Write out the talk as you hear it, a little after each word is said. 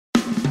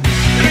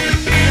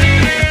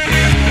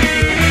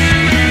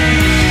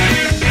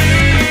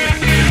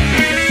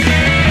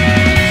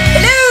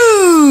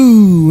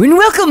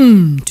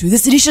to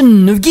this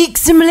edition of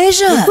Geeks in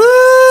Malaysia.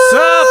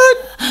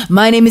 Sup?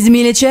 My name is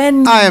Amelia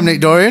Chen. I am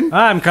Nick Dorian.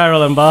 I'm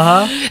Kyril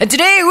Mbaha. And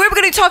today we're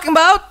going to be talking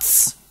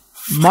about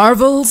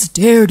Marvel's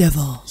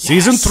Daredevil.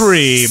 Season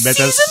 3,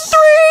 bitches. Season 3!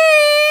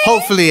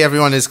 Hopefully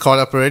everyone is caught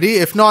up already.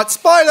 If not,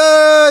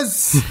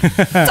 spoilers!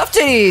 Tough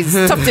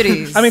titties. Tough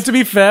titties. I mean, to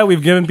be fair,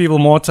 we've given people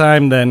more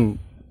time than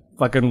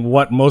fucking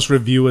what most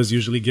reviewers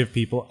usually give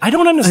people. I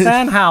don't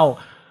understand how,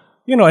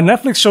 a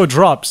Netflix show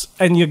drops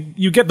and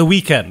you get the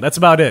weekend. That's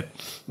about it.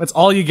 That's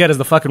all you get is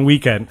the fucking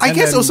weekend. I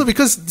guess also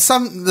because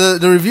the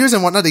reviews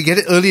and whatnot, they get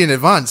it early in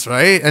advance,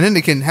 right? And then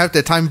they can have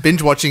their time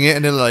binge watching it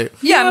and then like,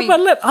 yeah, but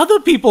let other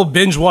people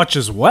binge watch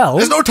as well.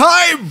 there's no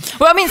time!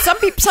 well, I mean, some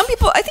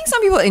people, I think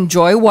some people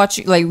enjoy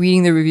watching, like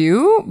reading the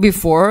review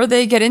before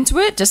they get into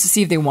it, just to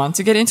see if they want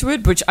to get into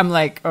it. Which I'm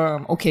like,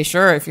 okay,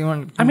 sure, if you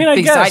want. I mean, I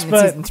big guess, side in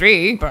but season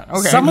 3, but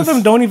okay. Some of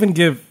them don't even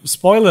give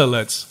spoiler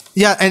alerts.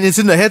 Yeah, and it's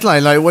in the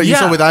headline, like what you Yeah.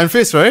 saw with Iron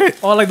Fist, right?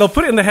 Or like they'll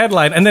put it in the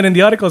headline and then in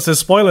the article it says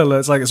spoiler alert.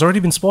 It's like, it's already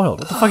been spoiled.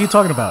 What the fuck are you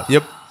talking about?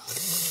 Yep.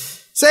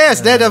 So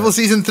yes, Daredevil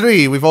Season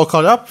 3. We've all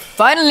caught up.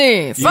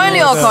 finally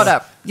all caught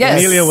up. Yes.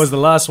 Amelia was the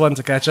last one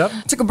to catch up.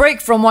 Took a break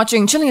from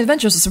watching Chilling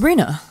Adventures of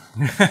Sabrina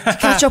to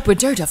catch up with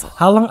Daredevil.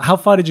 How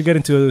far did you get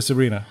into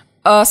Sabrina?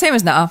 Same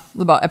as now,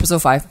 about episode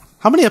 5.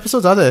 How many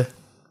episodes are there?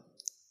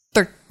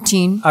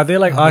 13. Are they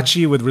like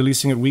Archie with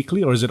releasing it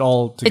weekly, or is it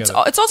all together?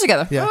 It's all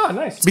together. Yeah. Ah,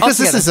 nice. Because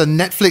this Altogether. is a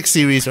Netflix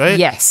series, right?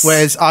 Yes.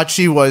 Whereas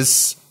Archie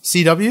was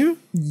CW?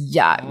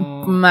 Yeah,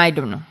 I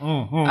don't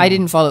know. I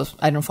don't follow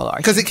Archie.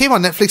 Because it came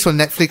on Netflix for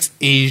Netflix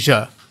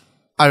Asia.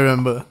 I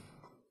remember.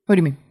 What do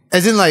you mean?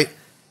 As in like,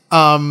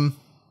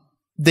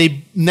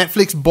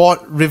 Netflix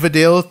bought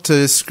Riverdale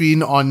to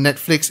screen on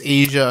Netflix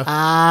Asia.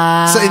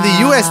 So in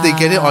the US, they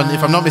get it on,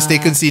 if I'm not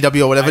mistaken,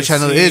 CW or whatever I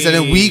channel it is, and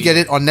then we get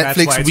it on That's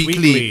Netflix why it's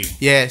weekly. weekly.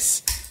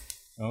 Yes.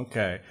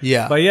 Okay.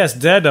 Yeah. But yes,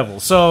 Daredevil.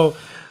 So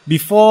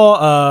before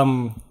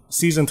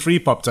season 3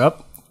 popped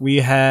up, we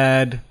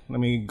had, let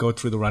me go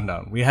through the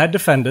rundown. We had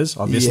Defenders,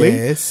 obviously.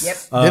 Yes. Yep.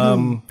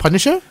 Then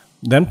Punisher?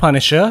 Then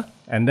Punisher.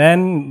 And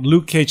then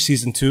Luke Cage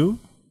season 2.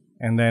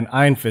 And then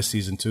Iron Fist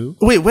season 2.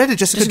 Wait, where did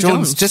Jessica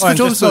Jones? Jessica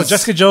Jones was...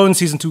 Jessica Jones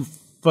season 2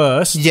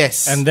 first.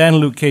 Yes. And then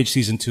Luke Cage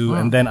season 2.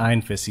 And then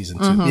Iron Fist season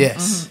 2.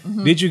 Yes.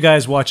 Did you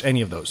guys watch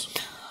any of those?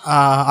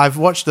 I've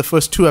watched the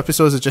first 2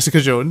 episodes of Jessica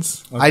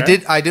Jones.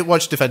 Okay. I did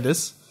watch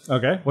Defenders.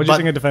 Okay. What do you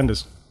think of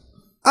Defenders?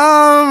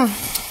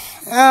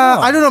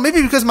 I don't know,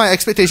 maybe because my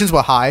expectations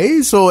were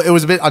high, so it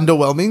was a bit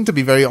underwhelming, to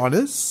be very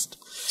honest.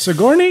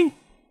 Sigourney?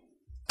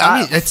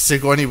 I mean, it's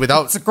Sigourney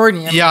without...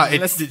 Sigourney, I mean,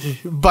 yeah,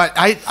 but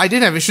I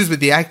didn't have issues with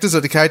the actors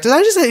or the characters.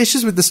 I just had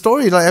issues with the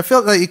story. Like, I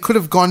felt like it could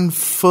have gone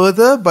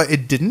further, but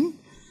it didn't.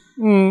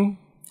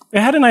 It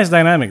had a nice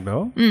dynamic,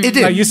 though. It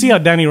did. Like, you see how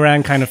Danny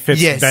Rand kind of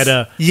fits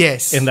better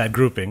Yes. in that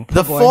grouping.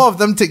 The 4 of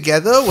them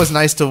together was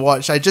nice to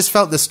watch. I just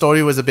felt the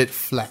story was a bit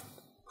flat.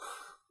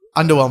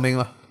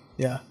 Underwhelming.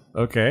 Yeah.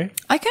 Okay.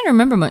 I can't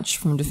remember much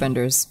from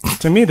Defenders.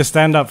 To me, the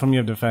standout for me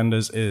of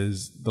Defenders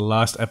is the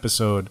last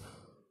episode,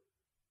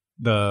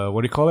 the,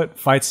 what do you call it?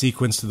 Fight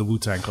sequence to the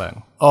Wu-Tang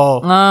Clan. Oh,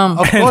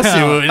 of course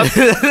you would.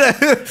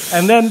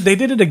 And then they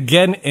did it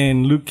again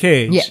in Luke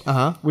Cage,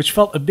 Yeah. which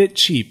felt a bit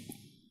cheap.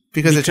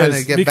 Because they're trying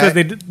to get because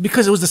back.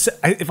 because it was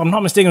if I'm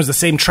not mistaken, it was the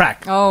same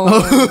track.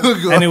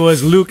 Oh, And it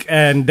was Luke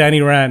and Danny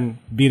Rand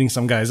beating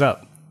some guys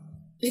up.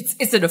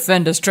 it's a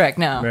Defenders track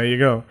now. There you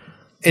go.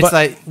 It's But-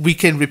 like, we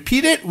can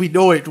repeat it. We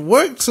know it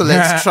worked, so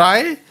let's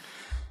try. Did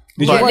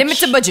you Yeah, watch,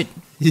 limited budget.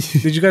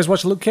 Did you guys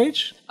watch Luke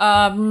Cage?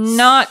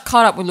 Not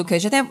caught up with Luke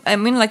Cage. I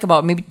mean, like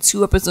about maybe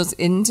 2 episodes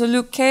into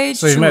Luke Cage.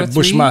 So you 2 or met 3.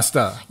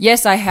 Bushmaster.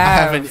 Yes, I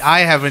have. I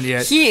haven't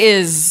yet. He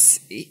is.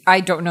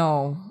 I don't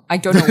know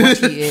what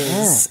he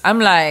is. I'm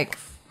like,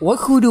 what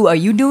hoodoo are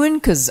you doing?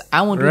 Because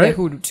I want to do Right? that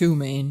hoodoo too,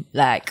 man.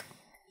 Like,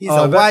 He's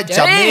a white Damn.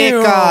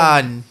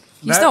 Jamaican.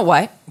 he's not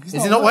white. Is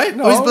he not white?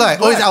 No, Oh, he's black.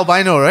 he's Oh, he's black.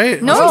 albino,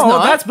 right? No, Oh, he's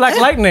not. that's Black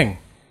Lightning.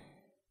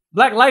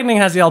 Black Lightning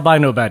has the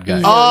albino bad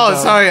guy. Oh,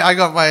 sorry. I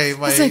got my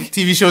like-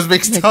 TV shows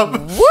mixed up.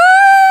 What?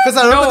 Because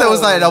I remember No. there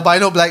was like an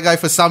albino black guy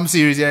for some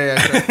series. Yeah.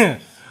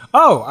 Correct.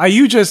 Oh, are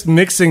you just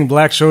mixing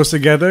black shows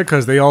together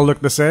because they all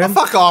look the same?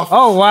 Fuck off.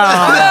 Oh, wow.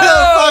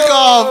 Fuck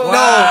off.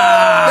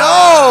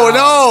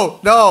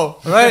 No.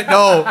 Right?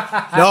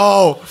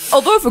 No.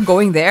 Although if we're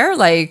going there,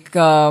 like,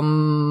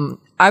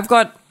 I've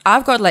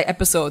got like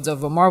episodes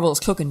of a Marvel's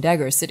Cloak and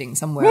Dagger sitting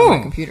somewhere on my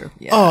computer.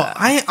 Yeah. Oh,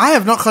 I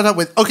have not caught up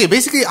with... Okay,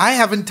 basically, I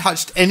haven't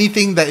touched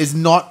anything that is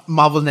not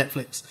Marvel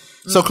Netflix.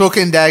 So Cloak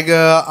and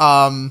Dagger,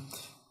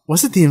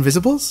 was it The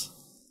Invisibles?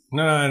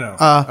 No.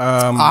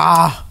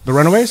 The The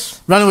Runaways?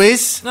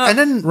 Runaways? And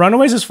then...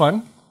 Runaways is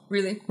fun.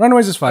 Really?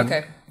 Runaways is fun.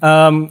 Okay.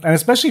 And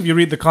especially if you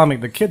read the comic,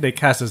 the kid they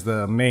cast as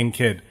the main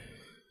kid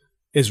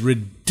is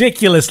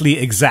ridiculously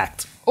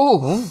exact.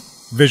 Oh,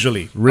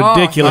 Visually.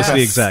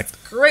 Ridiculously yes.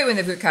 exact. great when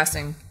they put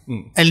casting.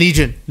 And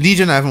Legion.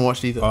 Legion I haven't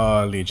watched either.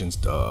 Legion's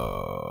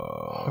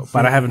dope.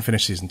 But I haven't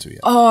finished season 2 yet.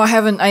 Oh, I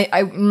haven't.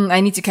 I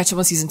need to catch up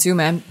on season 2,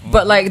 man.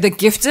 But like The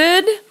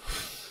Gifted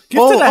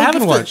Gifted I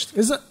haven't Gifted. watched.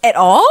 Is it? at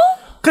all?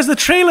 Because the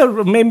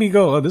trailer made me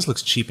go, oh, this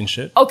looks cheap and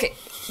shit. Okay.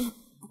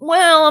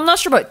 Well, I'm not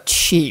sure about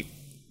cheap.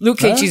 Luke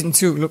Cage season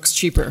 2 looks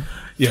cheaper.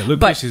 Yeah, Luke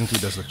But- Cage season 2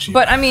 does look cheap.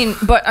 But I mean,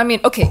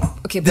 okay.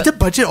 Did But the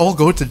budget all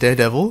go to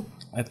Daredevil?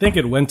 I think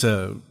it went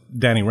to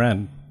Danny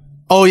Rand.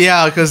 Oh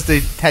yeah, because they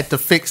had to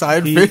fix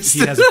Iron He Fist.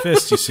 has a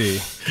fist, you see.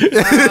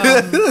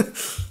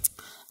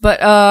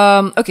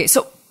 okay,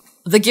 so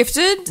The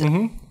Gifted,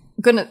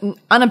 gonna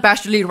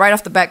unabashedly right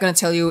off the bat gonna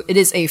tell you it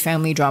is a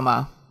family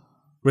drama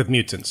With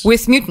mutants.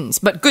 with mutants,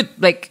 but good,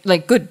 like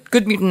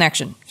good mutant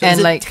action, So and is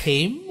it like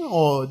tame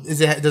or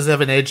does it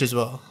have an edge as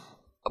well?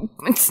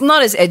 it's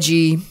not as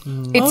edgy.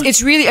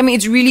 It's really, I mean,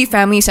 it's really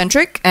family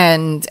centric,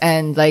 and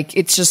like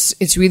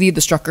it's really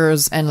the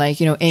Struckers and like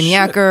Amy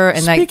Acker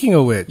and like Speaking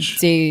of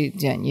which,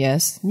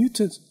 yes.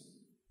 mutants.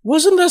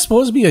 Wasn't there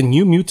supposed to be a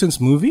New Mutants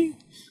movie?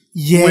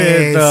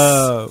 Yes.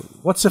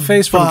 With, what's the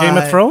face from Game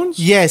of Thrones?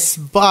 Yes,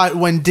 but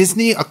when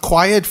Disney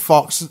acquired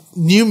Fox,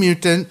 New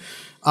Mutant,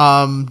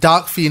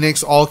 Dark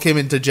Phoenix all came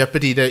into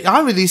jeopardy. They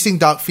are releasing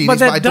Dark But Phoenix,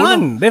 they're I don't know.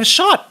 done. They've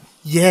shot.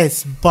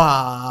 Yes,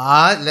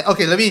 but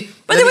okay, let me.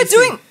 But let they me were see.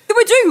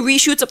 doing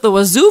reshoots up the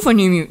wazoo for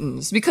New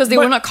Mutants because they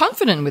were not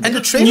confident with And the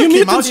it. trailer New came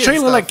Mutants out here and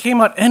trailer stuff. came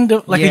out end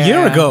of a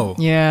year ago.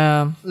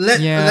 Yeah.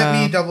 Let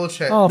me double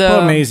check. Oh,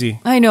 poor Maisie.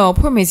 I know,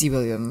 poor Maisie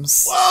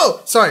Williams.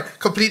 Oh, sorry,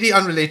 completely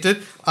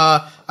unrelated.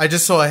 I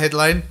just saw a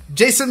headline.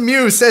 Jason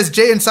Mewes says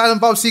Jay and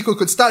Silent Bob sequel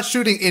could start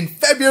shooting in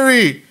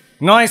February.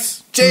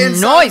 Nice. Jay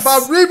and Nice.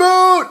 Silent Bob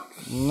reboot.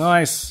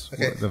 Nice.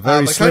 Okay, The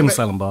very but slim coming back-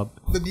 Silent Bob.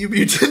 The New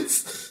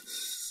Mutants.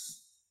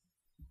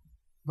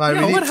 But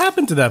Yeah, really- what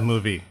happened to that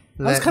movie?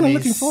 I was Let kind of me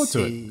looking forward to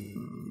it. see.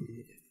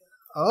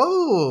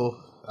 Oh,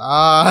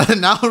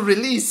 now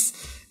release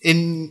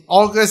in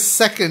August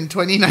 2nd,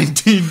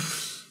 2019.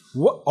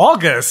 What?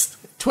 August?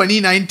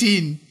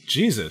 2019.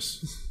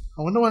 Jesus.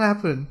 I wonder what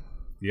happened.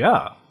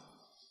 Yeah.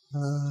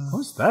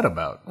 What's that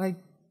about?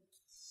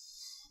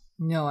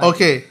 No.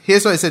 Okay,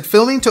 here's what I said.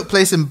 Filming took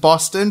place in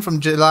Boston from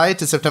July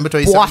to September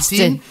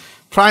 2017. Boston.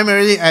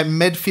 Primarily at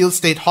Medfield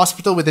State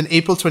Hospital with an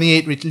April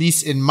 28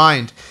 release in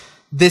mind.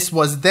 This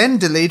was then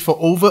delayed for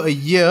over a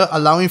year,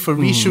 allowing for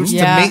reshoots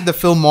Yeah. to make the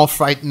film more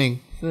frightening.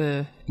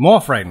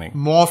 More frightening.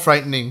 More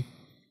frightening.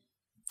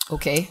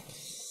 Okay.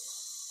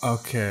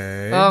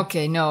 Okay.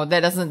 Okay. No,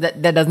 that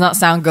does not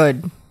sound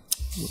good.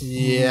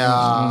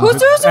 Yeah.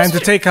 Who's And to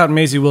take out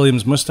Maisie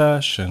Williams'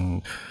 mustache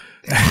and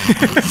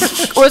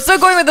We're still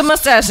going with the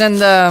mustache and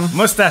the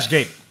mustache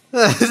gate.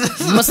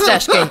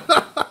 mustache game.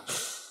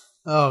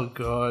 Oh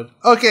god.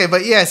 Okay,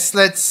 but yes,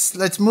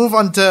 let's move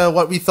on to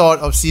what we thought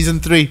of season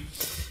 3.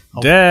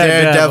 of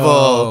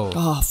Daredevil.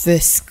 Oh,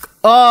 Fisk.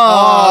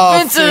 Oh,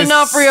 Vincent Fisk.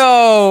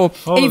 D'Onofrio. And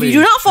if Holy you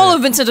do not follow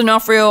shit. Vincent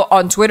D'Onofrio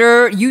on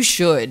Twitter, you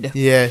should.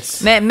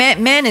 Yes. Man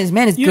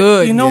is You,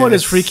 good. you know what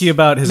is Yes. freaky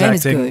about his Man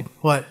is acting? good.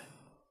 What?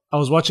 I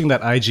was watching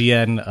that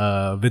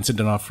IGN Vincent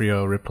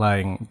D'Onofrio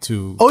replying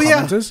to Oh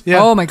yeah. commenters.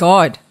 Yeah. Oh my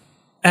god.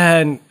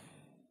 And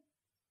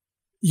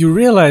you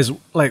realize,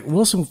 like,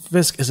 Wilson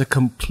Fisk is a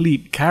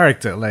complete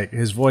character. Like,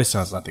 his voice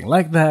sounds nothing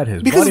like that.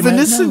 His Because body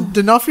Vincent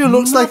D'Onofrio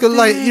looks like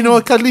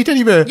a cuddly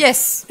teddy bear.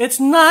 Yes. it's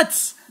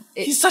nuts.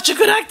 He's such a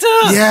good actor.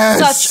 Yes.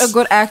 Such a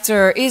good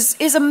actor. Is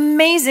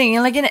amazing.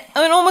 And like in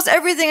almost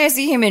everything I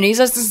see him in, he's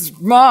just this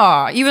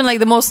raw. Even like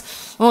the most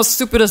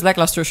stupidest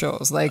lackluster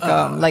shows. Like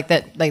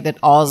that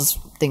Oz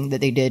thing that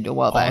they did a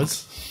while back.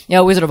 Oz? Yeah,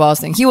 Wizard of Oz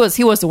thing. He was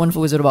the one for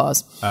Wizard of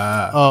Oz.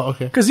 Oh,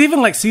 okay. Because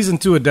even like season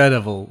 2 of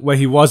Daredevil, where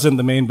he wasn't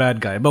the main bad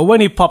guy, but when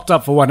he popped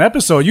up for one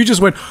episode, you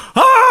just went,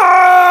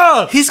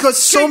 ah! He's got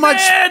so Big much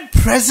man!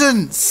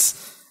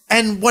 presence.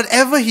 And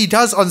whatever he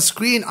does on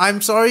screen,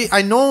 I'm sorry,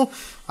 I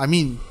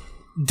mean,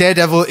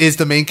 Daredevil is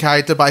the main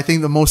character, but I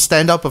think the most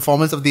standout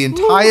performance of the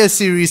entire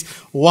series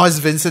was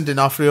Vincent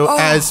D'Onofrio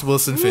as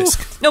Wilson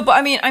Fisk. No, but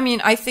I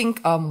mean, I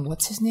think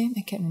what's his name?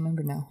 I can't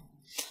remember now.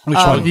 Which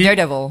one?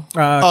 Daredevil.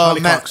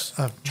 Charlie Matt- Cox.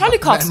 Charlie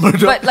Cox.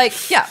 But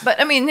like, yeah, but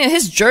I mean,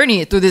 his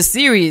journey through this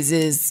series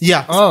is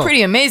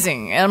pretty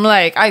amazing. And I'm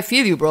like, I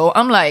feel you, bro.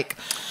 I'm like,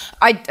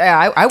 I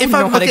wouldn't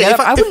know how to get up.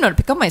 I wouldn't know how to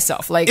pick up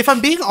myself. Like, If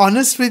I'm being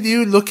honest with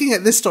you, looking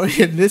at this story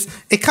and this,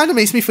 it kind of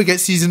makes me forget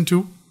season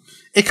 2.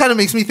 It kind of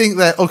makes me think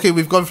that, okay,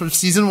 we've gone from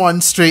season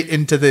 1 straight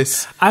into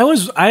this.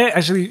 I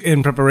actually,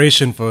 in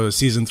preparation for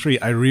season 3,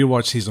 I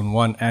rewatched season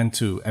 1 and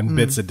 2 and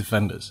bits of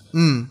Defenders.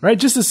 Right?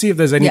 Just to see if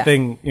there's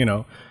anything,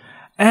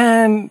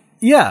 And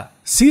yeah,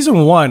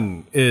 season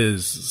 1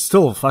 is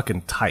still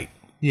fucking tight,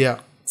 Yeah.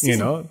 you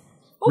know?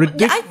 I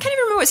can't even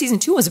remember what season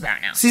 2 was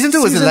about now. Season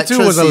 2 was Season Elektra.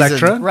 2 was Elektra.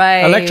 season.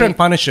 Right. Elektra and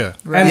Punisher.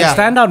 And Yeah.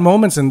 the standout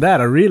moments in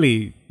that are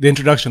really the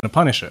introduction to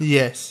Punisher,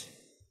 Yes.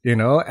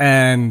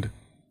 and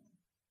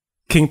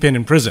Kingpin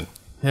in prison.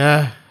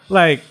 Yeah.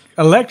 Like,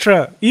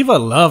 Elektra, Eva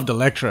loved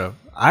Elektra.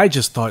 I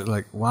just thought,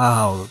 like,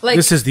 wow, Like-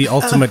 this is the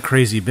ultimate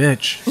crazy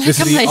bitch. This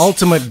is I'm the like-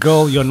 ultimate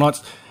girl you're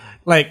not...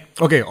 Like,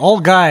 okay, all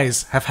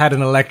guys have had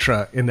an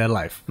Elektra in their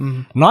life.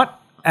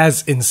 Not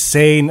as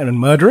insane and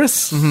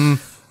murderous,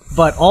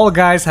 but all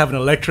guys have an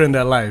Elektra in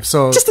their life.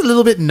 So, Just a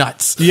little bit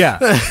nuts. yeah.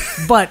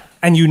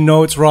 And you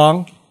know it's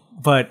wrong,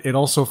 but it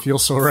also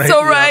feels so right.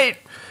 So right.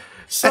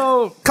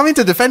 So Coming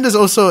to Defenders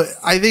also,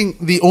 I think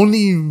the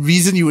only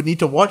reason you would need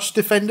to watch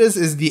Defenders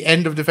is the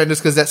end of Defenders,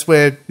 because that's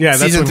where Yeah,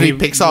 that's season when 3 he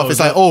picks off. blows It's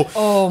like, up.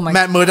 Oh my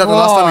Matt Murdock, the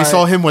last time we God.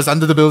 saw him was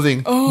under the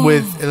building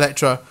with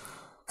Elektra.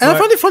 And I Right.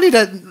 find it funny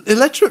that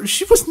Elektra,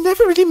 she was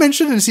never really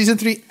mentioned in season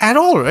 3 at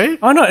all, right?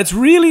 oh no, it's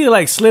really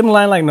like slim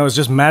line. Like no, it's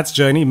just Matt's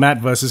journey.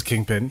 Matt versus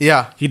Kingpin.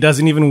 Yeah. he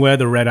doesn't even wear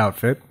the red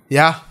outfit.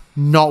 Yeah,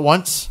 not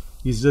once.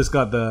 He's just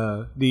got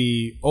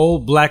the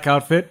old black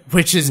outfit,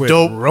 Which is with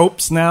dope.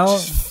 ropes now.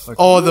 Like,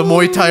 Oh, the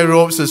Muay Thai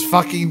ropes is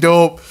fucking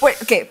dope.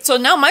 Wait, okay. So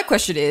now my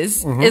question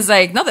is Mm-hmm.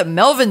 like, now that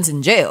Melvin's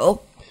in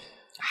jail,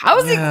 how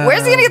is he?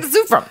 Where's he gonna get the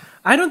suit from?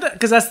 I don't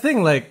because that's the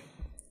thing. Like,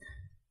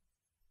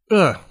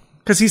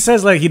 because he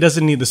says like he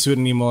doesn't need the suit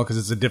anymore because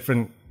it's a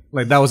different.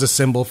 Like that was a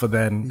symbol for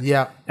then.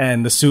 Yeah.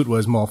 And the suit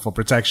was more for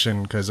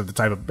protection because of the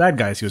type of bad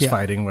guys he was Yeah.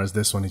 fighting, whereas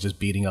this one is just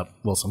beating up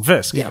Wilson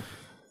Fisk. Yeah.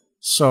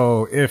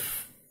 So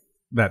if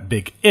that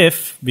big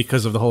if,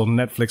 because of the whole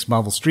Netflix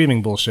Marvel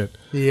streaming bullshit,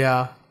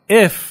 Yeah.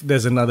 if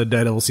there's another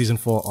Daredevil season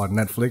 4 on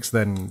Netflix,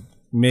 then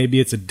maybe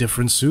it's a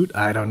different suit.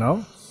 I don't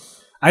know.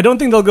 I don't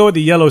think they'll go with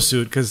the yellow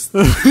suit because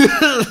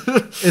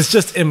it's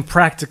just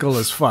impractical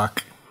as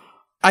fuck.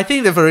 I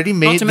think they've already Not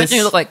made to this. mention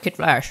you look like Kid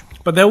Flash.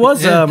 But there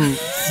was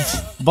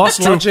Boss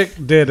Logic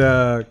did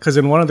because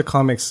in one of the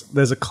comics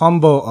there's a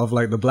combo of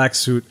like the black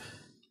suit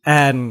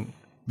and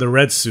the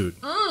red suit,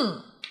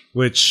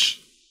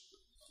 which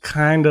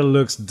kind of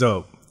looks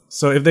dope.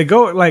 So if they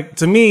go like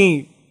to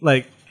me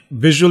like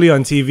visually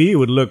on TV, it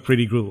would look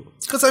pretty cool.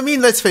 Because I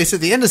mean, let's face it,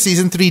 the end of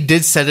season 3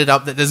 did set it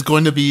up that there's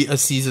going to be a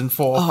season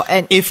 4. Oh,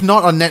 and- if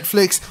not on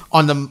Netflix,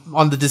 on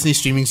the Disney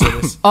streaming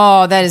service.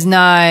 Oh, that is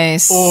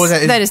nice. Oh,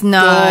 that is dope.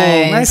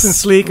 nice. Nice and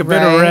sleek, a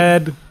bit of Right.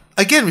 red.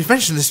 Again, we've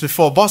mentioned this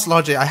before. Boss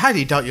Logic, I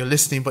highly doubt you're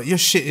listening, but your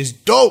shit is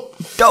dope.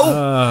 Dope.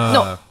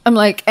 No, I'm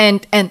like,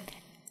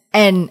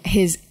 and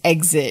his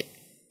exit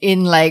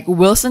in like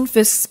Wilson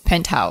Fisk's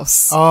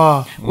penthouse,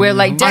 Oh, where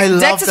like I love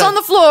Dex is that. on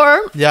the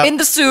floor Yeah. in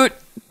the suit,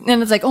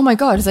 and it's like, oh my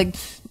god, it's like,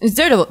 it's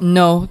Daredevil.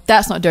 No,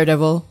 that's not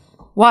Daredevil.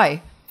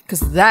 Why? Because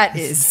that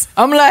is.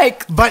 I'm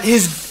like, but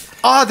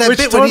that Which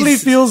bit when totally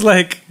he's... feels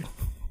like.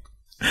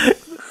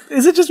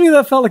 Is it just me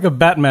that felt like a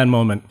Batman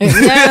moment?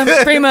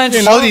 yeah, pretty much.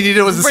 all he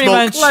needed was a Pretty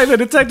smoke. much. Like the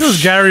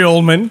detective's Gary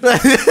Oldman.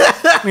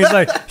 He's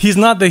like, he's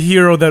not the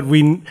hero that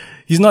we.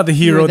 He's not the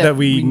hero that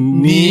we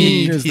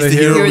need. He's the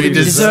hero we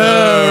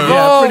deserve. Yeah,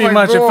 Oh pretty my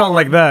much. It God. felt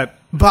like that.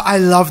 But I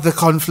love the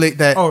conflict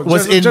that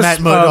was in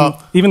Matt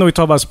Murdock. Even though we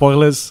talk about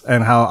spoilers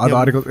and how other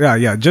articles,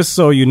 yeah. Just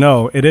so you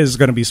know, it is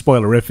going to be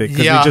spoilerific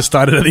because Yeah. we just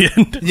started at the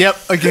end. Yep,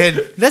 again.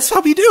 That's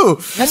how we do.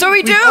 That's what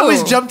we do.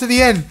 Always jump to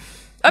the end.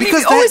 I mean,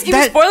 we always give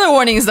you spoiler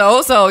warnings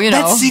though, so you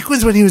know. That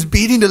sequence when he was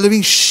beating the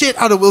living shit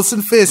out of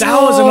Wilson Fisk.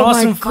 That was an Oh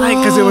awesome my fight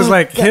because it was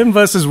like him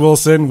versus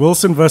Wilson,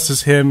 Wilson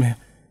versus him,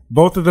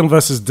 both of them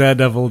versus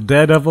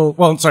Daredevil,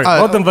 well, sorry,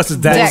 both of them versus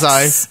Dax,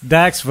 Dex.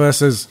 Dax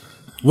versus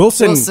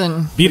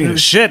Wilson beating the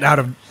shit out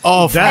of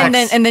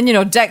Dax. And then you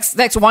know Dex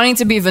wanting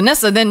to be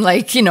Vanessa, then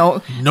like you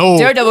know No.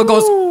 Daredevil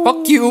goes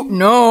fuck you,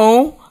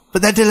 no.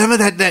 But that dilemma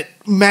that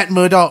Matt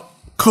Murdock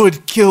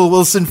could kill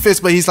Wilson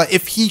Fisk, but he's like,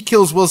 if he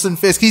kills Wilson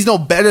Fisk, he's no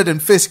better than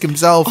Fisk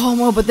himself. Oh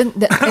well, but then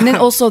and then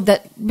also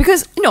that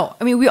because you know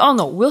I mean we all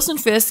know Wilson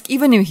Fisk,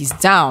 even if he's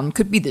down,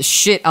 could beat the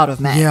shit out of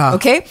Matt. Yeah.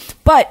 Okay,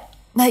 but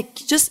like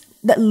just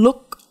that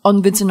look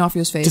on Vincent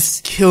D'Onofrio's face,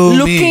 Just kill me.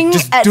 looking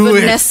Just at do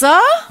it.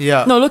 Vanessa.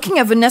 Yeah. No, looking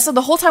at Vanessa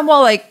the whole time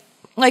while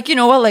like you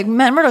know while like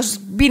Matt Murdock's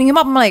beating him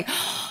up. I'm like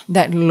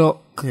that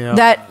look, Yeah.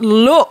 that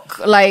look,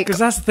 like Because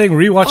that's the thing,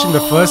 rewatching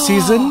the first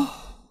season,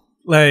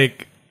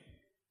 like,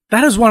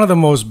 that is one of the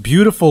most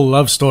beautiful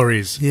love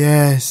stories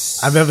Yes.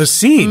 I've ever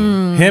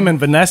seen. Him and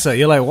Vanessa.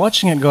 You're like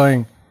watching it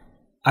going,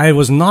 I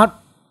was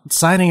not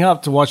signing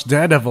up to watch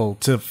Daredevil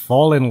to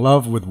fall in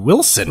love with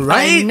Wilson.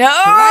 Right?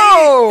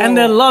 no. And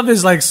their love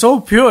is like so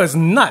pure, it's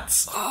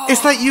nuts.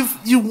 It's like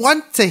you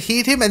want to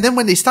hate him, and then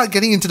when they start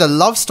getting into the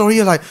love story,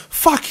 you're like,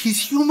 fuck,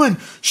 he's human.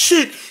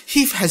 Shit,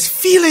 he has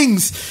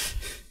feelings.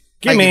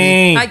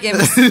 Gimme. I give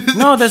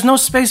No, there's no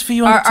space for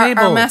you on the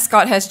table. our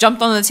mascot has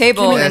jumped on the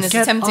table Gimme and that. is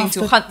Get attempting off to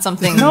the- hunt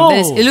something No. that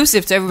is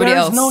elusive to everybody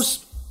There's else. no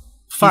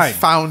fine. He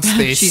found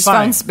space. She's fine.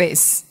 found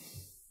space.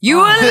 You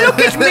will look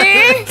at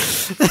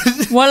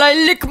me while I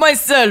lick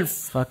myself.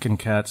 Fucking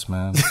cats,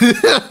 man.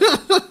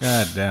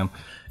 God damn.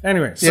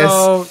 Anyway,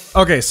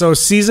 so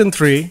season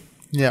 3,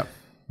 Yeah.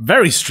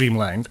 very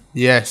streamlined.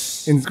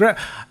 Yes.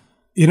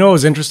 You know, it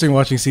was interesting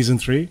watching season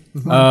 3.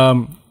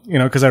 You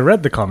know, because I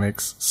read the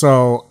comics,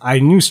 so I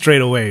knew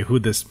straight away who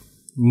this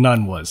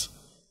nun was.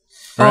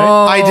 Right?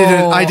 I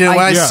didn't. When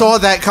I Yeah. saw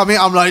that coming,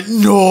 I'm like,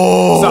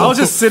 no. So I was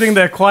just sitting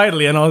there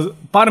quietly, and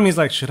part of me is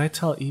like, should I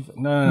tell Eva?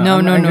 No, I'm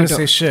no, gonna don't.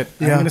 say shit.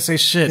 I'm Yeah. gonna say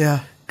shit. Yeah.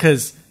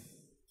 Because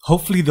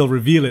hopefully they'll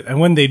reveal it, and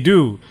when they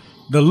do,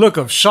 the look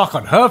of shock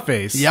on her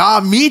face. Yeah,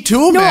 me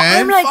too, No,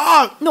 man. I'm like,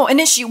 Fuck. no. And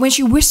then when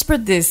she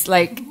whispered this,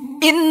 like,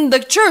 in the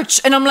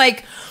church, and I'm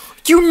like,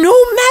 you know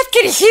Matt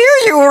can hear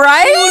you,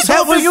 right?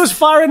 That was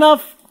far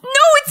enough. No,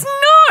 it's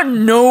not.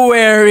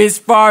 Nowhere is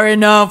far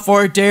enough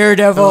for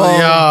Daredevil.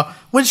 Yeah.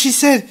 When she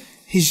said,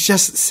 he's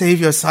just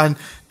save your son,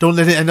 don't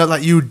let it end up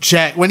like you,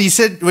 Jack. When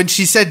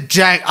she said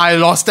Jack, I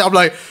lost it. I'm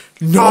like,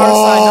 no.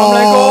 I'm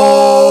like,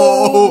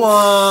 oh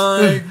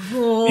my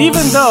god.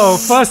 Even though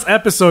first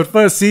episode,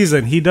 first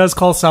season, he does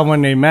call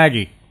someone named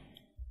Maggie.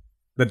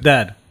 The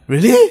dad.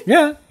 Really?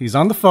 Yeah, he's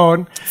on the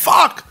phone.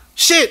 Fuck.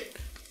 Shit.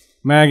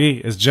 Maggie,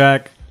 it's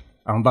Jack.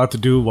 I'm about to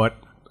do what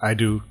I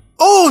do.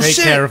 Oh, Take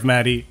shit. care of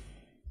Maddie.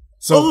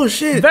 So, Oh,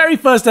 shit. very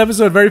first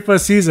episode, very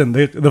first season,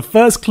 the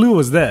first clue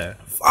was there.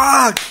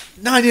 Fuck.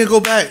 Now I need to go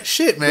back.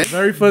 Shit, man.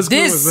 Very first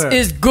clue was This there.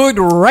 is good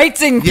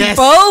writing, Yes.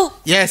 people.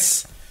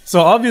 Yes.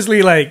 So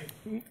obviously,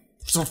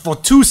 so for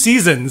 2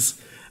 seasons,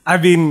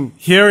 I've been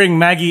hearing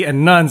Maggie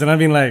and Nuns, and I've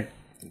been like,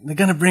 they're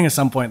gonna bring us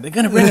some point. They're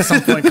gonna bring us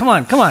some point. Come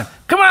on, come on,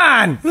 come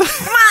on!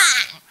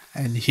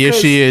 And here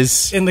she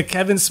is. In the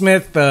Kevin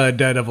Smith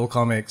Daredevil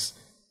comics,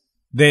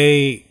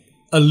 they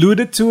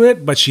alluded to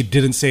it, but she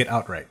didn't say it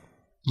outright.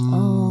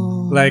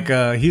 Like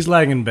he's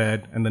lying in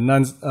bed, and the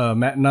nuns,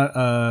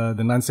 the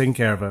nuns taking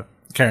care of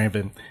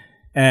him,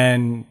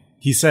 and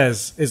he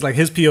says, "It's like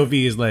his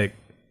POV is like,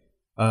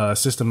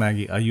 Sister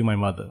Maggie, are you my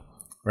mother?"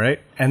 Right,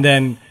 and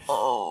then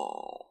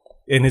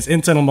in his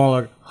internal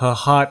monologue, her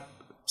heart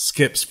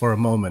skips for a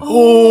moment.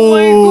 Oh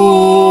my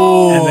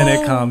god. And then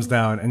it calms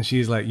down, and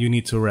she's like, "You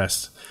need to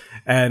rest."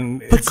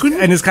 And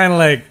it's kind of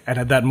like, and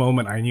at that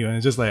moment, I knew, and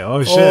it's just like,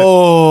 "Oh shit!"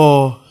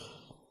 Oh.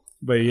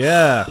 But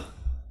yeah.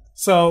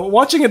 So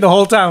watching it the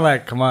whole time,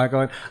 like, come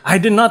on. I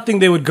did not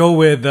think they would go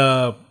with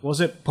what was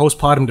it,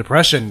 postpartum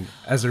depression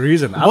as a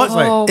reason. I was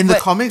like, In the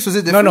but- comics, was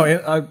it no,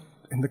 different?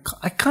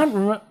 I can't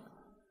remember.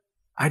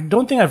 I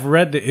don't think I've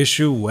read the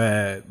issue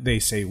where they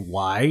say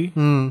why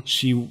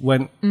she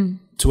went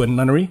to a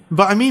nunnery.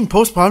 But I mean,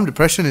 postpartum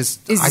depression is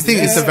I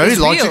think it's a very it's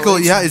real. logical.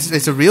 Yeah,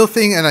 it's a real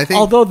thing, and I think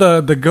Although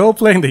the girl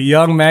playing the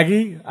young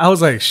Maggie, I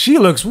was like, she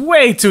looks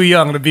way too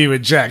young to be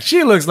with Jack.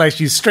 She looks like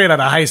she's straight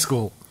out of high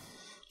school.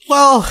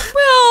 well,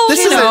 Well, This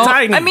you is a know,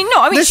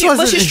 tiny- this she's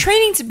wasn't-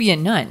 training to be a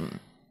nun.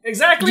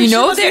 Exactly. You she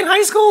know, must be in they're-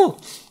 high school.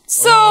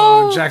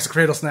 So Jack's a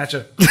cradle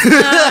snatcher.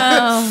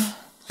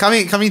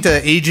 coming to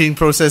the aging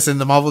process in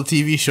the Marvel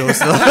TV shows.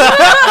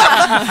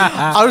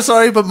 I'm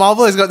sorry, but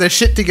Marvel has got their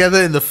shit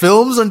together in the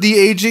films on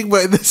de-aging,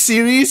 but in the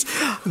series,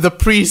 the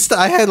priest,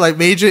 I had like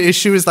major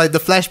issues, like the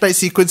flashback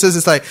sequences.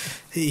 It's like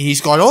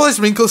he's got all his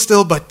wrinkles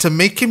still, but to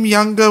make him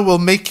younger, we'll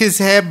make his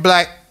hair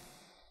black.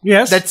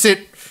 Yes. That's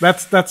it.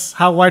 That's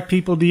how white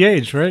people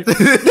de-age, right? They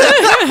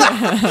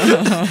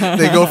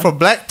go from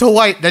black to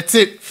white. That's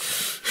it.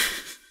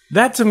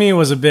 That to me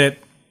was a bit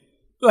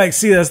like,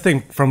 see, that's the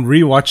thing. From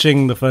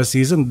rewatching the first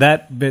season,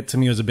 that bit to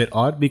me was a bit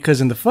odd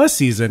because in the first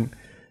season,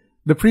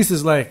 the priest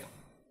is like,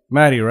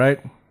 Maddie, right?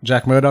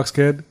 Jack Murdoch's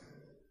kid.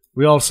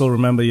 We also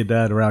remember your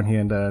dad around here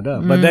and da.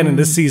 But then in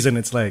this season,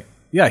 it's like,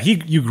 yeah,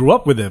 you grew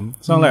up with him.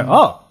 So I'm like,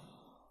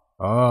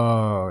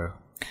 oh.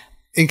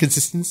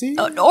 Inconsistency.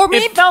 or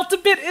maybe It felt a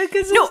bit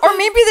inconsistent. no, or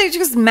maybe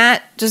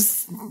Matt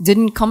just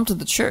didn't come to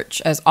the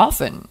church as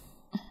often.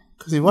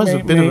 Because he was a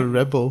bit of a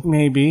rebel,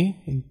 Maybe.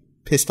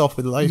 pissed off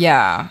with life.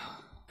 Yeah.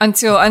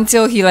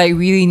 Until he like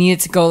really needed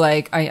to go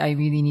like I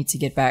really need to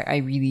get back. I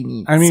really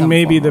need. I mean, some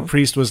maybe form the of-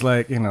 priest was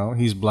like,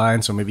 he's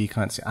blind, so maybe he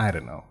can't see. I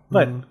don't know.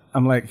 But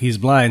I'm like, he's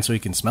blind, so he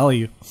can smell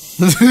you.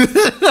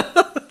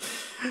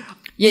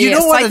 You yeah.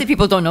 know what? Sighted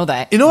people don't know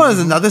that. You know what was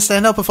another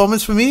standout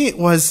performance for me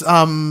was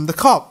the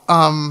cop.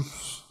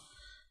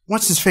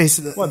 What's his face?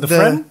 The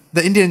friend?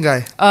 The Indian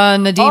guy.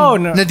 Nadim. Oh,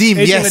 no. Nadim,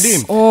 Agent yes.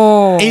 Nadim.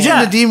 Oh. Agent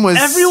Nadim was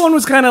Everyone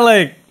was kind of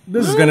like,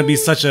 this is going to be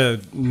such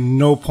a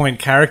no-point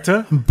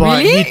character.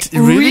 but Really?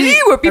 really?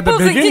 Were At the people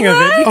thinking beginning of it,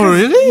 that? because Oh,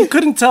 really? you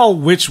couldn't tell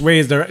which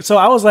ways they're. So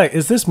I was like,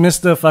 is this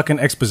Mr. fucking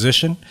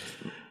Exposition?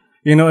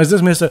 Is this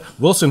Mr.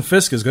 Wilson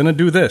Fisk is going to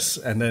do this?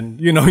 And then,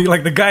 you're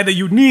like the guy that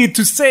you need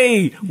to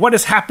say what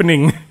is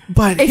happening.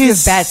 But It's his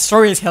just bad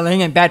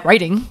storytelling and bad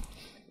writing.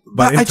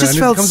 But in I just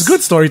turn, felt it becomes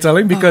good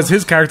storytelling because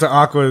his character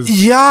arc was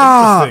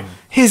yeah, interesting.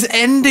 his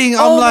ending.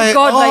 I'm Oh like, my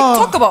god! oh.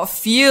 Like talk about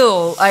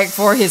feel like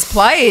for his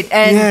plight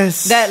and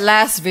Yes. that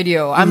last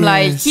video. I'm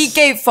like Yes. he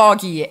gave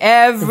Foggy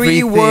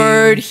every Everything.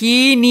 word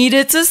he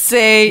needed to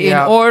say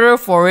Yeah. in order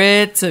for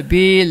it to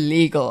be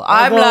legal.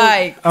 I'm Although,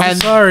 like I'm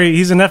sorry,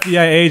 he's an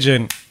FBI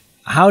agent.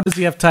 How does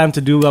he have time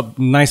to do up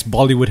nice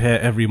Bollywood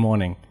hair every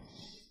morning?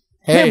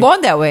 they're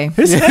born that way.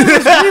 His hair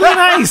was really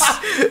nice.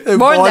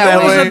 Born that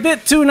It was way. a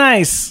bit too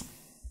nice.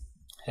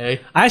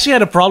 Hey. I actually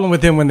had a problem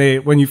with him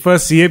when you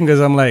first see him because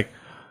I'm like,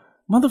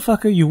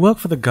 motherfucker, you work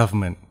for the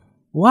government.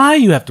 Why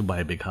you have to buy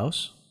a big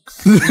house?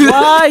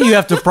 Why you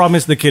have to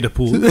promise the kid a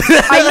pool?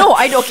 I know.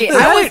 Okay.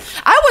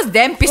 I was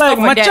damn pissed Like,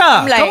 off with that. Macha,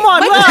 I'm like, come on,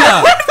 Macha,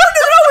 lah. what the fuck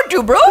is wrong with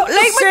you, bro?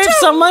 Like, Save Macha.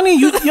 some money.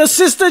 Your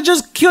sister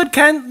just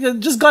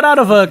just got out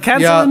of a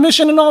cancer Yeah.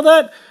 remission and all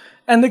that,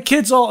 and the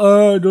kids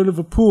all, I don't have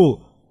a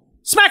pool.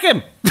 Smack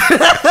him.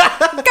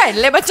 Kan,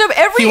 like macam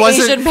every He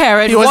wasn't- Asian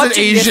parent he wasn't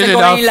watching this, Asian they're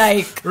going enough.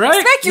 like, Right?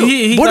 respect you.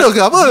 He Bodoh ke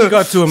apa? he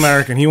got too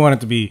American. He wanted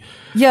to be.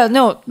 Yeah,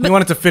 no, He but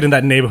wanted to fit in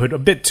that neighborhood a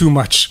bit too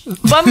much.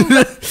 but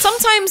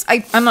sometimes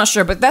I'm not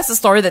sure, but that's the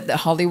story that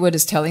Hollywood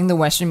is telling, the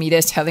Western media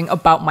is telling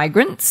about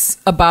migrants,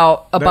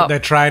 about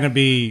They're trying to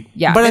be.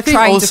 yeah. But I they're think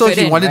trying also to fit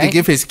he in, wanted to right?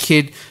 give his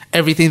kid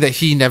everything that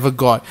he never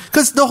got.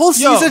 Because the whole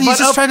Yo, season he's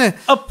but just trying to.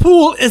 A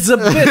pool is a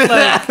bit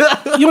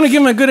like. You want to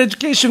give him a good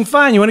education,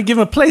 fine. You want to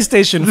give him a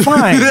PlayStation,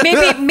 fine.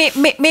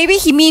 Maybe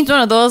he means one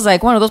of those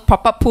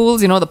pop-up pools,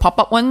 the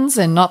pop-up ones,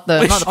 and not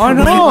the Oh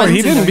permanent no, ones he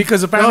in didn't the-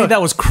 because apparently No.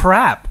 that was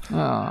crap.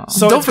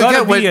 So Don't it's gotta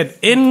forget be when- an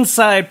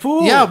inside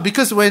pool. Yeah,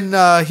 because when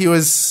he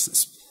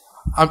was.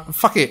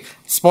 Fuck it.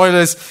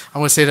 Spoilers. I'm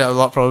going to say that a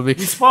lot probably.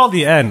 He spoiled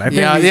the end. I think.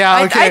 Yeah,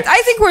 I, okay.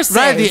 I think we're safe.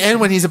 Right at the end,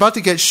 when he's about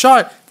to get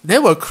shot,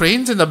 there were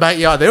cranes in the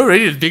backyard. They were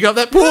ready to dig up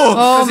that pool.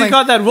 Oh Because my he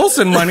got that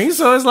Wilson money,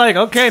 so it's like,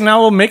 okay, now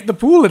we'll make the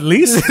pool at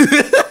least.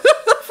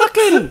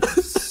 Fucking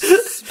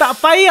stop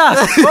fire,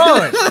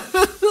 bro.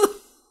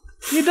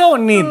 You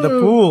don't need the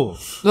pool.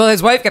 Well,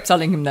 his wife kept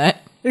telling him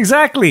that.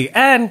 Exactly.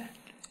 And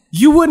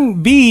you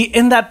wouldn't be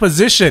in that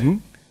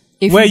position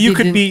If where you you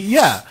could didn't- be,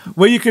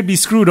 where you could be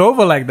screwed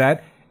over like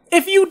that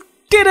if you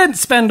didn't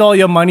spend all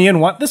your money and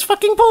want this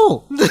fucking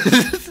pool.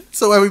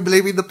 So are we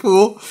blaming the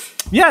pool?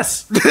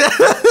 Yes.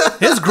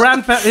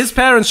 His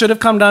parents should have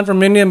come down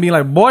from India and be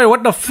like, boy,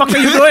 what the fuck are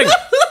you doing?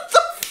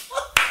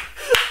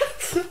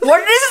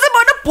 What is this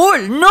about the pool?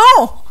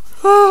 No!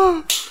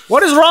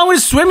 What is wrong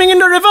with swimming in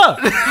the river?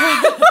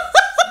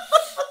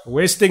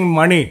 Wasting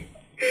money.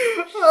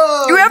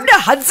 You have the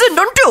Hudson,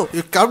 don't you?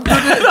 You come to the...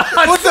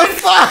 what the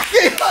fuck?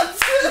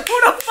 Who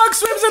the fuck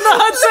swims in the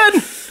Hudson?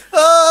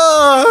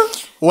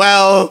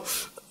 Well...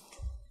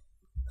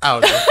 I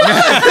don't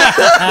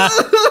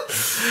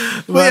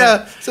know. But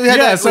yeah, so we had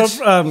Yeah, that, so which-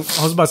 I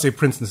was about to say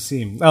Prince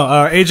Nassim.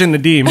 Oh, Agent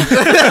Nadeem.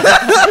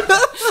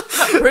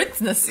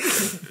 Prince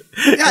Nassim.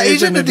 yeah,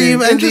 Agent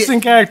Nadeem. And Interesting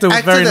the character with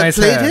actor very that nice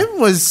played hair. him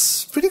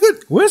was pretty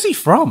good. Where's he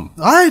from?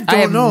 I don't I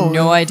have know.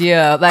 no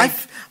idea. Like,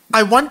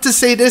 I want to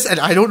say this,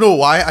 and I don't know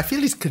why. I feel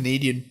he's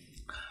Canadian.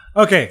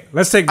 Okay,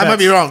 let's take bets. I might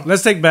be wrong.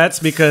 Let's take bets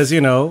because,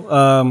 in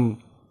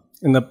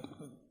the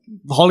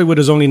Hollywood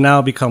has only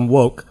now become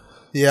woke.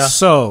 Yeah.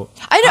 So,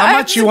 I know- how I-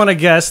 much you want to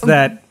guess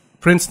that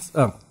Prince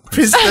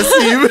Prince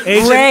Nassim.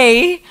 Agent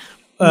Ray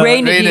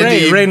Ray Nadeem.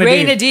 Nadeem. Ray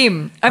Ray Nadeem.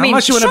 Nadeem. I How mean,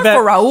 much you wanna short bet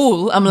for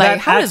Raul. I'm like, that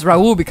how does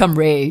Raul become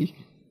Ray?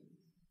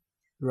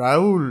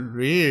 Raul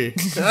Ray.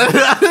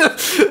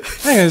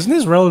 Hey, isn't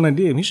this Raul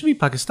Nadeem? He should be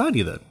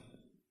Pakistani then.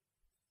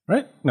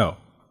 Right? No.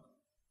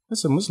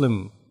 That's a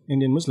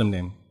Indian Muslim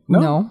name.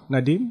 No?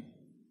 Nadeem?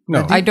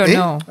 No. I don't Eh?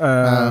 know.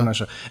 I'm not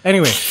sure.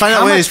 Anyway. Find out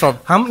how where much- he's from.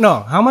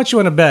 How much you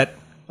want to bet?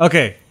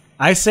 Okay.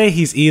 I say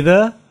he's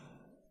either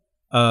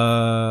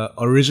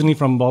originally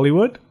from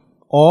Bollywood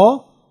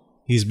or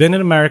he's been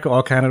in America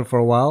or Canada for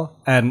a while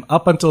and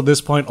up until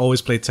this point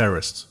always played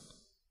terrorists.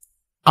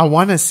 I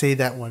want to say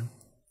that one.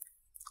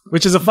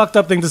 Which is a fucked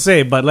up thing to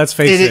say, but let's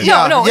face It it. is-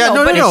 yeah. No,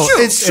 but no. it's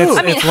true. It's true.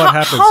 I mean, It's what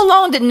happens. how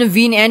long did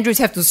Naveen Andrews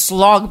have to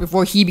slog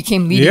before he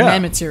became leading Yeah.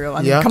 man material?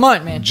 I mean, Yeah. come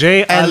on, man.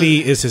 Jay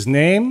Ali is his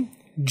name.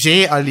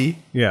 Jay Ali.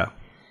 Yeah.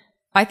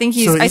 I think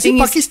he's. So I is he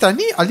think he's.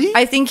 Pakistani? Ali?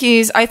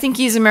 I think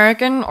he's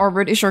American or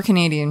British or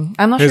Canadian.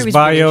 I'm not His sure if he's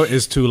bio British.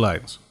 is 2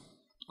 lines.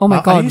 Oh my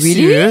Are god, you really?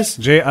 serious?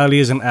 Jay Ali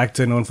is an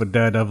actor known for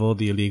Daredevil,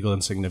 The Illegal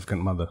and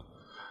Significant Mother.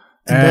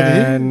 that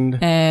it? And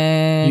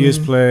And he has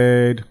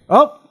played...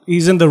 Oh,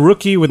 he's in The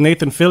Rookie with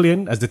Nathan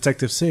Fillion as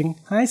Detective Singh.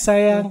 Hi,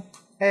 Sayang.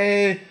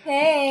 Hey.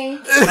 hey,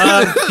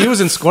 He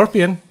was in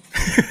Scorpion.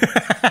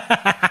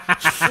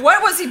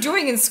 what was he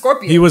doing in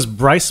Scorpion? He was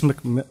Bryce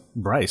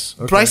Bryce.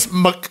 Okay.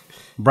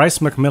 Bryce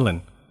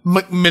McMillan.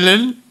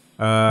 McMillan?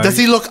 Does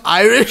he look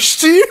Irish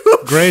to you?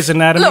 Grey's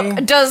Anatomy.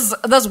 Look, does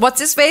what's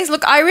his face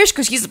look Irish?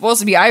 Because he's supposed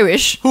to be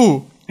Irish.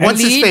 Who? What's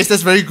his lead? face?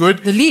 That's very good.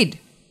 The lead.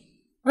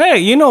 Hey,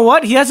 you know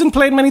what? He hasn't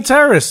played many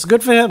terrorists.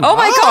 Good for him. Oh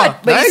my Ah, god!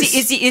 But nice.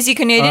 is he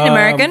Canadian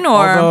American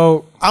or?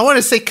 Although, I want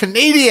to say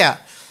Canada.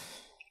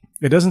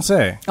 it doesn't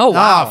say. Oh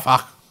wow!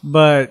 Fuck.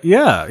 But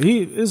yeah,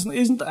 he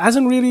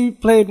hasn't really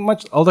played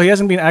much. Although he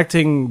hasn't been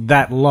acting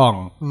that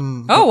long.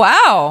 Oh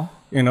wow!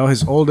 You know,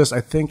 his oldest I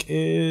think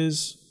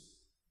is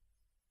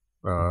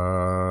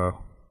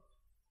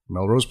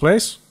Melrose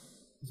Place.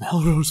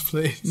 Melrose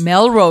Place.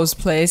 Melrose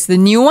Place, the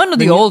new one or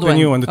the, old the one?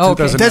 new one, the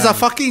Okay. 2000. There's a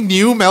fucking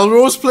new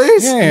Melrose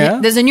Place? Yeah.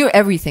 There's a new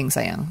everything,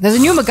 Sayang. There's a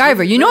new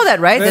MacGyver. You know that,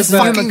 right? There's a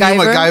new Fucking new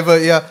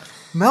MacGyver, yeah.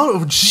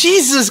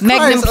 Jesus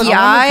Magnum Christ.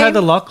 PI.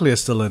 Heather Locklear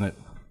is still in it.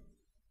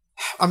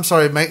 I'm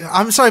sorry,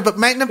 but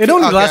Magnum It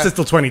only okay. lasted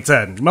till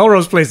 2010.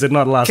 Melrose Place did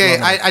not last Okay,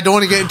 long. I don't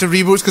want to get into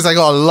reboots because I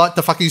got a lot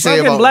to fucking say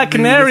Fucking about Black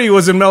Canary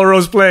was in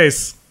Melrose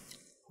Place.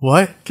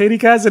 What? Katie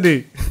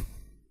Cassidy.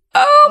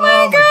 Oh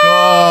my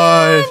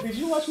god! God. Did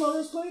you watch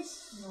Melrose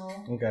Place?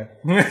 No. Okay.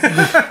 What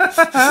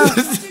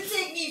you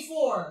take me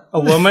for? A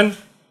woman?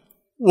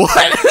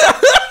 What?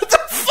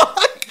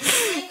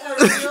 Being a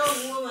real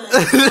woman.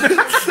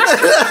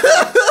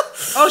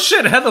 Oh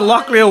shit, Heather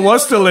Locklear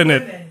was still in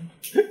it.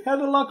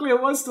 Heather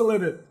Locklear was still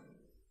in it.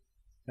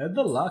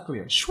 The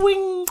Locklear.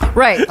 Swing.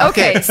 Right.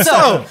 Okay.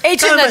 So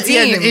Agent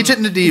Nadeem. Agent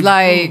Nadeem.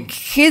 Like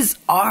his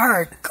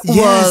arc Yes,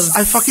 was.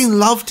 I fucking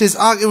loved his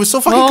arc. It was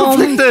so fucking Oh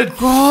my conflicted.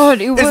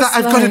 God! It was. It's like,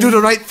 I've got to do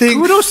the right thing.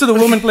 Kudos to the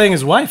woman playing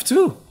his wife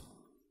too.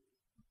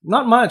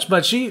 Not much,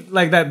 but she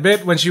like that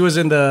bit when she was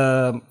in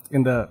the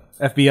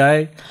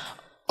FBI.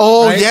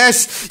 Oh Right?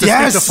 yes, To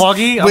yes. speak to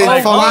Foggy? I'm With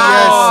like, Foggy,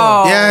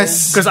 wow.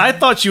 yes. Because I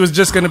thought she was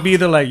just gonna be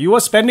the like you are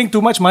spending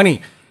too much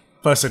money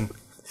person.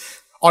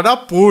 On a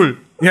pool.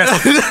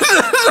 Yes.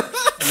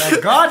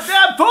 Like,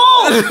 goddamn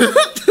pool.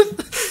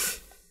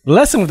 The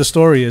lesson of the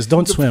story is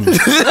don't swim.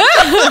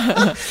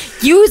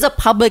 Use a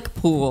public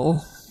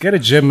pool. Get a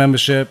gym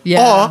membership.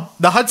 Yeah. Or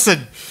the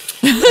Hudson.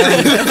 And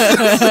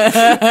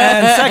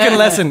second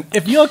lesson,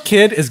 if your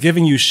kid is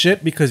giving you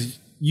shit because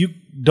you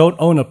don't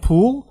own a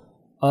pool,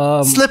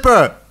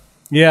 Slipper.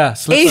 yeah,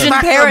 slip Asian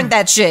Smack parent them.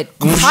 that shit.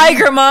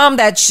 Tiger mom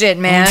that shit,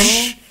 man.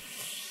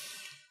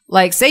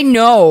 Like say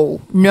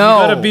no.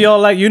 No. You gotta be all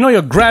like, you know,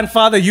 your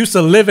grandfather used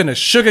to live in a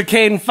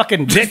sugarcane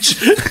fucking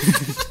ditch.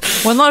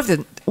 Well, not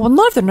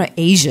if they're not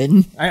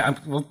Asian.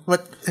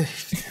 What?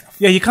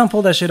 Yeah, you can't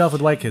pull that shit off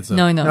with white kids. Though.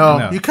 No, no. No,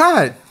 No. you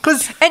can't.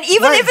 Because And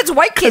even if it's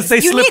white kids, they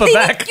you slip need, her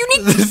back. You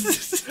need.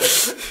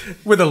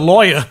 With a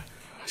lawyer.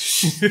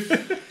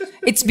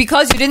 It's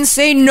because you didn't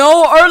say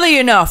no early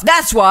enough.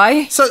 That's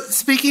why. So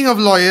speaking of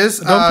lawyers,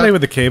 Don't play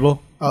with the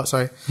cable. Oh,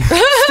 sorry.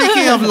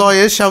 Speaking of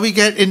lawyers, shall we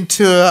get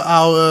into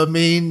our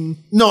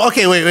main? No,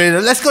 okay, wait.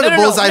 Let's go to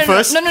Bullseye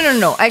first.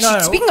 No. Actually,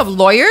 No. speaking of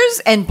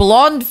lawyers and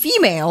blonde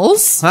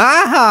females,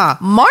 Aha!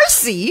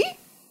 Marcy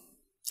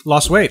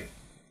Lost weight.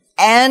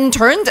 and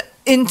turned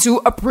into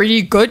a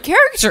pretty good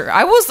character.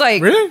 I was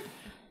like, Really?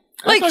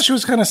 I Like- thought she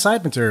was kind of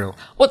side material.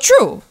 well,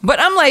 true. But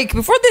I'm like,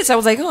 before this, I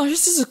was like, oh,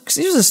 she's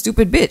just a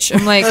stupid bitch.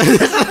 I'm like,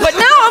 but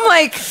now I'm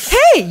like,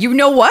 hey, you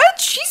know what?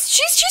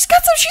 She's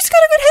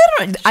got a good head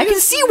on it. I can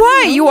see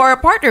why you are a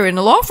partner in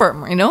a law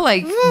firm. You know,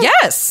 like,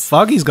 yes,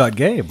 Foggy's got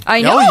game.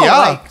 I know. Oh,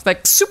 yeah.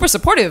 Like super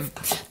supportive.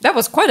 That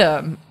was quite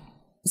a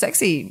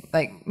sexy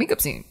like makeup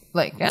scene.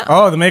 Like, yeah.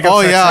 Oh, the makeup.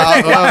 Oh sex.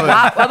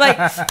 yeah. I'm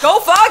like, go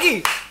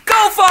Foggy,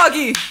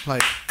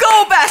 Like,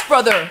 go Bash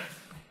Brother.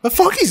 but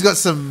Foggy's got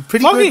some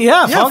pretty Foggy, good.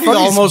 yeah. Foggy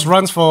Foggy's- almost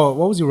runs for,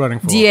 what was he running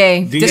for?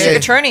 DA, district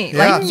attorney.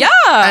 Like, yeah.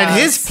 And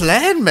his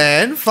plan,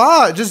 man,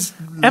 just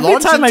Every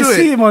launch time I into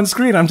see it. him on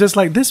screen, I'm just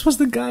like, this was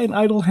the guy in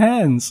Idle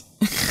Hands.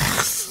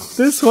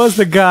 This was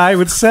the guy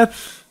with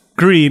Seth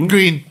Green,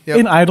 Yep.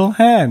 in Idle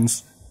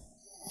Hands.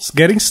 Just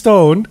getting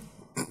stoned,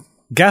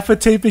 gaffer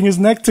taping his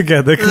neck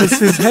together because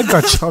his head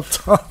got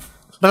chopped off.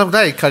 But I'm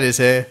glad he cut his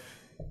hair.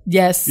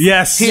 Yes.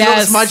 Yes. He Yes.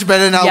 looks much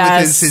better now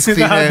Yes. with his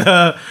clean hair.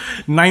 The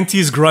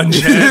 90s grunge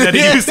hair that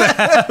he used to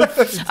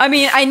have. I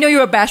mean, I know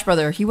you're a Bash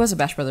Brother. He was a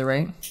Bash Brother,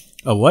 right?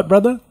 A what,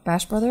 brother?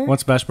 Bash Brother?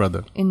 What's Bash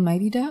Brother? In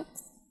Mighty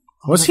Ducks?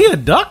 Was he a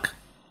duck?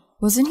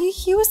 Wasn't he?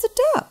 He was the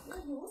duck.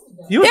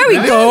 He was There we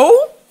really?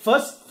 go.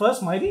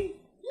 First Mighty?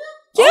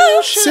 Yeah.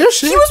 Oh, shit.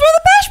 Seriously? He was one of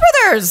the Bash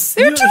Brothers.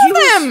 There were two He of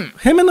was- them.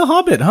 Him and the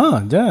Hobbit, huh?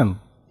 Damn.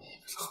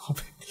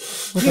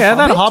 Yeah,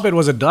 that Hobbit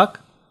was a duck.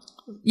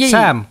 Yeah,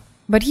 Sam.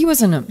 But he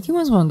wasn't. He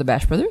was one of the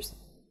Bash Brothers.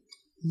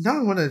 Now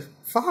I want to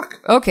fuck.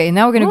 Okay,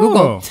 now we're gonna Oh.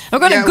 Google. I'm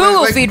gonna Yeah,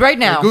 Google we're- feed right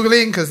now. We're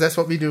Googling because that's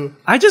what we do.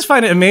 I just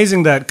find it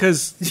amazing that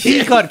because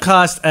he got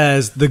cast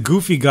as the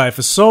goofy guy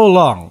for so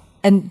long.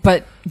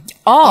 But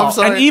I'm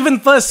sorry. And even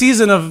first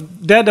season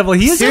of Daredevil,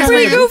 he is Here's kind of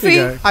pretty a goofy.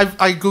 guy.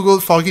 I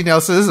googled Foggy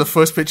Nelson. This is the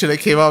first picture that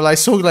came up. I'm like,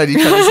 so glad he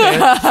cut his hair.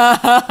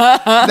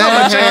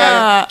 That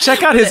hair.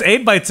 Check out his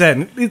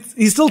 8x10.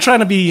 He's still trying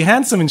to be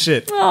handsome and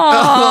shit. Look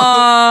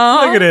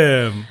Aww. at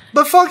him.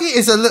 But Foggy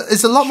is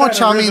a lot more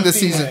charming this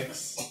season.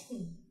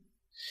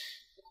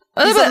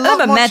 A He's little a lot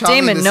bit more Matt charming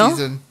Damon, this no?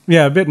 season.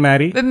 Yeah, a bit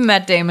Maddie. Bit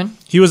Matt Damon.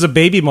 He was a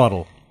baby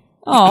model.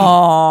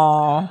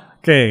 Aww.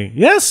 Okay,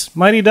 yes,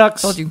 Mighty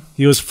Ducks. Told you.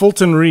 He was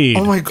Fulton Reed.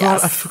 Oh my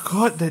god, Yes. I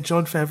forgot that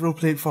Jon Favreau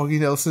played Foggy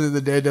Nelson in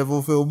the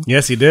Daredevil film.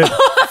 Yes, he did.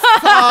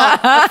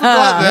 Forgot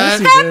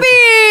that.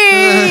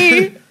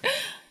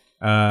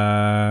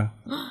 Happy.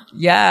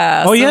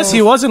 Yeah. Oh, yes,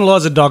 he was in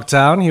Laws of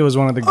Dogtown. He was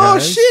one of the Oh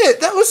guys. shit,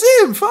 that was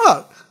him.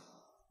 Fuck.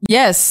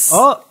 Yes.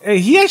 Oh,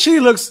 he actually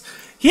looks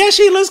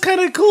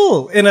kind of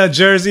cool in a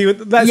jersey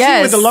with that scene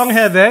Yes. with the long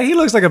hair there. He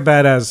looks like a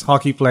badass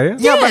hockey player.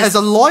 Yeah, but Yes. as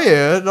a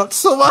lawyer, not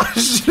so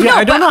much. Yeah,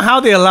 I don't know how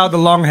they allowed the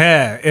long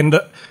hair in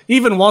the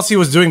even whilst he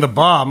was doing the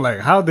bomb. Like,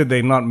 how did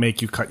they not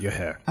make you cut your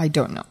hair? I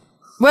don't know.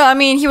 Well, I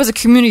mean, he was a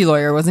community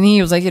lawyer, wasn't he?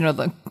 He was like, you know,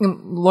 the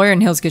lawyer in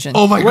Hell's Kitchen.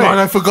 Oh my god,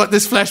 I forgot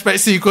this flashback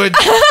sequence.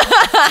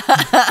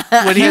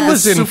 When he, had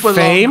was the in super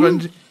Fame? long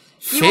grunge-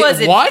 he was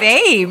in what?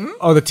 Fame.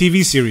 Oh, the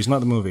TV series, not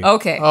the movie.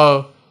 Okay.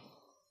 Oh,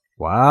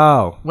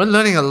 Wow. we're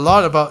learning a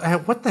lot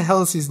about what the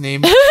hell is his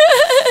name?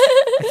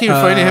 I keep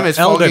referring to him as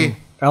Foggy.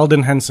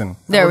 Eldon Henson.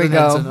 There we Alden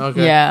go. Henson,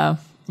 okay. Yeah.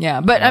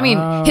 Yeah. But I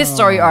mean, his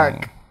story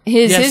arc,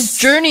 his Yes.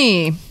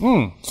 journey,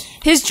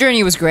 his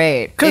journey was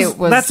great. Because It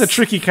was. that's a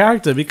tricky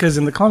character because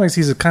in the comics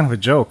he's a kind of a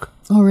joke.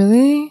 Oh,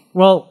 really?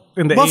 Well,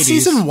 in the Well, 80s.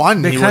 season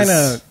one, they he kind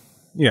was- of.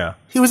 Yeah.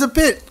 He was a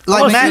bit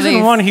like Well, Matt. season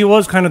Relief. one, he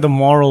was kind of the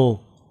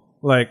moral,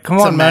 like, come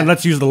on, man, Matt.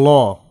 let's use the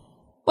law.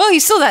 Well,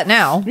 he's still that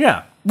now.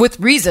 Yeah. with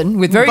reason,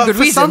 with very But good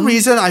for reason. some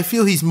reason, I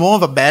feel he's more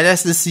of a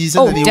badass this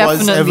season Oh, than he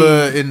was definitely.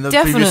 ever in the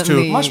previous two.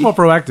 Definitely. Much more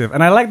proactive.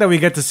 And I like that we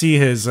get to see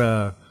his,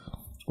 what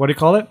do you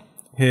call it?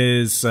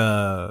 His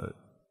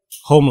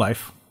home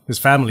life, his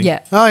family.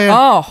 Yeah. Oh,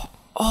 yeah.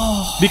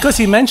 Oh, Because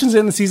he mentions it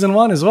in season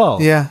 1 as well.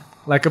 Yeah.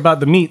 Like about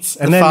the meats.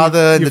 And The then father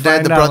and you the dad,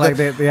 find the out, brother.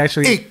 Like, they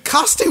actually... Hey,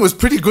 casting was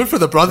pretty good for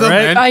the brother,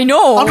 Right? man. I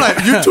know. I'm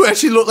like, you two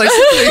actually look like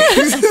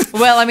siblings.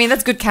 well, I mean,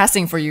 that's good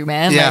casting for you,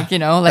 man. Yeah, Like, you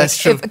know, like that's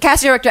true. if a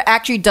casting director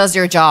actually does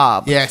their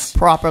job Yes.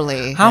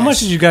 properly. How much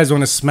did you guys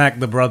want to smack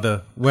the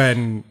brother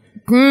when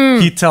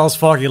he tells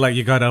Foggy, like,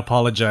 you gotta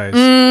apologize?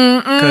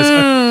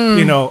 Because,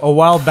 you know, a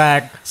while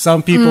back,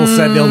 some people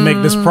said they'll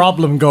make this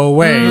problem go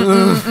away.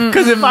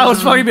 Because if I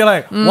was Foggy, I'd be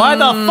like, why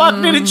the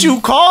fuck didn't you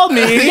call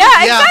me? Yeah,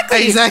 Yeah,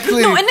 exactly.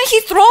 exactly. No, and then he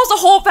throws the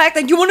whole fact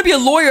that you want to be a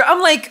lawyer.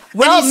 I'm like,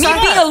 well, And he me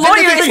signed- being a and lawyer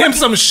then is Giving him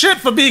some shit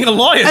for being a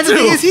lawyer, And the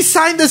thing too. is, he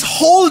signed this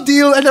whole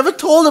deal and never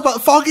told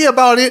about Foggy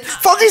about it.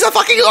 Foggy's a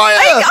fucking lawyer.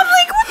 I'm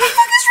like, what the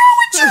fuck is wrong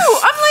with you?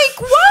 I'm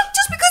like, what?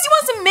 Just because he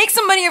wants to make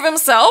some money of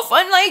himself?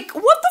 I'm like,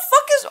 what the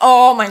fuck is?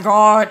 Oh my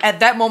god! At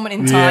that moment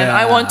in time, Yeah.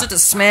 I wanted to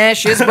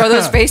smash his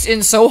brother's face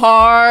in so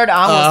hard.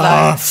 I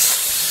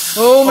was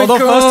like, oh my Although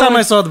god! first time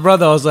I saw the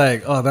brother, I was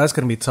like, oh, that's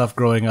gonna be tough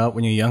growing up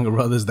when your younger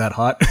brother's that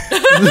hot.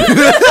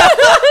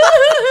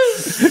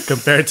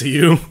 Compared to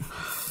you.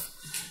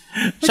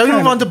 Shall we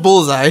move on to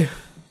Bullseye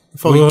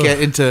before we Ugh. get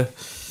into?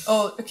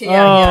 oh, okay,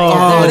 yeah.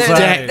 Oh,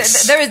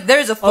 Dex. There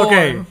is a thorn.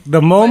 Okay,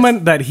 the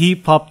moment that he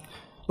popped,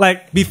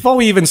 like before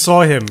we even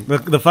saw him,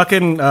 the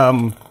fucking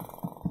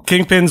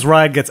Kingpin's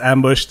ride gets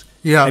ambushed.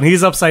 Yeah. And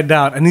he's upside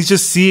down, and he's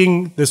just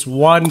seeing this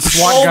one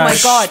SWAT Oh guy. my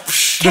god! The Can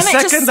I just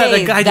second that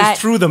say the guy that-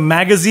 just threw the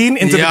magazine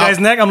into the Yeah. guy's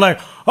neck, I'm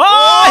like,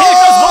 oh, here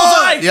comes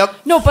Bullseye!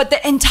 Yep. No, but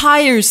the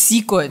entire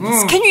sequence.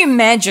 Can you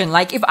imagine?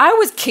 Like, if I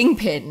was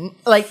Kingpin,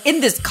 like in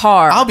this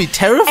car, I'll be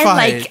terrified.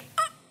 And like,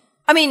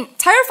 I mean,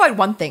 terrified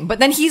one thing, but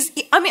then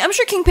I'm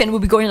sure Kingpin will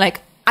be going like,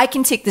 I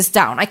can take this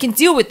down. I can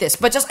deal with this,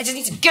 but I just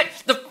need to get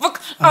the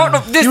fuck out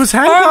of this He was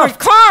fucking handcuffed.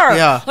 car.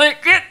 Yeah.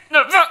 Like, get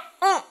the fuck.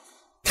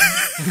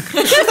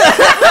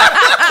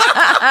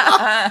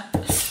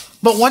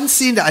 But one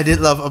scene that I did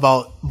love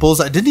about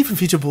Bullseye didn't even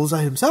feature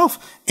Bullseye himself.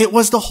 It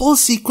was the whole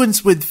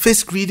sequence with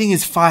Fisk reading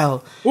his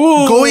file,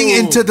 Ooh. going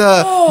into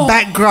the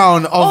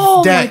background of Oh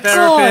my Dex,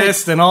 God.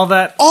 Therapist and all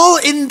that. all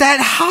in that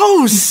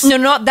house. No,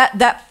 not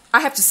that. I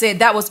have to say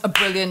that was a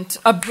brilliant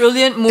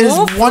move. It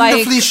is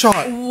wonderfully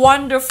shot.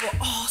 Wonderful.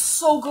 Oh,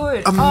 so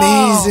good.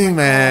 Amazing, Oh, my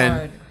man.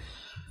 God.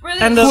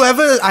 Brilliant. And the-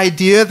 Whoever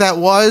idea that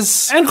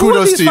was, And who are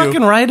kudos these to you.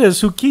 fucking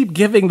writers who keep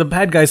giving the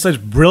bad guys such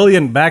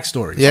brilliant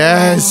backstories?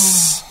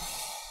 Yes.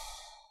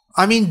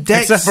 I mean,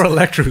 Dex. Except for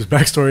Elektra's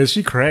backstory, is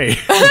she cray?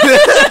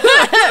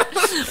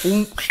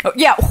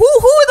 Yeah, who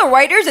are the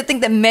writers that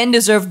think that men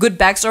deserve good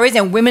backstories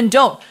and women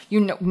don't?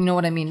 You know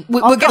what I mean.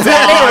 We'll get to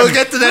that later. We'll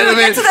get to that in a We'll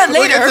minute. get to that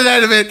We'll get to later. that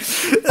in a minute.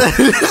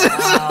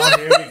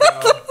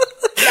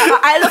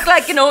 I look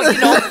like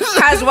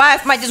Kaz's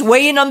wife might just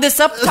weigh in on this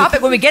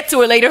topic when we get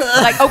to it later.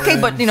 Like, okay,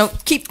 but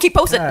keep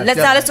posted.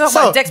 Let's talk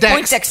about Dex Dex.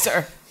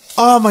 Poindexter.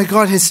 Oh my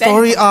god, his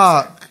story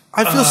arc.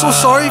 I feel so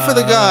sorry for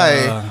the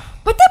guy.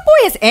 But that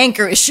boy has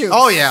anger issues.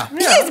 Oh yeah.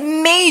 He has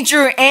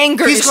major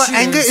anger He's issues. got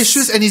anger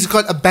issues and he's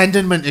got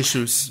abandonment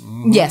issues.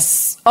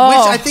 Yes. Which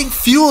Oh. I think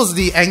fuels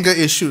the anger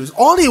issues.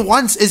 All he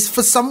wants is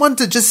for someone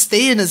to just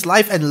stay in his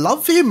life and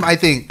love him, I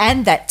think.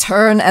 And that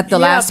turn at the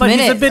last but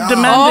minute. he's a bit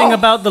demanding Oh.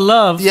 about the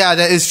love. Yeah,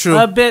 that is true.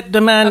 A bit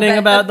demanding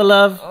about the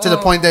love. To the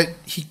point that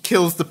he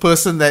kills the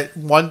person that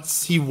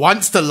he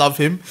wants to love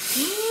him.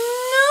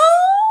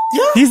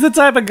 He's the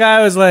type of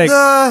guy who's like,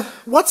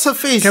 What's her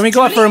face? can we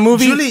go out for a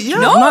movie? Julie, yeah.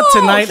 No. Not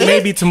tonight, he-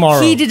 maybe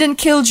tomorrow. He didn't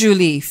kill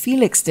Julie.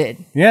 Felix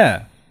did.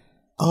 Yeah.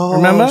 Oh,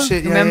 Remember?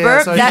 Shit. Yeah, Remember?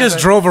 Yeah, sorry. He That- just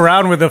drove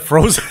around with a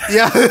frozen.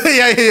 yeah,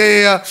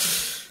 yeah.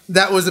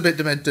 That was a bit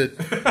demented.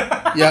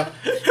 Yeah.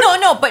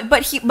 No,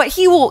 but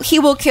he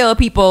will kill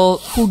people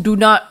who do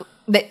not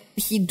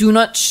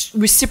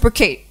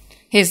reciprocate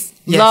his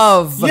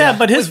love. Yeah,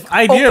 but his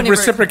idea of open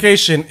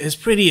reciprocation is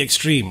pretty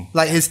extreme.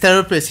 Like his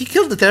therapist. He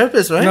killed the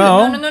therapist, right?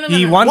 No, no,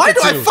 he no. wanted Why do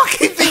to. I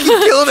fucking think he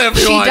killed She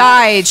everyone?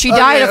 died. She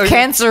died of okay.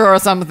 cancer or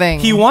something.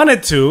 He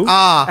wanted to,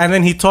 Ah. and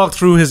then he talked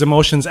through his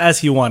emotions as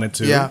he wanted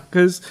to. Yeah.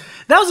 Because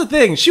that was the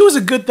thing. She was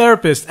a good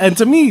therapist. And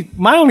to me,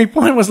 my only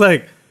point was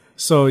like,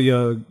 so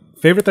your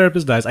favorite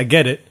therapist dies. I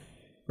get it,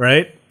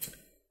 right?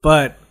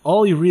 But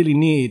all you really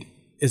need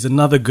is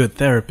another good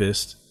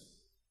therapist.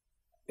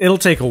 It'll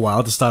take a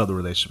while to start the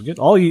relationship.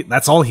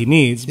 That's all he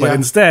needs. But Yeah.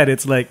 instead,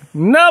 it's like,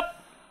 nope.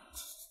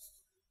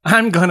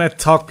 I'm gonna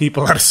talk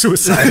people out of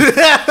suicide.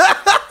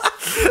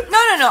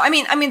 No. I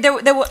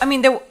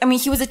mean,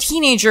 he was a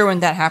teenager when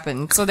that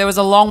happened, so there was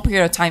a long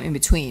period of time in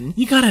between.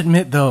 You gotta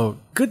admit, though,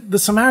 the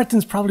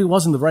Samaritans probably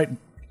wasn't the right.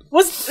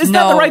 Is that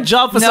No. the right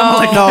job for No. someone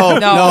like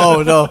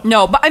No.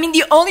 No, but I mean,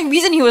 the only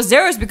reason he was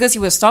there is because he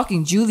was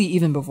stalking Julie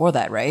even before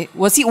that, right?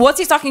 Was he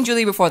stalking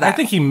Julie before that? I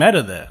think he met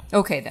her there.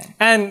 Okay, then.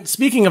 And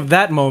speaking of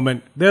that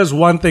moment, there's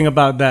one thing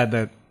about that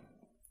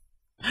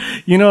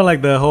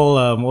like the whole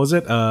what was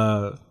it?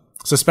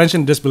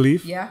 Suspension of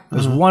disbelief. Yeah.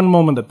 There's one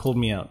moment that pulled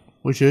me out.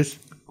 Which is?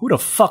 who the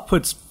fuck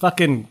puts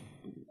fucking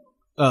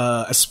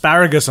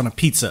asparagus on a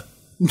pizza?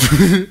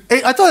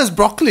 Hey, I thought it was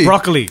broccoli.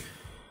 Broccoli.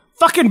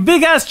 Fucking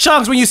big ass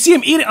chunks. When you see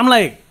him eat it, I'm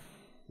like,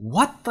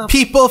 what the?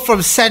 People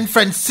from San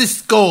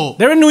Francisco.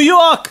 They're in New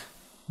York.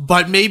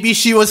 But maybe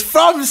she was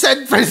from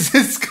San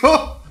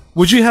Francisco.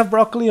 Would you have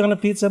broccoli on a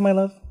pizza, my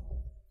love?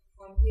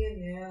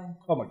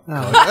 Oh my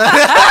god.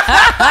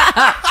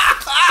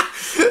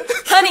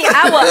 Honey,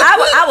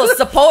 I will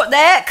support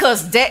that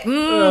because The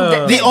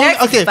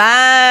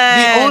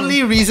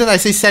only reason I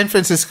say San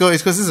Francisco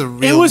is because this is a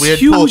real It was weird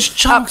huge post.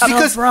 chunks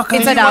Because of broccoli.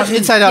 Inside Out.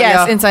 Inside Out,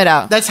 Yes, yeah. Inside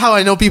Out. That's how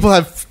I know people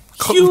have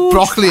Huge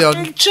broccoli on.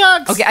 fucking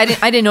chunks. Okay,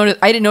 I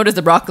didn't notice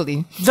the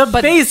broccoli. The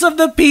base of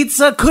the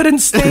pizza couldn't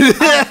stay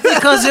up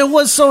because it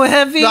was so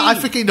heavy. No, I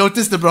freaking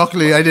noticed the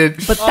broccoli. I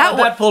did. But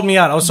that pulled me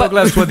out. I was so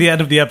glad toward the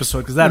end of the episode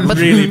because that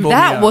really pulled me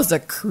out. that was a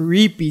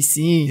creepy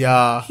scene.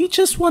 Yeah. He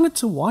just wanted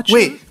to watch it.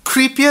 Wait,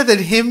 creepier than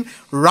him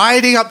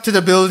riding up to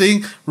the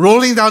building,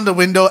 rolling down the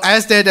window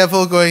as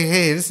Daredevil, going,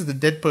 "Hey, this is the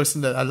dead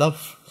person that I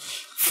love."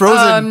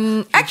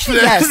 Frozen. Actually,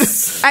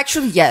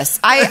 yes.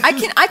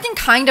 I can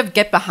kind of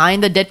get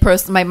behind the dead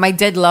person. My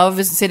dead love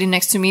is sitting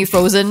next to me,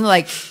 frozen.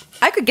 Like,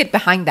 I could get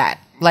behind that.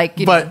 Like,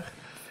 you know. But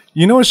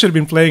You know what should have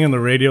been playing on the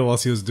radio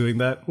whilst he was doing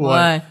that?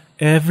 Why?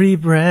 Every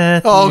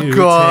breath. Oh, you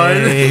God.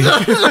 take.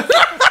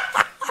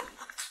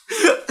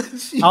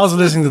 I was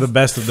listening to the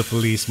best of the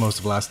Police most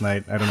of last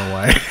night. I don't know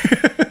why.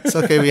 it's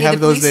okay. We Hey, have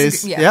the those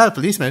police- days. yeah. Yeah,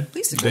 policeman.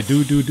 Please They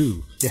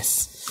do.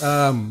 Yes.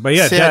 But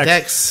yeah, So yeah,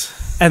 Dex.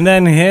 Dex. And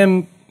then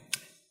him,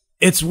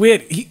 it's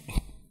weird.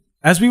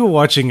 As we were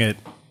watching it,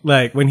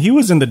 like when he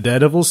was in the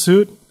Daredevil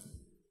suit,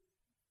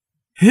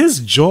 his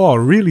jaw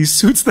really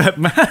suits that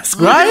mask.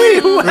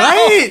 Right?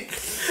 Right?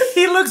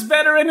 He looks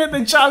better in it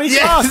than Charlie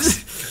Yes.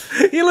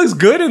 Cox. He looks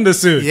good in the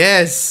suit.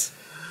 Yes.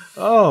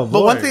 Oh, boy.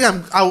 But one thing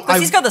But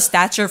he's got the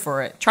stature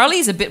for it.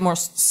 Charlie's a bit more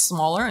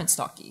smaller and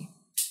stocky.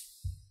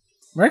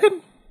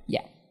 Reckon?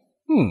 Yeah.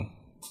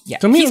 Yeah.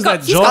 To me, He's it's got-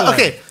 that he's jaw. got-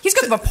 okay. He's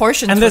got the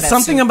proportions. And for there's that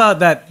something suit. about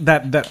that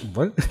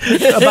what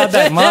about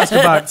that mask,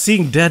 about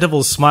seeing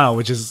Daredevil smile,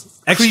 which is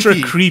extra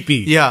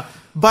creepy. Yeah.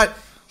 But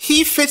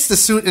he fits the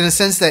suit in a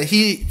sense that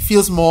he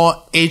feels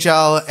more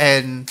agile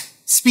and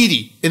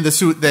speedy in the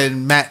suit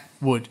than Matt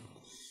would.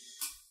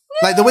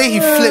 Like the way he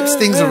flips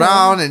things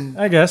around and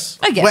I guess.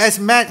 I guess. whereas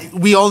Matt,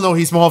 we all know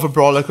he's more of a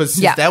brawler because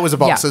his Yeah. dad was a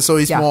boxer, Yeah. so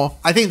he's Yeah. more.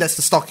 I think that's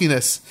the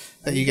stockiness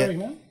that you get.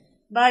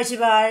 Bye,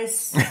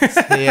 Shibais.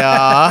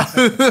 Yeah.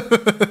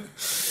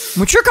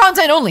 Mature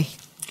content only.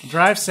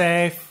 Drive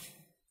safe.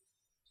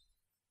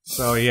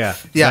 So yeah,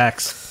 Yeah.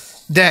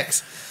 Dex.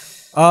 Dex.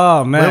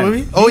 Oh man. Where were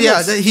we? Oh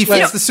yeah, he fits You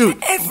know, the suit.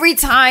 Every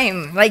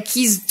time, like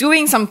he's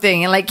doing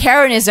something, and like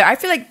Karen is there, I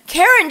feel like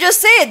Karen, just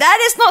say it. That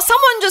is not.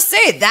 Someone just say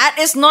it. That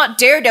is not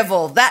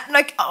Daredevil. That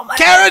like oh my.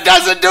 Karen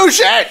doesn't do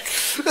shit.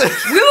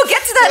 We will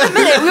get to that in a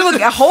minute. We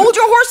will hold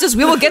your horses.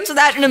 We will get to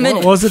that in a minute.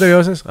 What was it that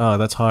yours says? Oh,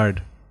 that's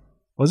hard.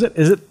 Was it?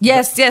 Is it?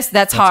 Yes, that's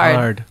That's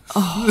hard.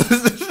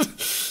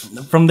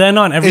 From then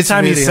on, every It's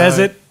time he really says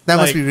hard. it, That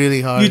must be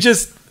really hard. You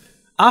just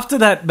after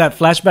that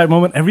flashback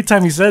moment, every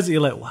time he says it,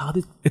 you're like, wow,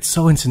 it's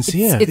so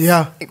insincere. It's,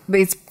 Yeah.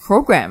 it's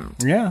programmed.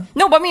 yeah.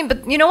 No, but I mean,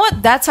 but you know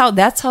what? That's how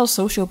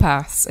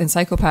sociopaths and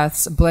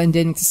psychopaths blend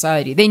in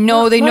society. They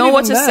know Not what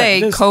even to that. say,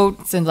 There's-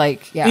 codes and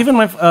like yeah. Even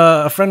my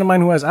a friend of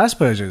mine who has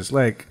Asperger's,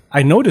 like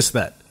I noticed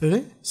that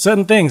Really?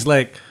 certain things,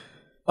 like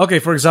okay,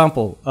 for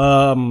example,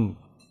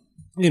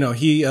 you know,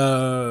 he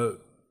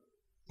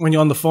when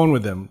you're on the phone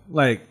with him,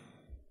 like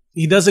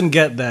he doesn't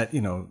get that,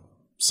 you know,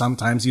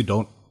 sometimes you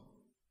don't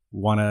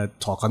want to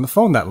talk on the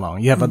phone that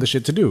long. You have other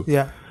shit to do.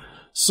 Yeah.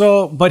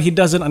 So, but he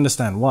doesn't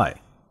understand why,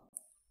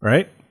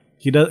 right?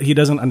 He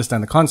doesn't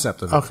understand the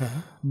concept of it. Okay.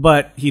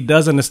 But he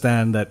does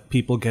understand that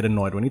people get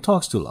annoyed when he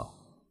talks too long.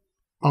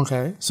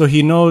 Okay. So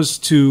he knows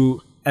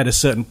to, at a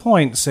certain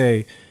point,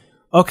 say,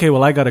 okay,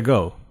 well, I gotta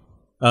go.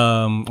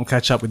 I'll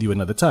catch up with you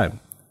another time.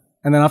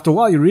 And then after a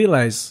while, you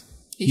realize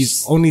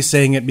he's only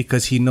saying it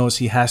because he knows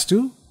he has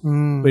to,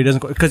 but he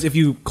doesn't. Because if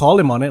you call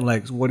him on it,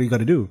 like, what do you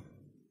gotta do?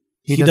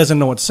 He doesn't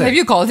know what to say. Have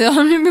you called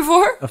him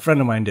before? A friend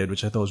of mine did,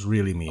 which I thought was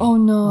really mean. Oh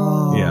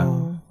no.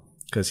 Yeah.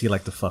 Because he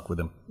liked to fuck with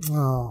him.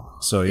 Oh.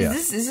 So yeah.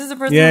 Is this the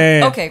person?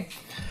 Yeah. Okay.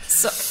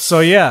 So So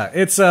yeah,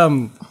 it's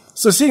so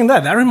seeing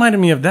that reminded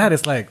me of that.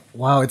 It's like,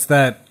 wow, it's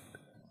that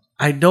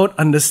I don't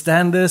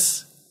understand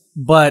this,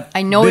 but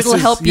I know this it'll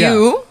help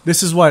you.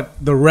 This is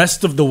what the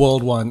rest of the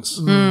world wants.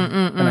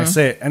 And I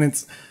say it. And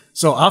it's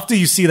so after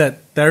you see that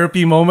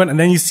therapy moment and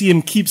then you see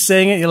him keep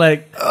saying it, you're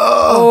like,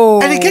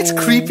 And it gets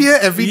creepier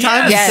every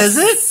time he Yes. says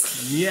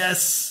it.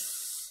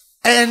 yes.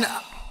 And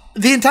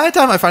the entire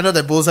time I found out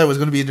that Bullseye was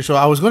going to be in the show,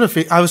 I was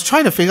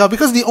trying to figure out,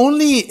 because the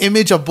only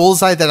image of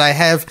Bullseye that I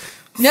have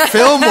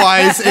film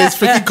wise is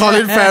freaking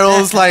Colin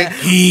Farrell's like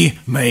He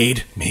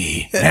made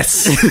me.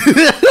 Yes.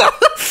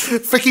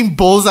 freaking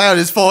Bullseye on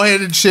his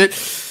forehead and shit.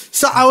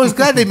 So I was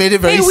glad they made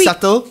it very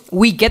subtle.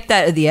 we get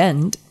that at the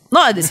end,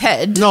 not at his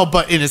head. No,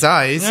 but in his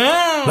eyes.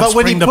 Let's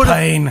when he bring the put it-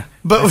 pain.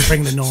 but- Let's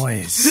bring the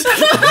noise.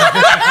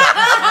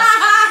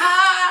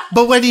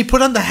 But when he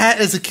put on the hat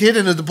as a kid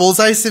and the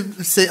bullseye symbol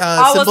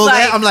like-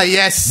 there, I'm like,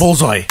 yes.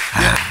 Bullseye.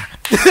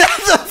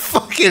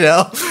 Fucking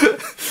hell.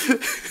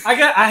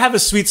 I have a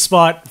sweet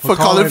spot For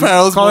Colin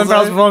Farrell's Colin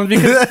Bullseye. Farrell's performance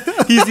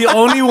because he's the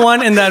only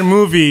one in that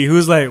movie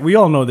who's like, we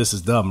all know this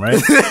is dumb, right?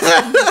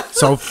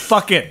 So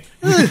fuck it.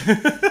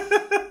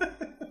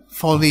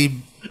 If only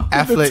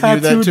Affleck knew that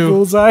Tattooed too.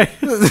 bullseye.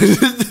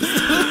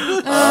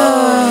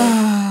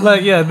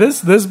 Like, yeah,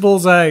 this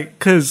bullseye,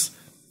 because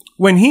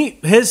when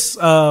his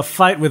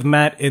fight with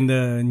Matt in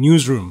the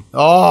newsroom,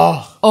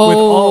 Oh,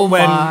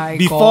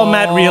 before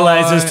Matt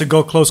realizes to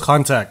go close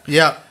contact,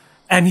 yeah.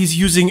 and he's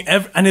using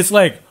and it's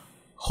like,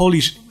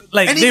 holy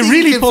like Anything they he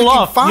really can pull freaking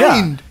off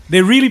find.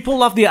 they really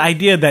pull off the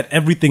idea that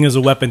everything is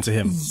a weapon to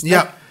him,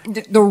 Yeah.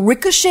 The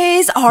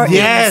ricochets are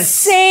Yes.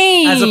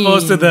 insane. as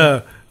opposed to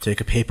the take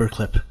a paper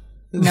clip.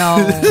 no.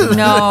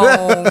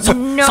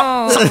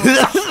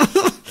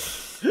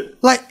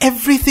 Like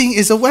everything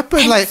is a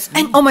weapon. Like,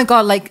 And oh my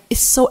god, like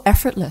it's so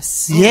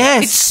effortless.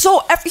 yes. It's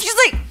so He's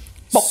like,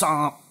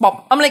 bop,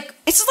 bop. I'm like,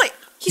 it's just like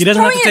he's He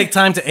doesn't have to throwing take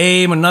time to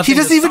aim or nothing.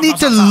 He doesn't even need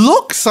to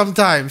look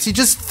sometimes. He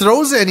just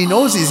throws it and he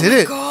knows he's hit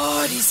it.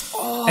 God, he's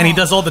and he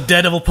does all the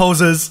Daredevil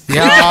poses.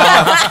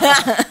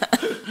 Yeah.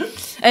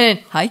 and then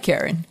hi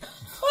Karen.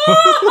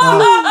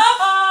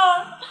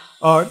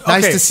 Nice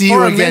Okay, to see for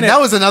you a again. minute- That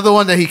was another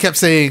one that he kept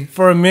saying.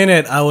 For a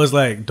minute, I was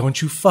like,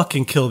 "Don't you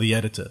fucking kill the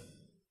editor."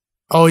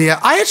 Oh, yeah.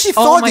 I actually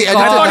thought my the God.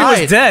 editor I thought died.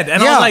 he was dead,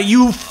 and I Yeah. was like,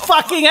 "You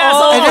fucking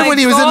asshole!" And then my when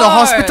he was in the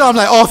God. hospital, I'm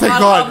like, oh, thank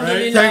God.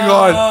 Thank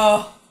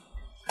God.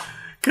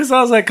 Because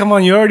I was like, "Come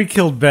on, you already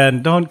killed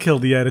Ben. Don't kill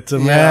the editor,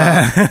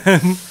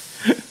 man."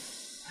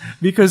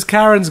 Because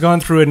Karen's gone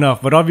through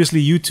enough, but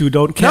obviously you two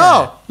don't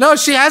care. No,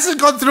 she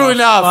hasn't gone through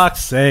enough.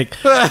 Fuck's sake.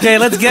 Okay,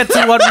 let's get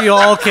to what we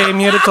all came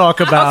here to talk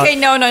about. Okay,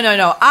 no.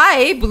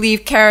 I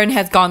believe Karen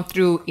has gone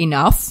through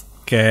enough.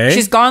 Okay.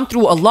 She's gone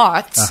through a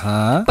lot,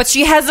 but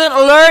she hasn't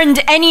learned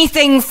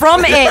anything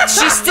from it.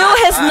 She still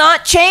has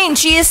not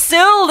changed. She is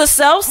still the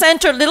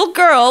self-centered little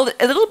girl,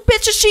 a little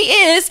bitch as she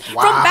is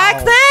from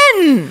back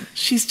then.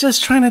 She's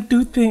just trying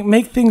to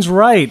make things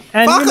right.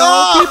 And Fuck you know,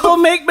 off! people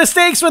make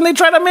mistakes when they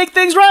try to make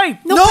things right.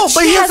 No, but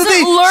she here's the hasn't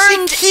thing.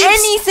 learned She keeps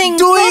anything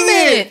doing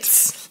from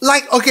it.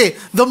 Like, okay,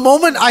 the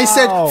moment I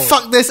said,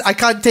 fuck this, I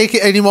can't take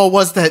it anymore,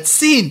 was that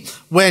scene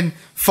when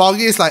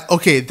Foggy is like,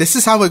 okay, this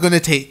is how we're going to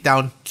take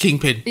down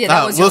Kingpin. Yeah,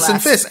 that was your Wilson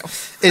last.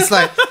 Fisk. It's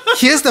like,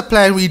 here's the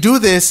plan. We do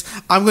this.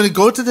 I'm going to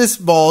go to this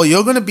ball.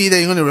 You're going to be there.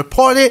 You're going to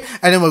report it.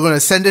 And then we're going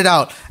to send it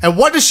out. And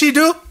what does she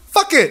do?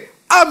 Fuck it.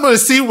 I'm going to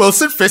see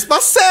Wilson Fisk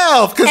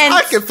myself because And-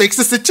 I can fix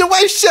the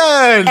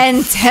situation.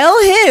 And tell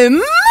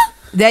him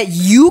that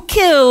you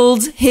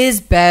killed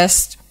his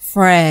best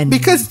friend.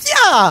 Because,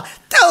 yeah,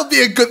 that would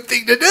be a good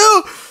thing to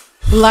do.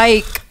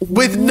 Like,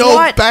 With no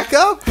what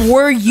backup.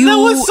 were you There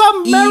was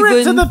some merit to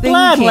even the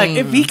plan. Like,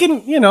 thinking? if he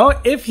can,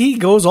 if he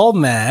goes all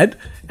mad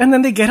and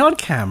then they get on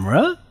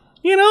camera,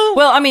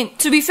 Well, I mean,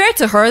 to be fair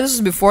to her, this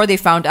was before they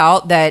found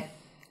out that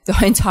the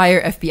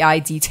entire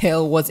FBI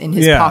detail was in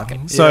his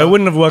pocket. So it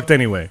wouldn't have worked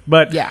anyway.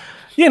 But, Yeah.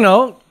 there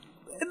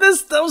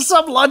was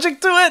some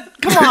logic to it.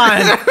 Come on.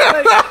 Like,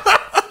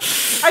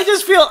 I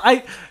just feel,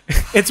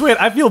 it's weird.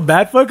 I feel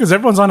bad for her because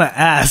everyone's on her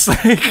ass.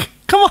 Like,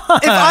 come on.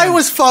 If I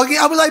was Foggy,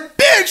 I'd be like,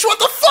 bitch, what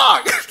the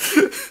fuck?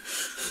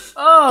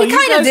 oh, He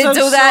kind of did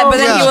do that, but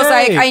then he was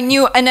like, I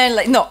knew, and then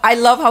like, no, I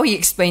love how he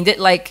explained it.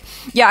 Like,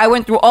 yeah, I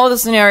went through all the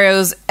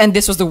scenarios, and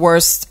this was the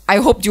worst. I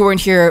hoped you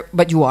weren't here,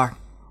 but you are,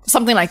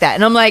 something like that.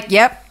 And I'm like,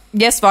 yep,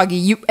 yes, Foggy,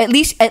 you at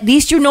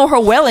least you know her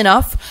well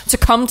enough to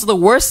come to the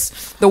worst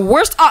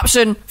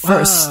option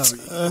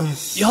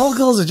first. Y'all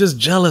girls are just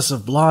jealous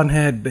of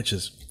blonde-haired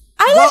bitches.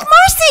 I like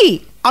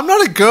Marcy. I'm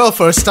not a girl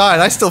for a start.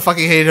 I still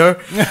fucking hate her.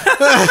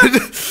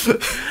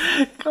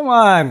 Come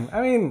on.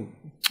 I mean,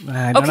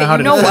 I don't Okay, know how you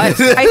to know defend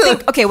what? it. I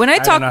think okay when I I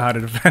don't talk know how to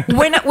defend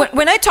it.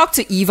 when I talk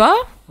to Eva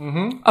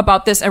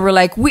about this, and we're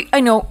like,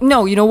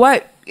 you know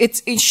what?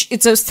 It's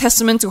a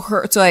testament to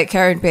her, to like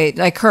Karen Page,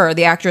 like her,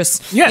 the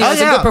actress. Yeah. You know, Oh,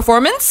 it's a yeah. good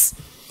performance.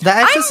 The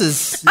actress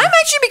is... I'm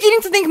actually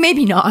beginning to think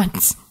maybe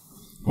not.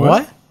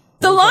 What?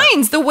 The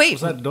lines, the way.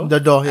 That door? The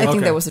door. Yeah. I think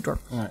Okay. that was the door.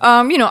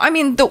 I mean,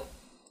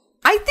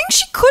 I think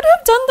she could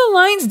have done the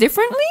lines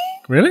differently.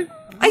 Really?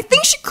 I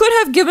think she could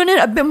have given it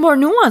a bit more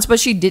nuance, but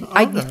she did.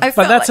 I But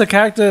felt that's like, a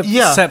character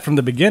Yeah. set from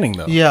the beginning,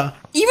 though. Yeah.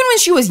 even when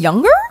she was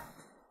younger.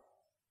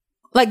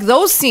 Like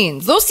those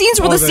scenes were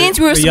the scenes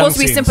we were the young supposed to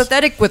be scenes.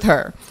 sympathetic with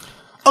her.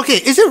 Okay,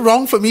 is it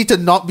wrong for me to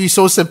not be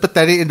so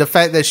sympathetic in the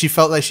fact that she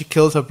felt like she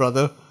killed her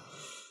brother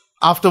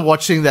after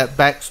watching that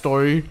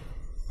backstory?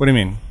 What do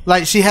you mean?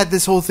 Like, she had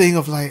this whole thing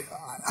of like,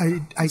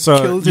 I So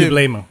killed you him.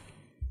 blame her?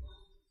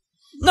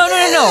 No.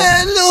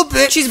 Yeah, a little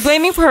bit. She's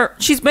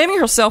blaming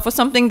herself for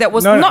something that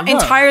was No, not no,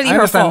 entirely I her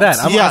understand fault.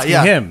 that. I'm Yeah, asking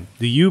yeah. him.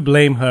 Do you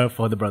blame her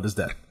for the brother's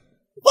death?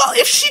 Well,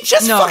 if she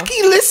just No.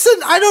 fucking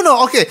listened, I don't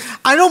know. Okay,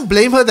 I don't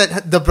blame her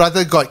that the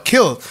brother got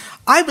killed.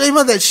 I blame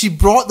her that she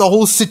brought the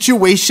whole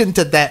situation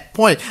to that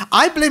point.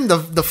 I blame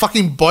the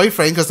fucking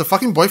boyfriend because the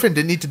fucking boyfriend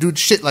didn't need to do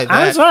shit like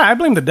I'm that. sorry. I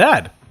blame the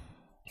dad.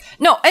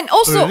 No, and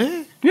also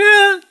Really?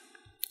 Yeah.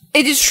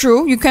 It is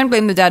true. You can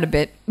blame the dad a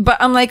bit, but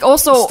I'm like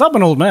also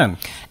Stubborn old man.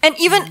 but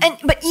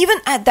even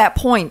at that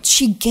point,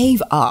 she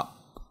gave up,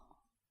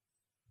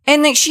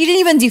 and like she didn't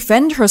even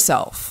defend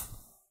herself.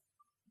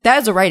 That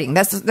is the writing.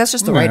 That's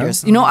just the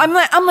writers. You know,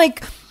 I'm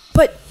like,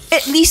 but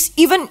at least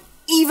even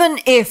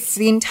if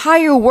the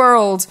entire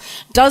world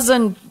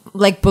doesn't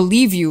like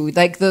believe you,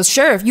 like the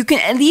sheriff, you can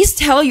at least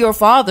tell your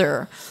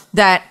father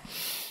that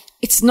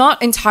it's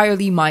not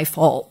entirely my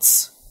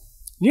fault.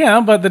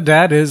 Yeah, but the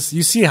dad is.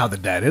 You see how the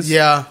dad is.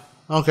 Yeah.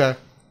 Okay.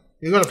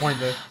 You got a point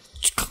there.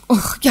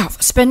 Ugh, yeah,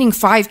 spending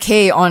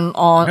 $5,000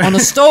 on a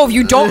stove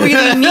you don't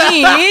really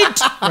need.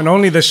 When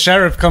only the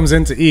sheriff comes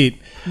in to eat.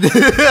 No,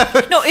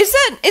 is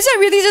that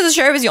really that the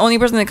sheriff is the only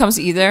person that comes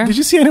to eat there? Did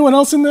you see anyone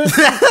else in there?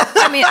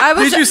 I mean,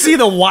 Did you see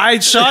the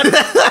wide shot?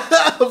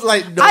 I was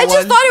like, no I just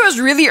one. thought it was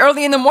really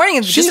early in the morning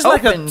and it She's just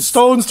like opened. a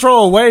stone's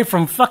throw away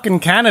from fucking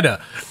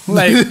Canada.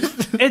 Like,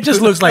 it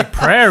just looks like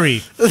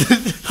prairie.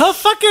 Her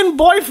fucking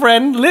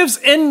boyfriend lives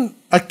in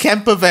A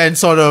camper van,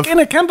 sort of.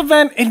 a camper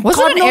van in Was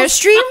God it an knows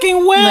Airstream?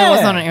 fucking where. No, it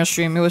was not an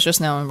Airstream. It was just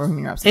now in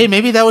Bohemian Rhapsody. Hey,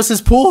 maybe that was his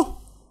pool.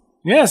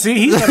 Yeah, see,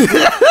 he's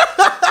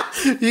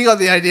You got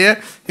the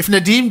idea. If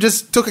Nadeem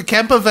just took a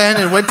camper van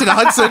and went to the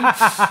Hudson,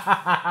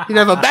 he'd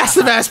have a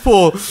massive ass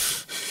pool.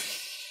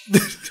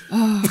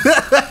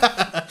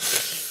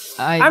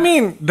 I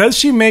mean, does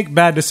she make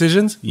bad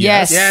decisions?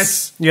 Yes.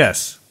 Yes.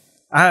 Yes.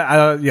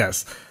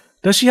 Yes.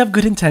 Does she have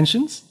good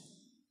intentions?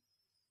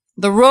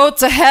 The road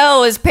to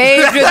hell is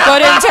paved with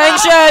good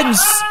intentions.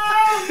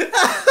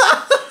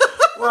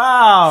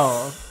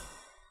 Wow.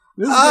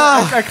 This is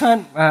I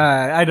can't.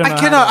 I don't know. I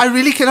cannot. I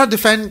really cannot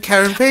defend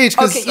Karen Page.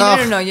 Okay,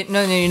 no.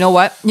 You know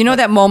what? You know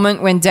that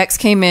moment when Dex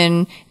came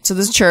in to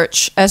this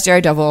church as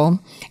Daredevil,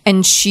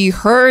 and she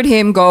heard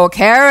him go,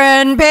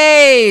 "Karen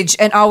Page,"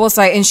 and I was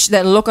like, and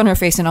that look on her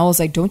face, and I was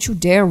like, "Don't you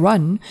dare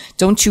run!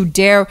 Don't you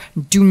dare!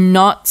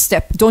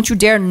 Don't you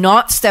dare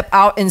not step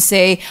out and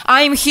say,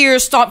 I'm here.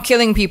 Stop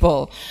killing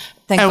people."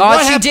 Thank And God what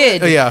she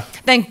happened- did. yeah.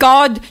 Thank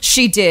God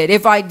she did.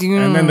 If I do,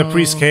 And then the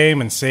priest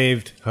came and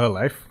saved her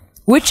life.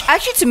 which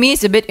actually to me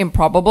is a bit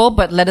improbable,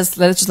 but let's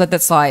just let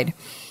that slide.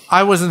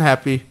 I wasn't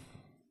happy.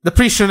 The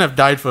priest shouldn't have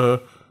died for her.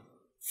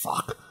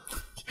 Fuck.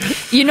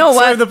 You know So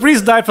what? if the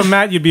priest died for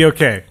Matt, you'd be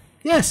okay.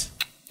 Yes.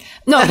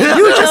 No,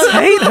 You just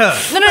hate her.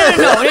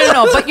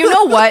 No. But you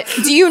know what?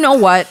 Do you know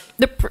what?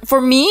 For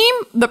me,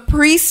 the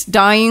priest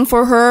dying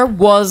for her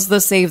was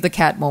the save the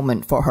cat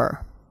moment for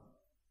her.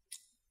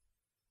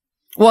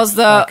 Was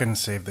the Fucking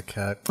save the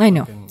cat. I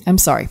know. I'm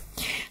sorry.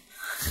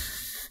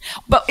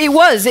 But it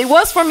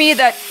was for me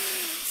that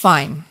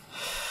fine.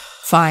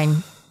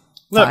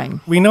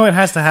 Look, we know it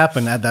has to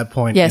happen at that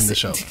point Yes. in the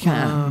show.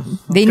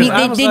 They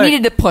I was they like-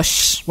 needed a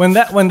push. When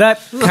that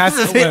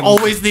cast, They when,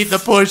 always need the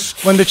push.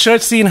 when the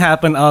church scene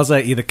happened, I was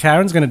like, either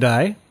Karen's gonna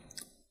die,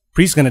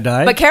 priest's gonna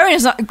die, But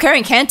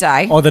Karen can't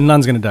die. or the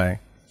nun's gonna die.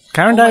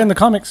 Karen died in the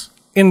comics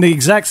in the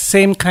exact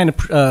same kind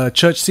of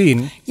church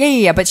scene.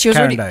 Yeah, but she was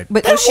Karen already died.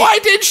 but Then she, why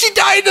did she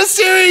die in the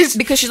series?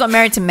 because she's not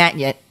married to Matt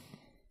yet.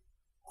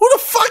 Who the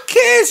fuck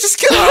cares? Just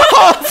kill her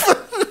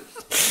off.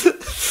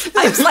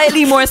 I'm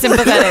slightly more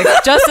sympathetic.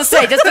 Just to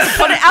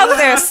put it out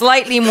there,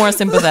 slightly more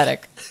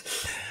sympathetic.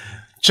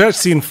 Church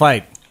scene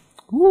fight.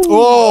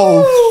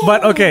 Oh.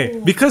 But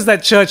okay, because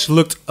that church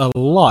looked a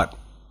lot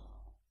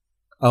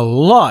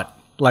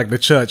like the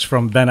church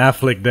from Ben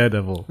Affleck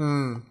Daredevil.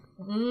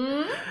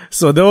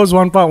 So there was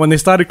one part when they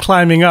started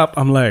climbing up,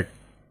 I'm like,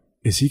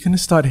 is he gonna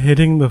start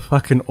hitting the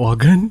fucking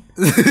organ?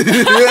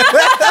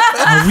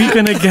 Are we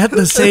gonna get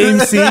the same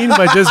scene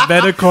but just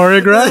better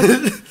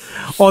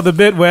choreographed? Or the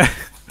bit where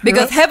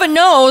Because heaven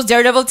knows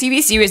Daredevil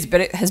TV series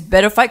has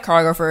better fight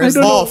choreographers.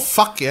 Oh,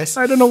 fuck yes.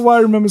 I don't know why I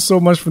remember so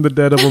much from the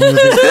Daredevil movie.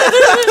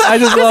 I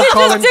just love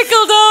Colin.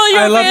 tickled all your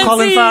I love Colin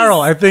fancies.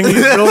 Farrell. I think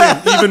he's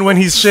brilliant. Even when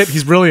he's shit,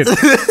 he's brilliant.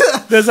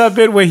 There's that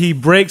bit where he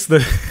breaks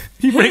the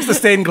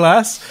stained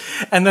glass,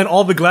 and then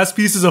all the glass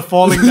pieces are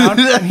falling down,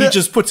 and he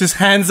just puts his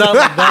hands out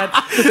like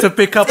that to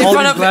pick up all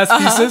front these of- glass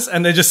pieces,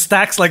 and they just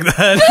stacks like that.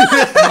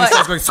 And he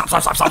starts going stop,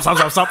 stop, stop, stop, stop,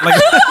 stop, stop, like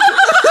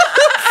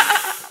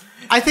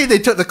I think they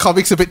took the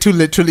comics a bit too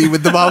literally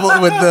with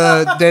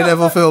the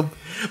Daredevil film.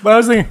 But I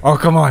was thinking, oh,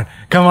 come on,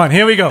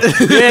 here we go.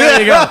 Here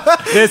we go.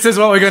 This is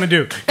what we're going to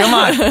do. Come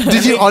on.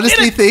 Did you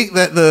honestly think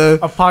that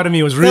A part of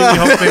me was really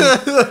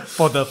hoping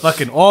for the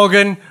fucking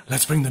organ.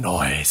 Let's bring the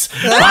noise.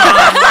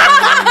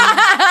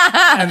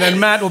 And then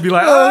Matt will be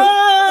like,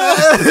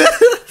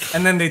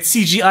 and then they'd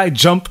CGI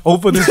jump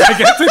over this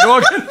gigantic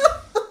organ.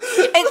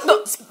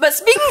 But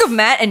speaking of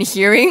Matt and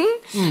hearing,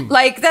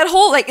 like that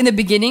whole like in the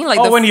beginning, like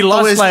When he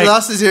lost, like,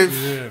 last is here?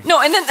 no,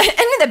 and then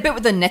that bit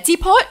with the neti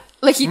pot,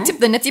 like he tipped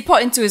the neti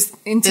pot into his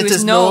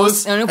His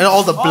nose, and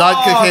all the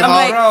blood came I'm out.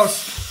 like-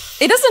 gross.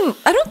 It doesn't.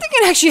 I don't think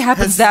it actually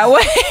happens that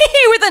way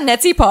with a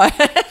neti pot.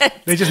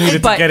 They just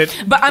needed but, to get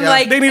it. But I'm Yeah.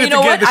 like, They needed you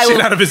know to what? get the I shit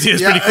will, out of his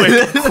ears pretty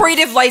quick.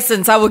 creative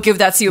license. I will give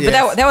that to you. Yes.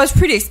 But that was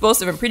pretty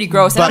explosive and pretty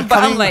gross. But But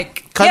I'm coming-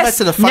 like, coming back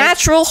to the fight.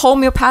 natural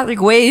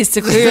homeopathic ways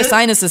to clear your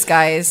sinuses,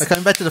 guys.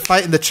 Coming back to the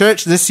fight in the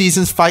church, this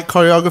season's fight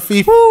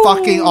choreography,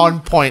 fucking on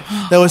point.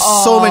 There was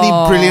so many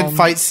brilliant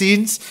fight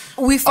scenes.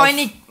 We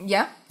finally,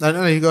 yeah.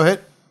 No, you go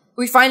ahead.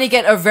 We finally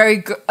get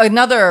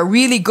another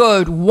really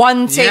good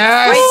one-take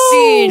Yes. fight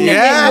scene.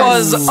 Yes.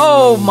 It was,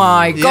 oh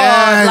my God.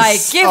 Yes.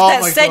 Like, give Oh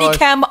that my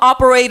Steadicam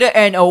operator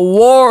an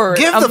award.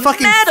 Give a the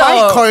fucking medal.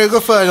 fight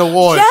choreographer an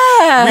award.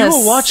 Yes. We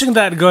were watching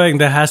that going,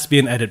 there has to be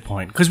an edit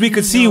point. Because we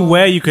could see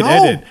where you could No.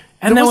 edit.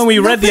 And There then was when we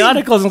read the nothing.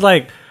 articles, it's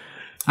like,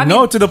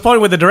 to the point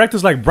where the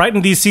director's like,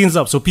 brighten these scenes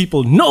up so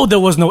people know there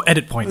was no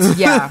edit points.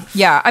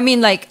 Yeah. I mean,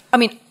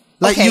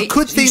 Like, okay, you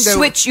could think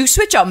that- you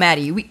switch out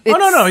Maddie.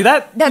 No,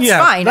 that's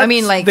fine. I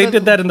mean, like, they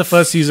did that in the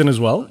first season as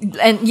well.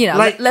 and you know,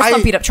 Like, let's I-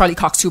 not beat up Charlie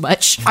Cox too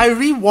much. I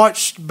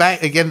rewatched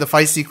back again the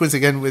fight sequence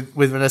again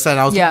with Vanessa, and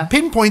I was Yeah.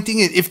 pinpointing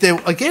it if there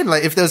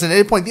was an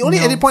edit point. The only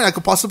edit point I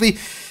could possibly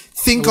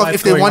think The of lights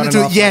if they going on wanted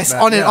and to, off yes, like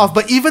that, on and yeah. off.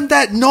 But even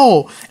that,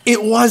 no,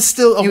 it was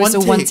still a It was a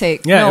one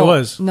take. Yeah, no, it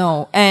was.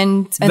 No,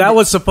 and That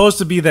was supposed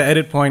to be the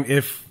edit point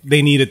if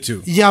they needed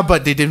to. Yeah,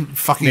 but they didn't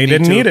fucking. They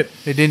didn't to. need it.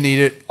 They didn't need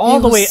it. All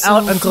It the was way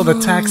out so until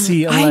the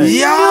taxi. I'm like,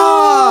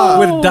 Yeah.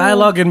 with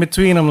dialogue in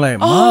between, I'm like,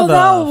 Oh,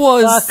 that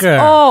was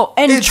motherfucker.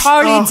 and It's-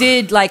 Charlie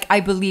did like I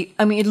believe.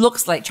 I mean, it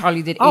looks like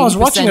Charlie did. 80% I was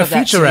watching a of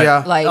that featurette shit.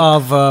 Yeah. Like,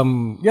 of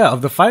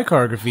the fight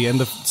choreography, and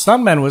the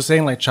stuntman was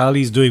saying like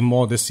Charlie's doing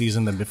more this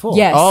season than before.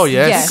 yes, Oh,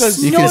 yes.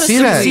 Because You can see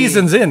two that.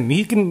 seasons in,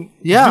 he can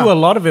Yeah. do a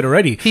lot of it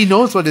already. He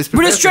knows what is.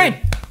 British train.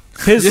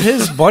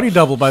 His body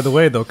double, by the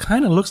way, though,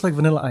 kind of looks like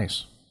Vanilla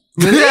Ice.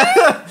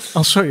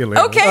 I'll show you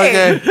later.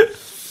 Okay. Okay.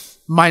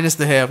 Minus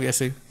the hair, I'm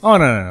guessing. Oh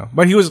no!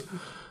 But he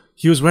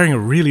was wearing a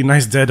really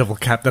nice Daredevil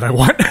cap that I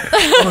want.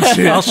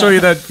 I'll show you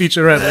that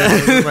featurette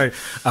later. It's like,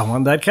 I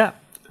want that cap.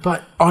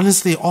 But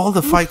honestly, all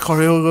the fight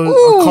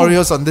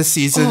choreos on this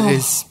season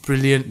is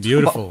brilliant.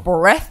 Beautiful.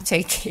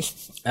 Breathtaking.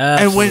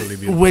 And Absolutely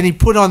beautiful. when he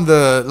put on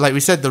the, like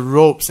we said, the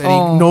ropes, and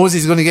he knows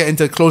he's going to get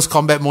into close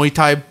combat Muay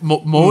Thai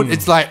mode,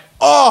 it's like,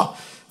 oh,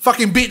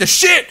 fucking beat the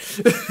shit.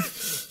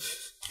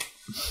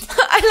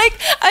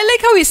 I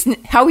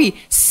like how he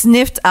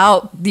sniffed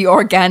out the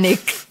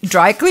organic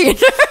dry cleaner.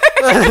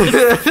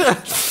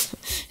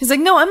 He's like,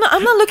 no, I'm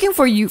not looking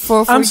for you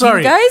for I'm you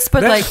sorry. guys,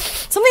 but That- like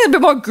something a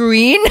bit more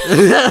green.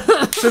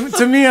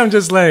 to me, I'm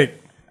just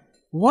like,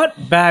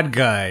 what bad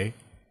guy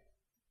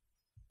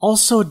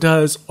also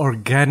does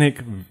organic,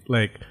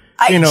 like,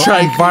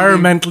 Dry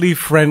environmentally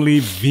friendly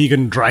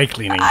vegan dry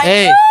cleaning?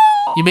 Hey,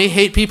 you may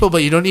hate people,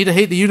 but you don't need to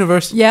hate the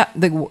universe. Yeah,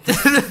 They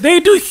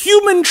do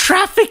human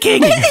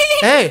trafficking.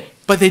 Hey,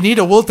 but they need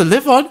a world to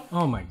live on.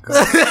 Oh my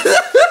god.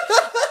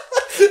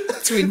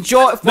 to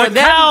enjoy for The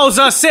them. cows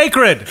are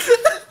sacred.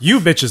 You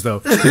bitches, though.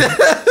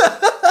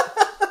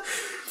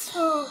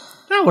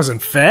 That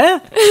wasn't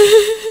fair.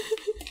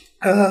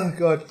 Oh,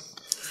 God.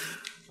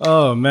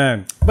 Oh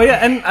man. But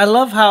yeah, and I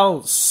love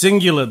how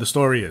singular the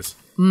story is.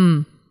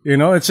 You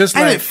know, it's just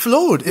And like it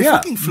flowed. It Yeah.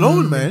 fucking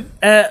flowed, man.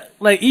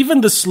 like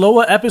even the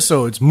slower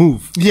episodes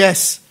move.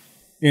 Yes.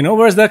 You know,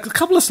 whereas there are a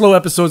couple of slow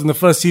episodes in the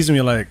first season,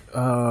 you're like,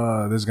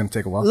 this is gonna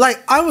take a while.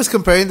 Like, I was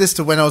comparing this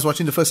to when I was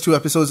watching the first 2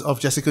 episodes of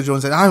Jessica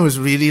Jones, and I was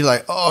really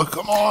like, oh,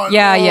 come on.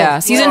 Yeah, oh, yeah.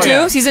 Season God. 2,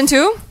 yeah. season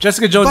 2.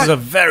 Jessica Jones But- is a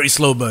very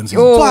slow burn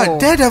season. Oh. But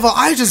Daredevil,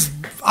 I just,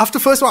 after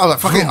first one, I was like,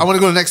 fuck it, I want to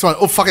go to the next one.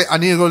 Oh, fuck it, I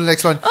need to go to the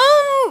next one.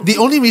 The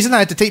only reason I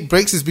had to take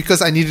breaks is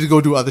because I needed to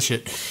go do other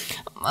shit.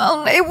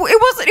 It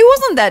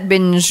wasn't that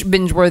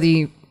binge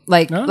worthy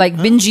like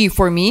bingey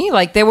for me.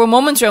 Like there were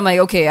moments where I'm like,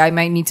 okay, I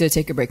might need to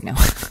take a break now.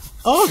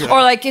 Oh, okay.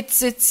 Or like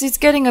it's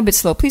getting a bit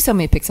slow. Please tell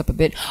me it picks up a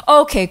bit.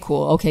 Okay,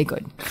 cool. Okay,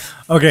 good.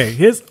 Okay,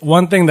 here's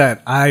one thing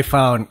that I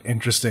found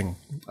interesting.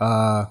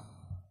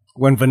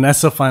 When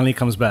Vanessa finally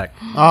comes back,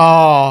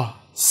 Oh,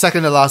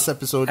 second to last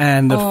episode.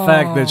 and the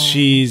fact that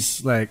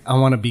she's like, I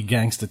want to be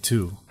gangster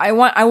too. I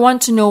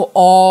want to know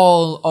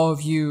all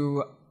of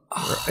you.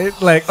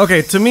 Like,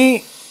 okay, to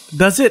me,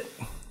 does it?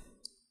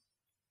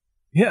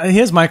 Yeah,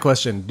 here's my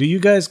question: do you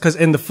guys? Because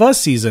in the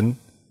first season,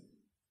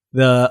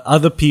 the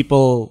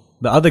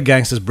other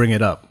gangsters bring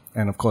it up,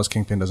 and of course,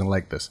 Kingpin doesn't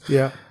like this.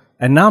 Yeah.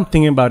 And now I'm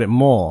thinking about it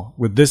more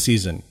with this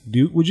season.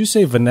 Would you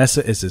say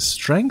Vanessa is his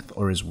strength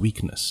or his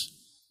weakness?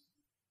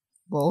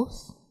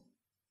 Both.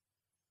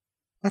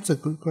 That's a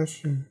good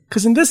question.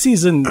 Because in this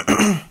season,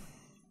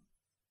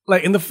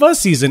 like in the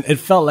first season, it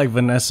felt like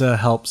Vanessa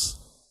helps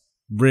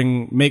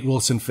make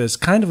Wilson Fisk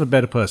kind of a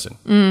better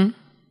person,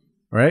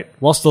 right?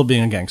 While still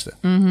being a gangster.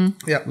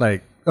 Yeah.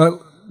 Like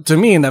to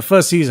me, in that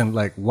first season,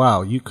 like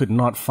wow, you could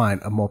not find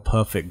a more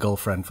perfect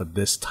girlfriend for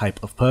this type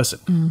of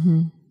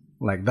person.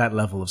 Like that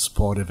level of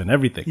supportive and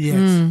everything.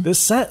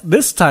 Yes.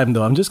 This time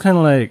though, I'm just kind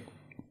of like,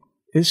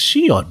 is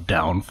she your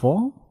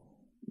downfall?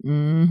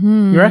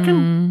 You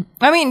reckon?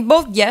 I mean,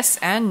 both yes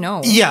and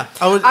no. Yeah.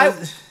 I would.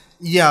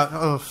 yeah.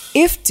 Oh.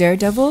 If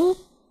Daredevil,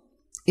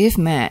 if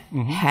Matt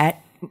had,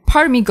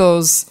 part of me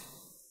goes,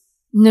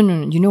 no.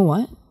 You know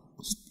what?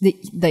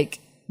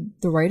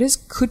 The writers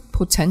could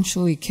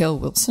potentially kill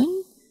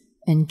Wilson,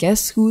 and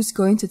guess who's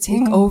going to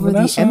take over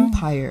Vanessa? the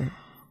Empire?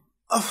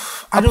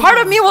 A part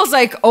of me was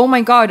like, oh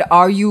my God,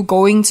 are you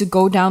going to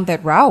go down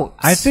that route?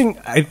 I think,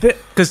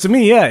 because to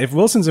me, yeah, if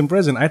Wilson's in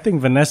prison, I think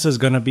Vanessa's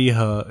gonna be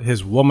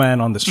his woman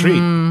on the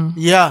street.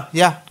 Yeah.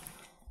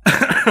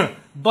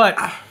 But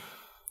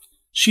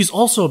she's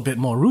also a bit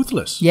more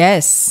ruthless.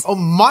 Yes. Oh,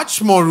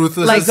 much more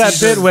ruthless. Like There's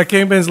that bit where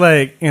Kingpin's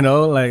like,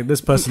 like this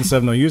person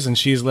served no use, and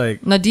she's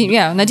like, Nadine,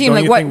 Don't like, you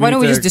why think we don't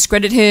we need just to-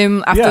 discredit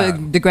him after Yeah.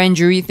 the grand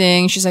jury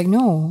thing? She's like,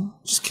 no,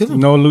 just kill him.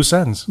 no loose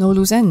ends. no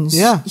loose ends.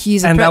 Yeah.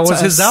 He's a And that threat was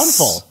to his us.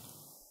 downfall.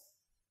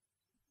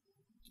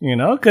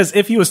 Because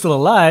if he was still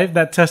alive,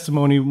 that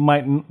testimony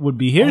would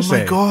be Oh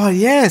hearsay. my god,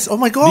 yes. Oh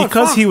my god.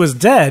 Because fuck. he was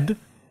dead,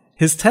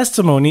 his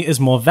testimony is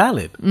more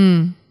valid.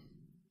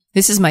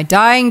 This is my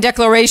dying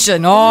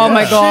declaration. Oh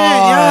my Shit,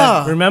 God.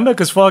 yeah. Remember,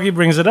 because Foggy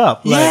brings it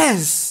up. Like,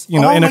 Yes.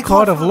 in Oh a my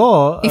court God, of fuck.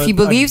 law. If he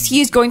believes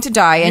he's going to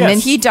die and then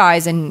Yes. he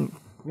dies and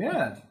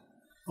Yeah.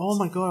 Oh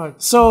my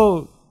god.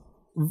 So,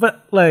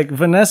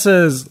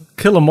 Vanessa's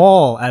kill 'em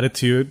all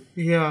attitude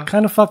Yeah.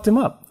 kind of fucked him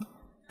up.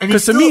 And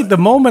Because to me, the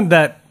moment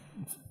that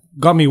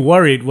got me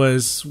worried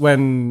was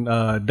when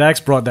Dax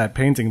brought that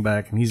painting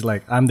back and he's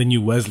like, I'm the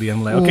new Wesley.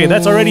 I'm like, okay,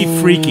 that's already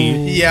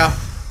freaky. Yeah.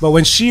 But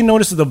when she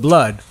notices the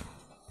blood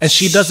and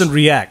she doesn't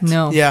react,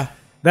 no. Yeah.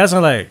 that's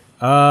not like,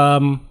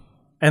 and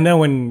then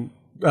when,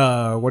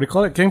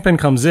 Kingpin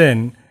comes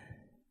in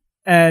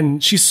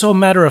and she's so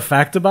matter of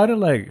fact about it,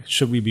 like,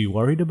 should we be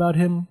worried about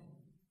him?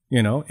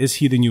 Is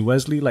he the new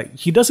Wesley? Like,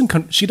 she doesn't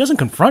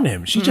confront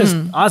him. She just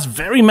asks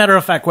very matter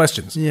of fact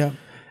questions. Yeah.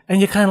 And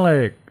you're kind of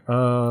like,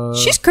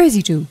 She's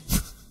crazy too.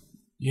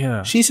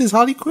 yeah, She says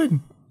Harley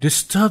Quinn.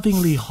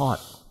 disturbingly hot.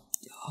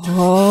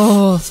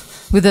 Oh,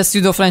 with a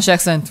pseudo French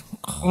accent.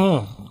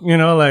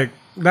 Like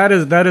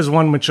that is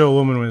one mature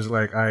woman who is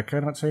like, I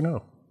cannot say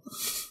no.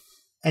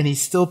 And he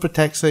still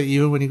protects her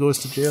even when he goes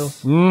to jail.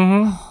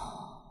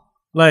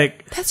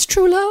 Like, That's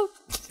true love.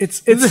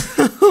 it's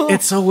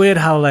it's so weird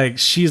how like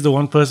she's the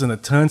one person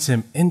that turns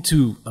him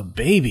into a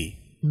baby,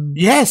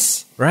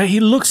 Yes. right? He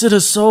looks at her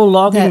so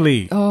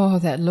longingly.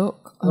 That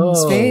look on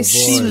his face.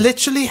 She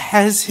literally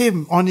has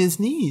him on his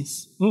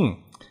knees.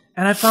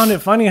 And I found it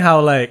funny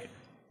how like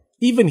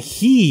even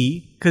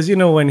because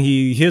when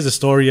he hears the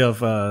story of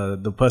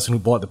the person who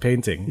bought the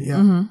painting,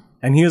 Yeah.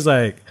 and he was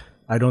like,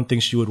 I don't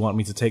think she would want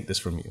me to take this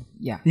from you.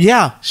 Yeah.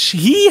 Yeah.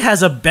 He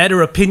has a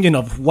better opinion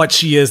of what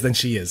she is than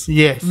she is.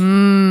 Yes.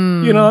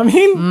 You know what I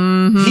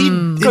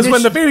mean? Because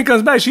when the painting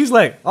comes back, she's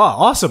like, oh,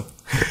 awesome.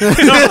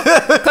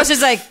 Because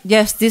she's like,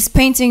 yes, this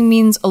painting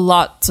means a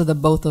lot to the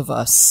both of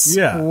us.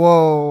 Yeah.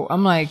 Whoa.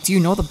 I'm like, do you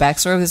know the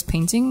backstory of this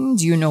painting?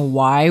 Do you know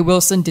why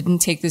Wilson didn't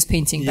take this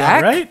painting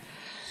back? Right?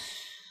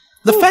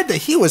 The fact that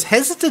he was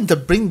hesitant to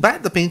bring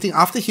back the painting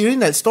after hearing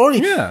that story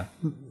Yeah.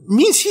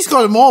 means he's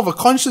got more of a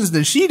conscience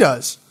than she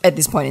does. At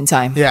this point in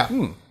time. Yeah.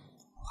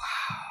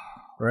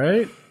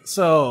 Right?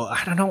 So,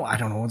 I don't know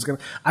what's going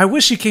to... I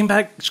wish she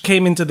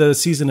came into the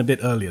season a bit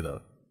earlier,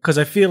 though. Because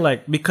I feel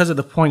like because of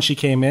the point she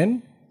came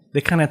in,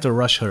 they kind of had to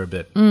rush her a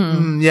bit.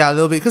 Yeah, a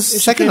little bit. Because She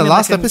second came to in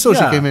last like episode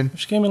yeah, she came in.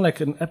 She came in like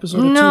an episode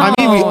or two. No. I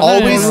mean, we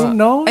always...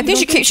 No? I think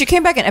she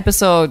came back in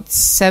episode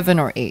 7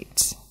 or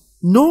 8.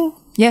 No.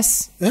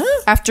 Yes. Huh?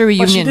 After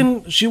But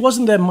reunion. she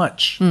wasn't there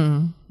much.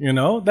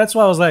 That's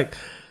why I was like...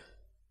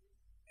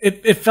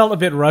 It felt a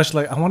bit rushed.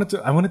 Like, I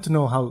wanted to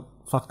know how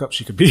fucked up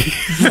she could be.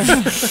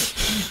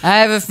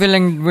 I have a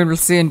feeling we will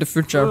see in the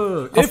future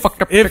how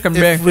fucked up she can be.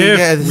 if we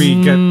get-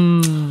 we get...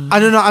 I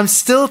don't know. I'm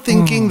still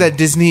thinking that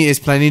Disney is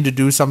planning to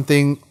do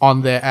something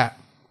on their app.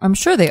 I'm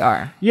sure they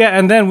are. Yeah,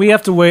 and then we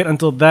have to wait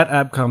until that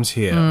app comes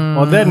here.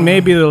 Or then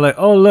maybe they're like,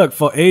 oh, look,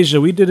 for Asia,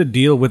 we did a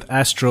deal with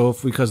Astro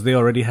because they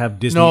already have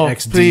Disney No,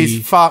 XD.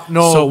 please, fuck,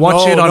 no. So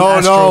watch no, it on no,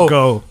 Astro no,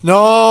 Go.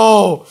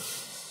 No.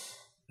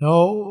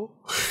 No,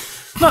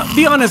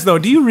 be honest, though.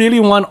 Do you really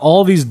want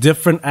all these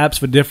different apps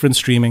for different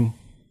streaming?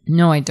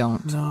 No, I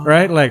don't.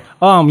 Right? Like,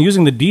 oh, I'm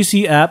using the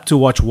DC app to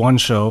watch one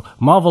show,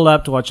 Marvel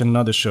app to watch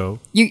another show.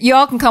 You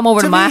all can come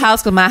over to my me-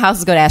 house because my house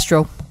has got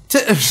Astro.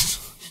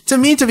 To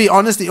me, to be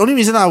honest, the only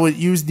reason I would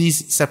use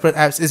these separate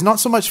apps is not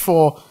so much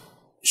for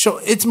show.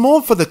 It's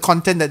more for the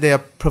content that they are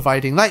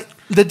providing. Like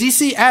the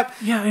DC app,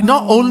 Yeah, I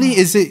not know. only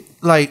is it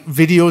like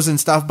videos and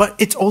stuff, but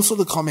it's also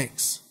the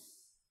comics.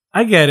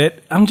 I get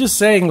it. I'm just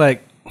saying,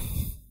 like,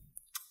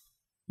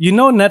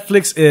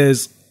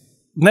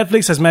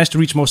 Netflix has managed to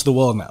reach most of the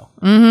world now.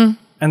 Mm-hmm.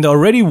 And they're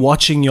already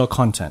watching your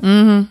content.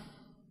 Mm-hmm.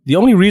 The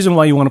only reason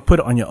why you want to put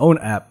it on your own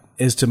app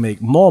is to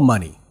make more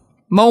money,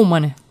 More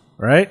money.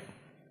 right?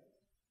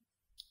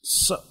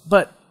 So,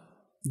 but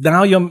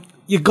now you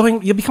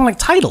become like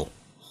Tidal.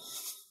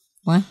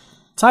 What?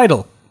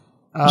 Tidal.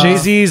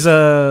 Jay-Z's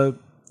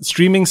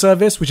streaming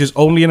service, which is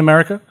only in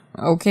America.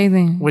 Okay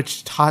then.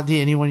 Which hardly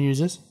anyone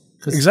uses.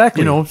 'Cause,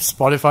 Exactly.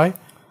 Spotify.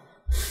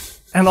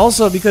 And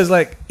also because,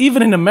 like,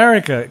 even in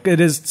America, it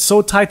is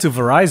so tied to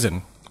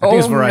Verizon. I think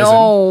it's Verizon.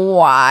 No,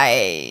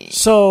 why?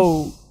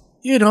 So,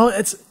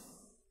 it's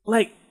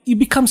like you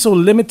become so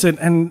limited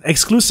and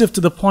exclusive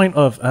to the point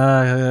of,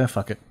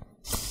 fuck it.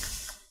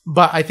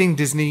 But I think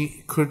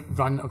Disney could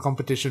run a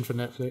competition for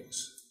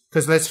Netflix.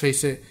 Because let's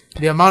face it,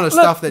 the amount of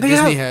stuff that they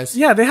Disney have- has.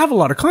 Yeah, they have a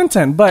lot of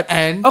content, but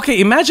And-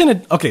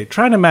 okay,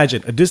 try and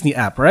imagine a Disney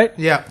app, right?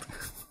 Yeah.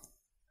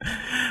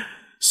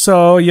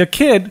 So your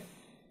kid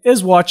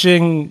is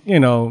watching,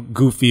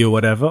 Goofy or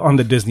whatever on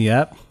the Disney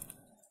app,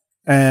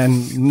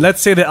 and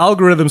let's say the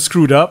algorithm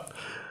screwed up,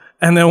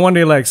 and then one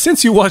day like,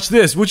 since you watch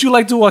this, would you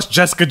like to watch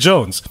Jessica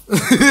Jones?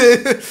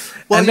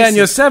 Well, and then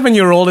your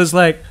 7-year-old is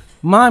like,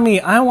 Mommy,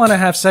 I want to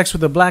have sex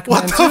with a black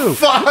man what the too.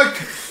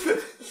 fuck?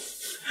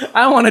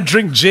 I want to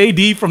drink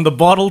JD from the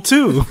bottle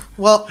too.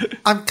 Well,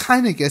 I'm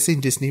kind of guessing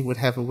Disney would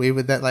have a way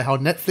with that, like how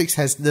Netflix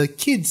has the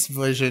kids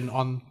version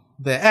on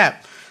their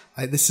app.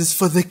 Like, this is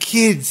for the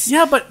kids.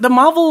 Yeah, but the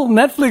Marvel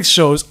Netflix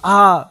shows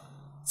are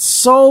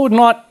so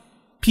not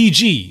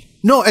PG.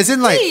 No, as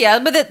in like, Yeah,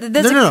 but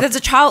there's No. a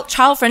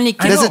child-friendly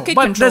kid, There's a- kid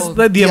But control.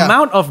 the Yeah.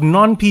 amount of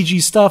non-PG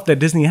stuff that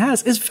Disney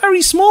has is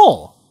very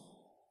small.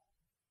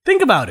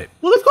 Think about it.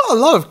 well, they've got a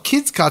lot of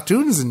kids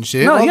cartoons and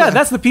shit. No, All yeah, the-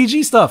 that's the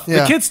PG stuff.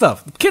 Yeah. The kid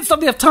stuff. Kid stuff,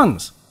 they have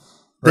tons.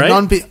 the Right?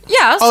 non-P.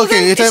 Yeah, so okay,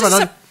 then you're it's talking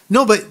just about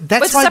no, but but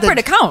that's it's a why separate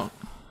account.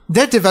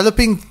 they're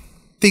developing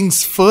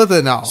things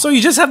further now. So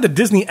you just have the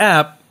Disney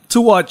app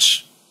to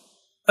watch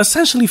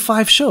essentially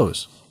 5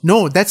 shows.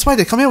 No, that's why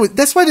they're coming out with.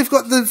 That's why they've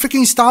got the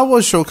freaking Star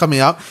Wars show coming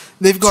out.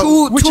 They've got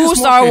Which is Two more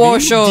Star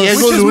Wars kiddie. shows. Diego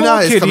which is Luna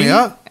more is coming kiddie.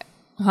 out.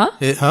 Huh?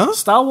 Huh?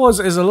 Star Wars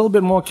is a little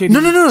bit more kiddie.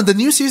 No. The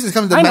new season is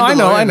coming. The I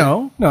know.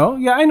 Mandalorian. No,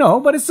 yeah, I know.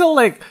 But it's still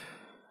like,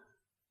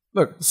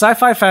 look,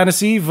 sci-fi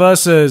fantasy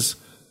versus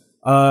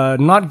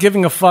not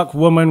giving a fuck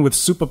woman with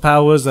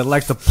superpowers that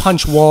likes to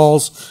punch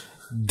walls,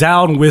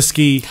 down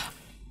whiskey,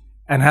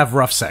 and have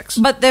rough sex.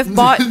 But they've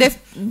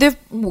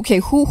okay.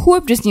 Who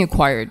have Disney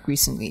acquired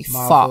recently?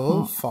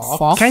 Marvel, Fox.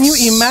 Fox. Can you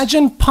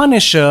imagine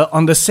Punisher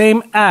on the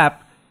same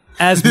app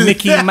as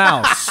Mickey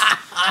Mouse?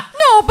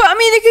 No, but I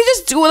mean, they could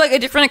just do like a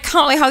different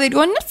account, like how they do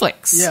on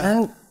Netflix. Yeah.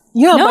 And,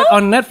 yeah, No? but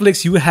on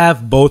Netflix you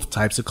have both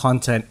types of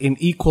content in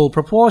equal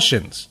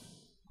proportions.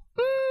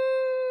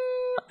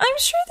 I'm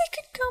sure they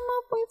could come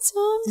up with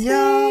something.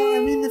 Yeah, I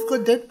mean they've got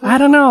Deadpool. I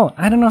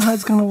don't know how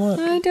it's gonna work.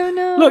 I don't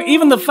know. Look,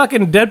 even the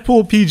fucking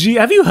Deadpool PG.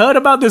 Have you heard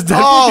about this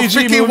Deadpool Oh, PG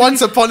freaking movie?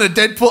 Once Upon a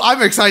Deadpool!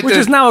 I'm excited. Which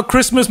is now a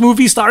Christmas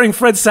movie starring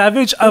Fred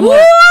Savage. I'm what?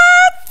 like,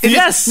 It is-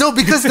 yes. no,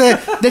 because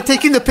they're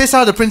taking the piss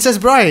out of the Princess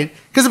Bride.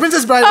 Because the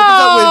Princess Bride opens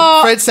up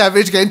with Fred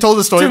Savage getting told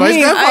the story To by his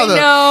me, grandfather. I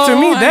know.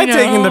 To me, I they're know.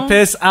 taking the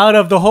piss out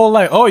of the whole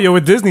like, oh, you're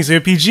with Disney, so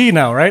you're PG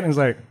now, right? And it's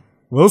like,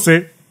 we'll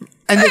see.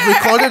 And they've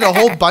recorded a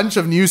whole bunch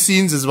of new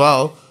scenes as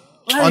well.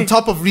 On Like-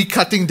 top of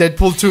recutting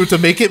Deadpool 2 to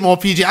make it more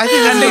PG. I think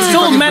that's And they gonna be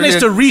still fucking managed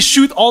to brilliant.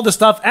 reshoot all the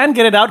stuff and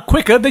get it out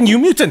quicker than New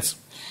Mutants.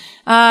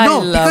 I No,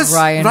 love because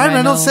Ryan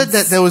Reynolds said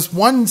that there was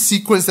one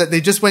sequence that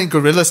they just went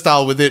guerrilla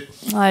style with it.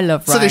 I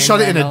love So Ryan they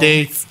shot it in a Reynolds.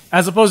 day.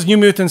 As opposed to New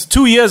Mutants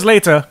 2 years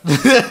later.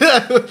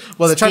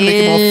 Well, they're trying to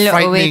make it more Still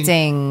frightening.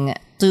 waiting.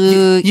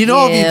 You know,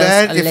 it'll be years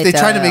bad if they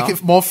try to later. make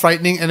it more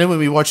frightening, and then when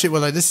we watch it, we're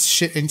like, this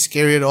shit ain't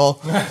scary at all.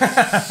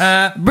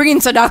 Bring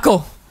in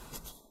Sadako.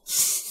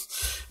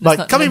 But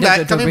not- coming no, back,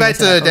 don't coming bring back it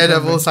to to that,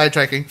 Daredevil, don't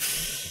sidetracking.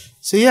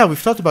 So yeah,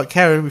 we've talked about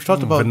Karen, we've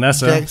talked about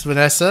Vanessa.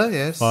 Vanessa,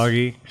 yes.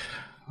 Foggy.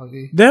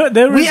 Okay.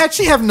 There We is-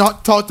 actually have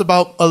not talked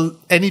about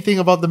anything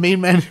about the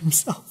main man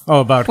himself.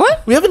 Oh, about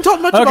What? We haven't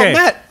talked much Okay. about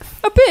Matt.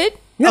 A bit.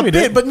 Yeah, A we bit,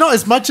 did. but not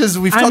as much as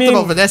we've I talked mean-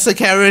 about Vanessa,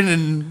 Karen,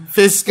 and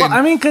Fisk. Well, And,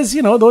 I mean, because,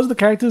 those are the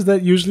characters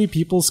that usually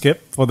people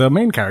skip for the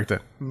main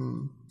character.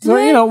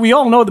 So, we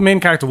all know the main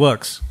character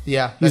works.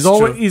 yeah, He's that's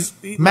always,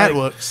 true. Matt like,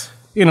 works.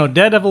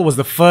 Daredevil was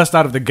the first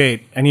out of the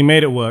gate, and he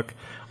made it work.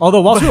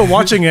 Although, whilst we were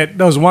watching it,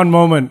 there was one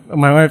moment,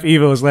 my wife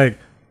Eva was like,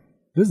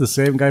 this is the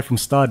same guy from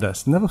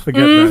Stardust. Never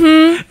forget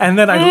that. And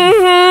then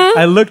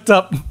I looked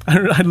up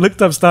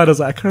Stardust.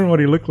 I can't remember what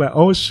he looked like.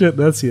 Oh shit,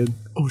 that's him.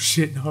 Oh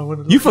shit! No, I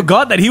want to. You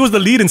forgot that he was the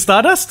lead in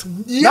Stardust?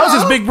 That was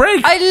his big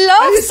break. I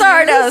love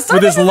Stardust.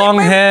 With his Stardust is long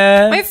like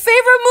hair. My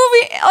favorite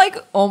movie,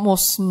 like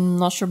almost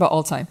not sure about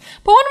all time,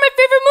 but one of my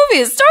favorite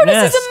movies. Stardust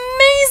Yes. is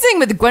amazing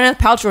with Gwyneth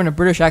Paltrow in a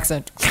British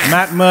accent.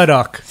 Matt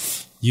Murdock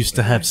used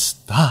to have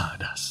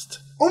Stardust.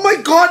 Oh my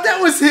god,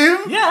 that was him!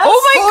 Yes.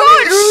 Oh my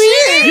Holy god,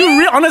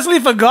 really? You honestly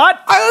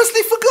forgot? I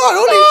honestly forgot.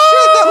 Holy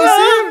shit, that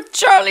was him!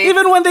 Charlie.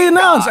 Even when they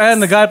announced,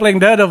 and the guy playing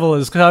Daredevil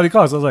is Charlie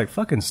Cox, I was like,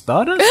 fucking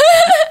Stardust?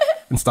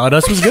 And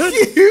Stardust was good?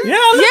 Yeah,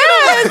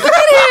 yeah, look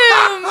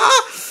at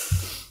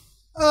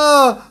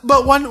him.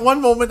 But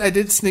one moment I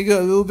did snigger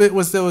a little bit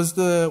was there was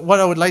what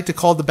I would like to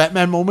call the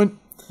Batman moment.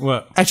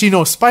 What? Actually,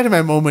 no,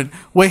 Spider-Man moment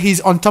where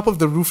he's on top of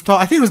the rooftop.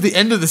 I think it was the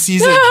end of the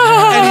season,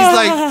 and he's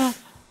like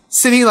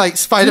sitting like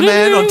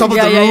Spider-Man on top of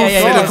Yeah, the yeah, roof yeah, yeah,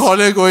 in yeah. a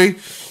corner, going,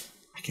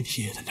 "I can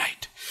hear the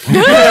night."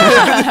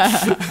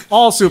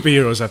 All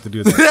superheroes have to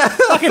do that.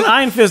 Fucking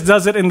Iron Fist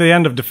does it in the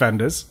end of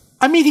Defenders.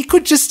 I mean, he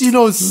could just,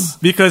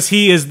 Because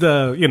he is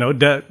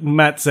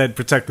Matt said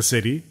protect the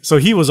city. So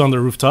he was on the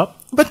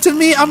rooftop. But to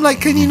me, I'm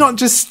like, can you not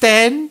just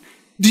stand?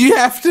 Do you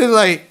have to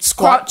like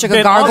squat? Crouch like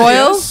a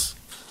gargoyle.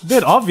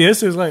 Bit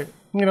obvious. It was like,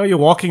 you're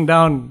walking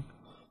down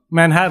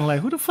Manhattan,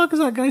 like, who the fuck is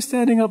that guy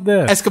standing up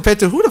there? As compared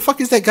to who the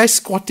fuck is that guy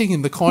squatting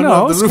in the corner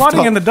No, of the squatting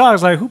rooftop? in the dark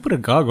is like, who put a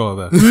gargoyle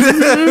there?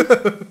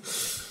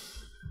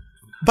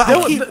 But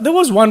There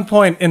was one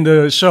point in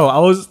the show I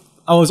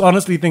was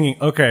honestly thinking,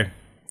 okay,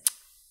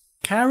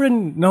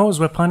 Karen knows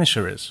where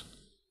Punisher is.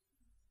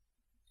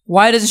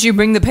 Why doesn't she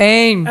bring the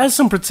pain? As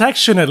some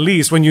protection, at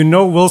least, when you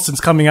know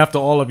Wilson's coming after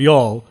all of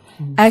y'all.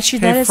 Actually,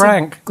 Hey, that is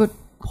Frank. a good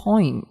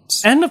point.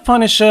 End of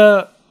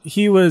Punisher,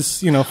 he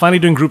was, finally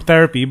doing group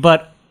therapy,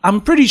 but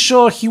I'm pretty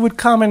sure he would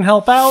come and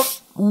help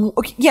out.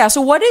 Okay, yeah.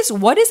 So what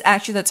is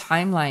actually the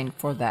timeline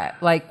for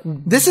that? Like,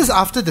 this is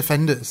after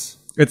Defenders.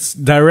 It's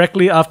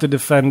directly after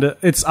Defender.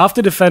 It's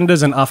after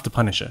Defenders and after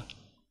Punisher.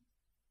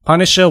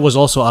 Punisher was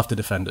also after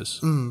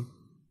Defenders.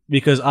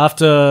 Because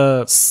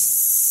after...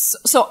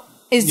 so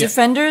is Yeah.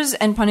 Defenders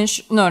and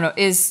Punisher? No.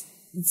 Is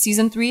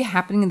season 3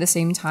 happening at the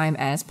same time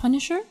as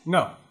Punisher?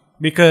 No.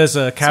 Because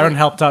Karen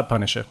helped out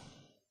Punisher.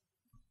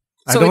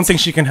 I So don't it's- think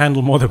she can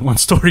handle more than one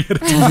story at a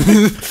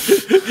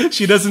time.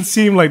 She doesn't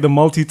seem like the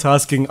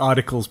multitasking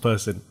articles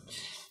person.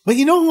 But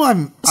you know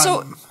who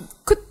So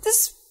could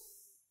this?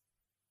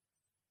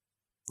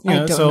 You I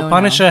know, don't so know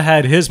Punisher now.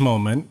 had his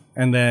moment,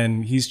 and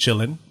then he's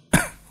chilling.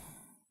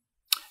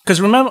 Because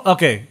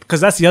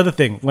because that's the other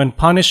thing. When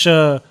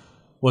Punisher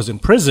was in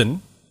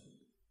prison,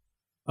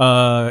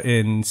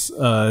 in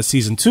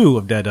season 2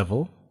 of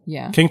Daredevil,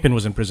 Yeah. Kingpin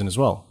was in prison as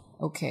well.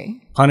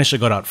 Okay. Punisher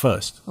got out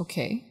first.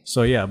 Okay.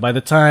 So yeah, by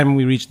the time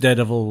we reached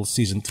Daredevil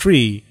season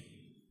 3,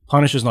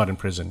 Punisher's not in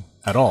prison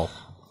at all.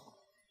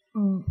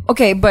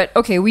 Okay, but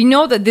we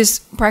know that this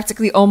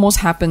practically almost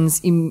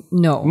happens.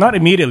 No. Not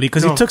immediately,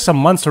 because he No. took some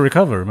months to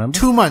recover, remember?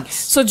 2 months.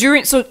 So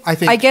I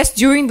think- I guess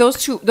during those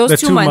two The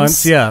 2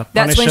 months, yeah.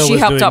 that's when Punisher she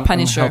was helped out doing-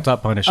 Punisher. Helped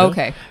out Punisher.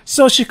 Okay.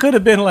 So she could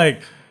have been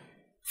like,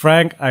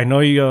 Frank, I know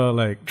you're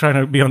like trying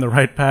to be on the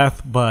right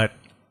path, but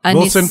And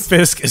Wilson he's-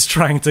 Fisk is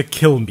trying to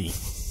kill me.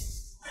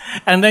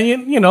 And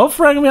then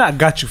Frank, I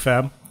got you,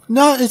 fam.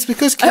 No, it's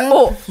because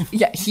Karen.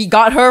 Yeah, he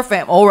got her,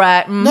 fam. All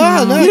right.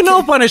 No, You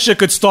know Punisher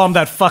could storm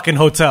that fucking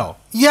hotel.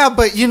 Yeah,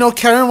 but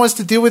Karen wants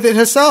to deal with it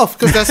herself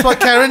because that's what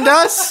Karen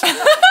does.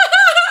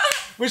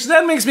 Which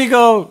then makes me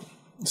go,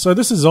 so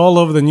this is all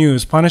over the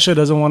news. Punisher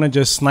doesn't want to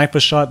just sniper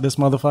shot this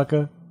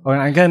motherfucker. Or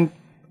again,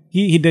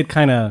 he did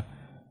kind of,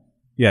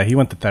 yeah, he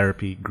went to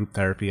therapy, group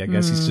therapy. I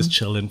guess he's just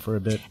chilling for a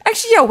bit.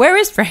 Actually, yeah. Where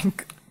is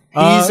Frank?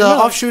 He's no.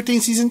 off shooting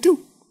season 2.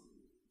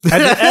 At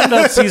the end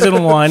of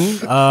season 1,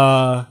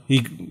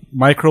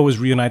 Micro was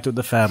reunited with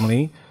the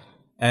family,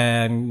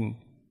 and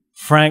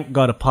Frank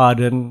got a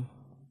pardon.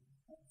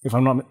 If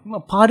I'm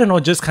not pardon, or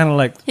just kind of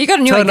like He got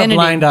a new turn identity. a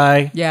blind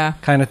eye, Yeah.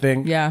 kind of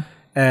thing. Yeah.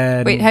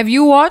 And Wait, have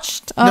you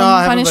watched I haven't,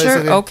 but Punisher?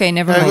 it's okay. Okay,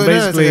 never Yeah, mind. go-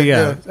 basically, okay,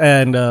 yeah.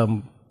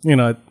 And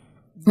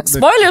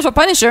Spoilers for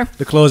Punisher.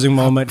 the closing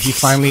moment, he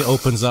finally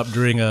opens up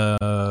during a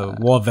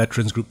war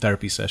veterans group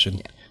therapy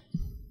session.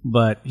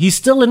 But he's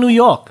still in New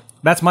York.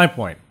 That's my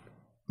point.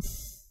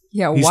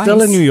 Yeah, He's why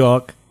still is- in New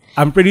York.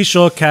 I'm pretty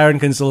sure Karen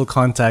can still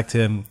contact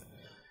him.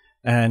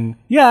 And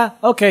yeah,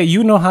 okay,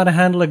 you know how to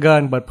handle a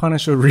gun, but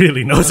Punisher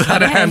really knows how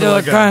to handle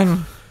a gun.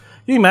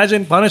 Can you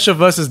imagine Punisher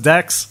versus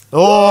Dex?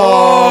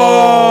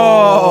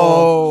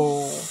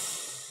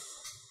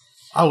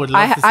 I would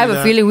love to see I have that.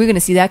 a feeling we're gonna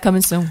see that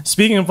coming soon.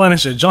 Speaking of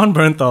Punisher, John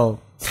Bernthal,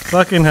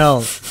 fucking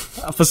hell.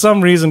 For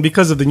some reason,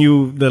 because of the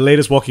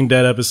latest Walking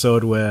Dead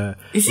episode where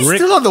Is he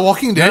still on The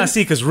Walking Dead? Yeah,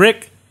 see, because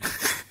Rick.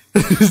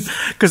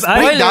 Because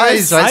Rick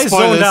dies, right? I zoned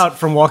Spoilers. out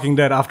from Walking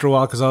Dead after a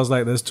while because I was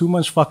like, there's too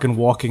much fucking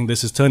walking.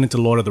 This has turned into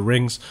Lord of the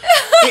Rings.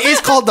 It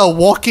is called The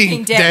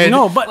Walking Dead. Dead.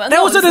 No, but Well, there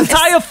no, was an it's-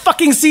 entire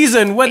fucking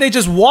season where they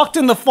just walked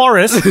in the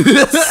forest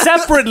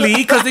separately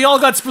because they all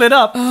got split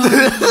up.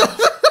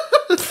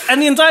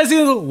 And the entire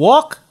season was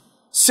walk,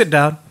 sit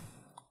down.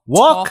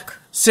 Walk, Talk.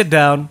 sit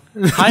down.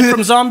 Hide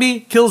from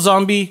zombie, kill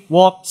zombie,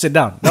 walk, sit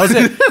down. That was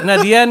it. And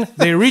at the end,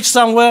 they reach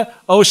somewhere.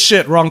 Oh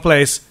shit, wrong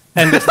place.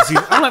 End of the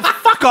season. I'm like,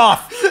 fuck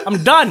off.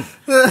 I'm done.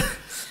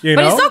 You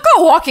But know? it's not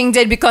called Walking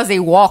Dead because they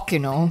walk,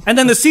 And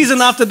then the season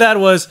after that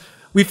was,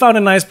 we found a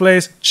nice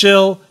place,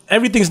 chill,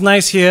 everything's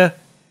nice here.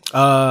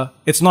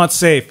 It's not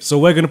safe, so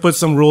we're gonna put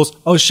some rules.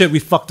 Oh shit, we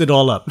fucked it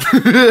all up.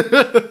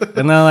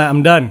 And now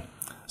I'm done.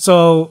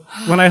 So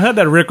when I heard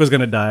that Rick was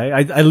gonna die,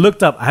 I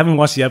looked up. I haven't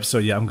watched the episode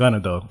yet. I'm gonna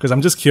though, because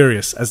I'm just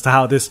curious as to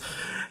how this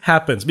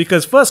happens.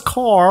 Because first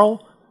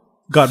Carl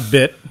got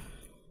bit.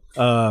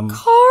 Carl?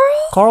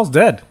 Carl's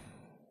dead.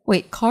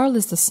 Wait, Carl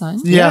is the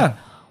son? Yeah.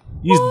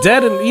 He's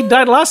dead, and he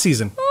died last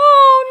season.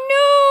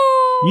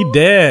 Oh He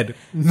dead.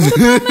 no!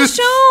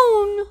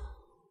 Michonne.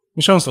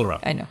 Michonne's still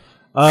around. I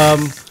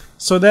know.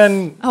 So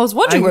then I was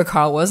wondering where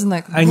Carl was, and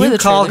like I where knew the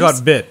Carl trailers?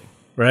 got bit,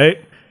 right?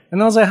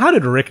 And I was like, how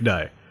did Rick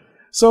die?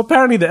 So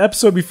apparently the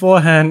episode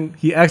beforehand,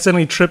 he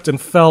accidentally tripped and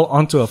fell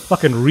onto a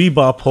fucking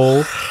rebar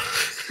pole.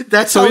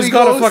 That's So how he's he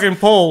got goes. a fucking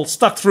pole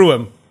stuck through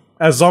him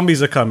as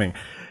zombies are coming.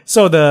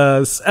 So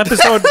the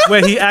episode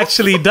where he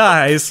actually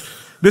dies,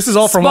 this is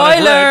all from what I've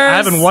read. I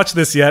Spoilers! haven't watched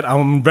this yet.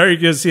 I'm very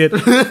curious to see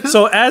it.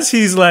 So as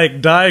he's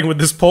like dying with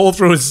this pole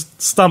through his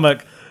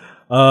stomach,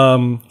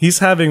 he's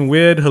having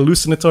weird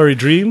hallucinatory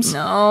dreams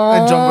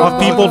And John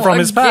of people from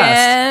his past.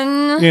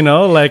 Again? You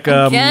know, like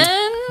Again?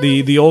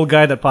 the old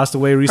guy that passed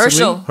away recently,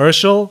 Herschel.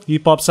 Herschel. He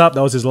pops up.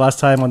 That was his last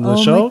time on the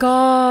Oh show. my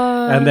god.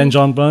 And then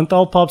John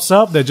Bernthal pops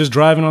up. They're just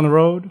driving on the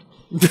road.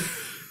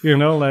 You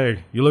know, like,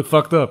 you look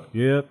fucked up.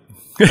 Yep.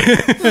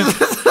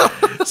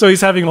 So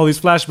he's having all these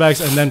flashbacks,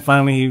 and then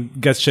finally he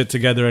gets shit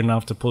together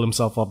enough to pull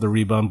himself off the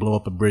rebound, blow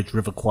up a bridge,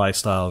 River Kwai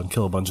style, and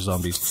kill a bunch of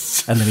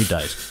zombies. And then he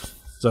dies.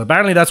 So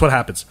apparently that's what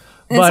happens.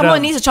 And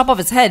someone needs to chop off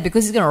his head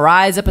because he's going to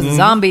rise up as a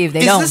zombie if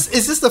they don't. Is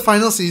this the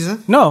final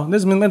season? No, this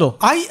is in the middle.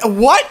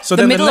 What? So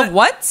The then middle of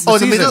what?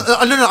 The middle. No.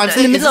 I'm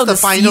saying middle is this of the the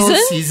final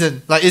season?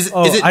 season? Like, is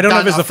it? I don't know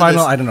if it's the after final.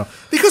 this? I don't know.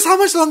 Because how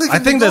much longer? Can I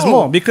think they there's go?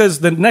 more because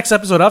the next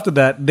episode after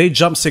that, they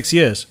jump 6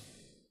 years.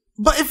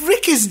 But if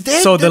Rick is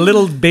dead, So the then-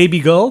 little baby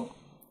girl,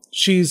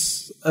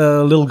 she's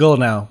a little girl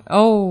now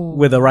Oh.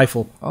 with a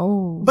rifle.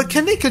 But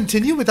can they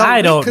continue without? I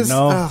Rick? don't 'Cause,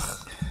 know.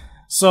 ugh.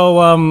 So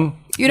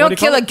You don't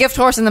kill a gift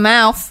horse in the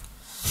mouth.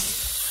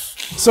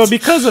 So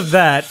because of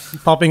that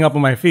popping up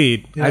on my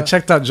feed, I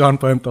checked out John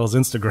Bernthal's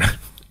Instagram.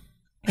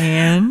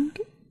 And?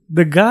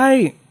 The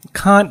guy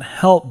can't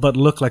help but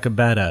look like a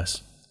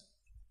badass.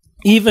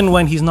 Even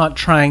when he's not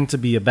trying to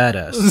be a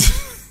badass.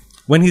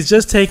 When he's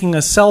just taking a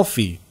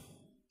selfie,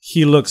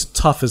 he looks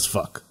tough as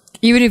fuck.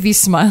 Even if he's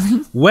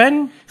smiling.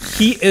 When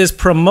he is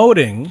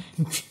promoting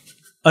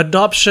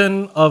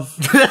adoption of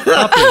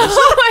puppies,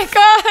 Oh my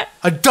god.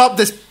 Adopt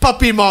this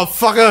puppy,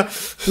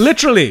 motherfucker.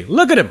 literally,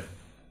 look at him.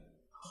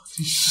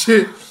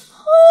 Shit.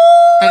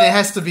 And it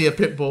has to be a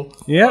pit bull.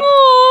 Yep.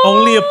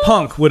 Only a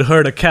punk would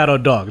hurt a cat or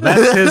dog.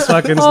 That's his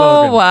fucking Oh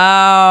slogan.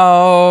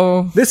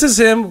 wow. This is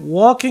him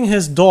walking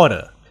his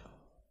daughter.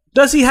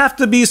 Does he have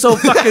to be so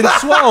fucking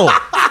swole?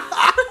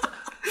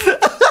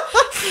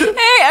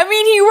 Hey, I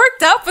mean, he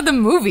worked out for the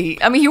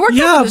movie. I mean, he worked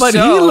Yeah, out for the but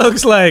show. he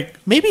looks like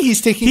Maybe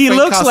he's taking. he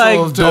Frank looks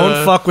Castle like to-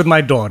 don't fuck with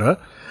my daughter.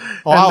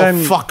 Oh, and I'll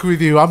then- fuck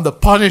with you. I'm the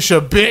Punisher,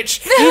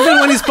 bitch. Even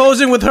when he's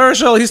posing with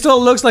Herschel, he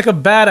still looks like a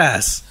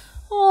badass.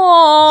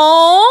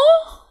 Aww.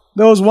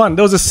 There was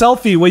a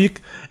selfie where you,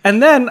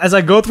 and then as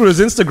I go through his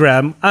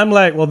Instagram, I'm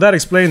like, well, that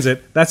explains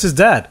it. That's his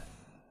dad.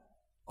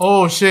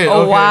 Oh shit.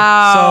 Oh okay.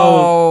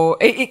 wow!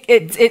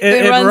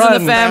 It runs in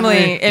the family.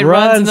 It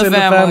runs in the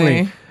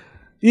family.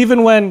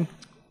 Even when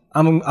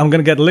I'm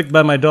gonna get licked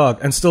by my dog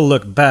and still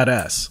look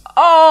badass.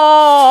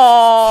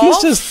 Oh, He's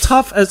just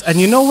tough as, and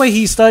you know where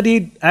he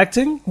studied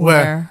acting?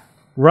 Where?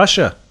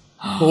 Russia.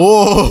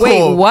 Oh.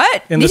 Wait,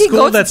 what? In Did the he school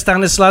go that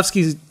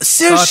Stanislavski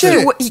Serious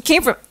started. shit? He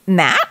came from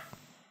that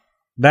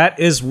That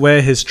is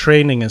where his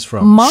training is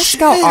from.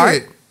 Moscow Shit.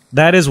 art.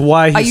 That is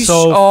why Are you he's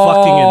so oh.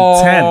 fucking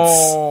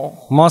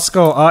intense.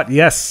 Moscow art,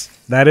 yes.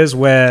 That is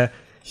where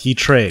he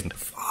trained.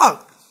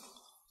 Fuck.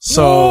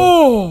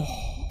 So,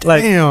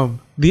 like, Damn.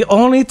 the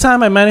only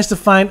time I managed to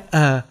find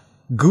a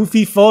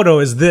goofy photo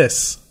is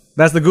this.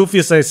 That's the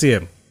goofiest I see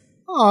him,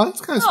 Oh,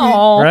 that's kind of sweet.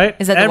 Oh, right?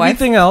 Is that the wife?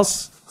 Everything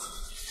else,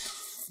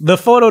 the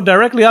photo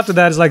directly after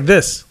that is like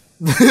this.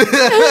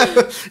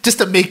 Just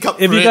to make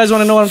up. If for you it. guys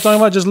want to know what I'm talking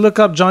about, just look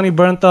up Johnny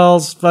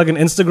Bernthal's fucking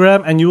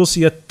Instagram and you will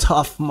see a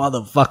tough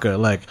motherfucker.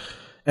 Like,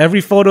 every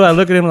photo I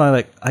look at him, I'm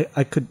like,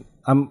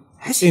 I'm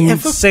he ever-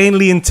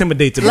 insanely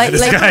intimidated by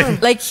this guy.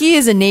 like he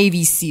is a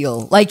Navy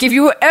SEAL. Like if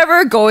you were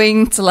ever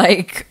going to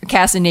like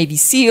cast a Navy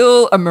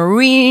SEAL, a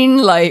Marine,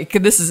 like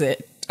this is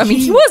it. I mean,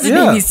 he was a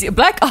Yeah. Navy SEAL,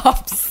 Black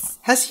Ops.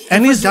 Has he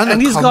And ever he's done a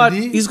he's got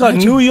comedy? he's got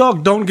New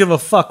York don't give a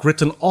fuck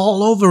written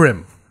all over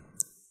him.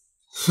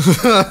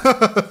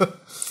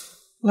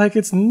 Like,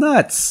 it's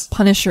nuts.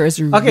 Punisher is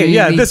a Okay, really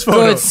yeah, this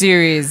photo. good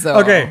series though.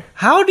 Okay,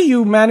 how do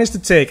you manage to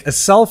take a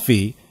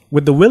selfie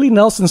with the Willie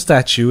Nelson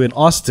statue in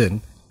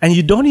Austin and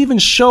you don't even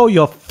show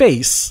your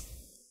face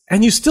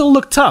and you still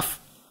look tough?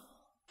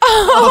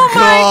 Oh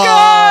my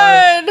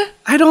god!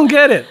 I don't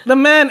get it. The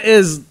man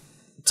is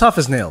tough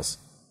as nails.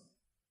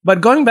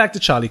 But going back to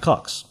Charlie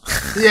Cox.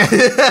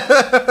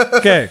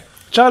 Okay,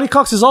 Charlie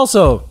Cox is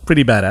also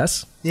pretty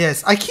badass.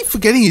 Yes, I keep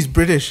forgetting he's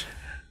British.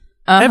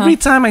 Every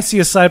time I see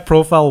a side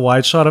profile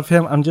wide shot of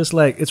him, I'm just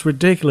like, it's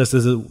ridiculous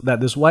that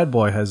this white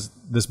boy has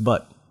this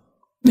butt.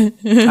 I've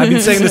been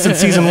saying this in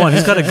season 1.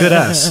 He's got a good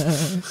ass.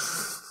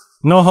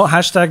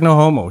 Hashtag no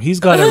homo.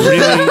 He's got a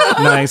really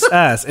nice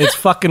ass. It's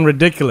fucking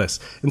ridiculous.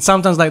 And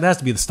sometimes like that has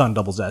to be the stunt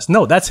double's ass.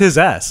 No, that's his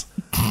ass.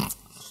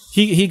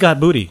 He got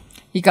booty.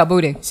 He got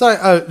booty.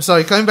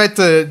 Sorry, coming back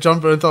to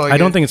John Bernthal again. I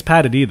don't think it's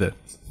padded either.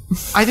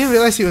 I didn't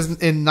realize he was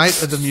in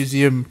Night at the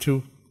Museum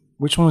too.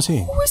 Which one was he?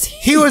 Who was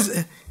he? He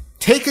was.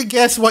 Take a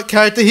guess what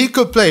character he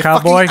could play.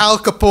 Cowboy? Fucking Al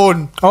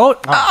Capone. Oh.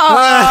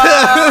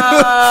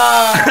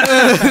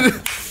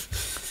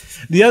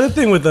 The other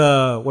thing with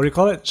what do you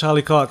call it?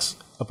 Charlie Cox,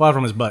 apart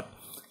from his butt.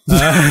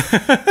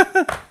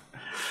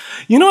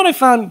 You know what I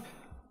found?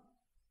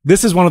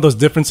 This is one of those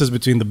differences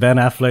between the Ben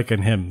Affleck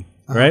and him,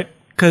 right?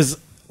 Because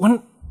one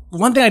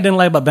thing I didn't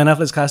like about Ben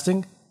Affleck's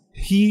casting,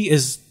 he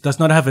does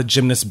not have a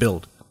gymnast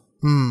build.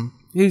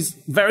 He's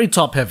very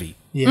top heavy.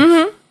 Yeah.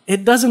 Mm-hmm.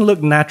 It doesn't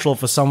look natural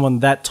for someone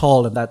that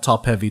tall and that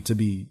top heavy to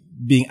be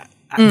being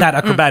that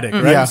acrobatic,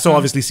 right? Yeah. So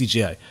obviously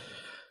CGI.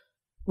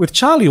 With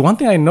Charlie, one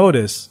thing I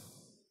notice,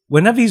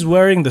 whenever he's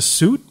wearing the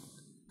suit,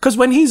 because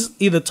when he's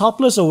either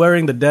topless or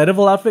wearing the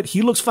Daredevil outfit,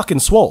 he looks fucking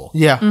swole.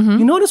 Yeah.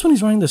 You notice when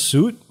he's wearing the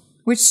suit,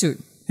 Which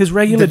suit? His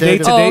regular The day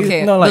to Daredevil. day, Oh,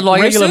 okay. no, The like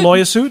lawyer regular suit?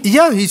 lawyer suit.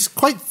 Yeah, he's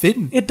quite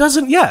thin. It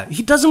doesn't. Yeah,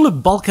 he doesn't look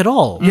bulk at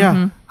all.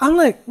 Yeah. I'm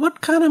like,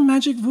 what kind of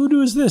magic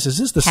voodoo is this? Is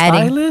this the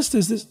Padding. stylist?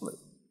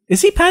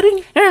 Is he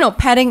padding? No.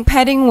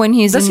 Padding when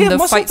he's Does he in have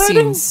the muscle fight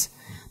padding? scenes.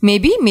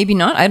 Maybe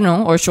not. I don't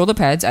know. Or shoulder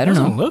pads. I don't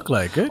Doesn't know. look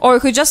like it. Or it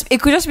could just be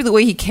the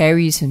way he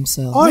carries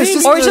himself. Or it's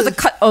just or it's the- just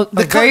a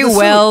the cut very of the suit.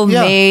 well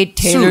Yeah. made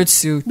tailored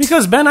Suit. suit.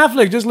 Because Ben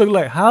Affleck just looked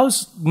like,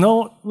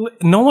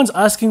 no one's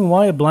asking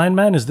why a blind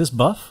man is this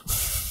buff.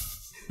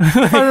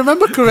 If I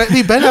remember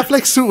correctly, Ben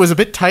Affleck's suit was a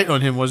bit tight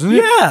on him, wasn't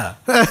it? Yeah.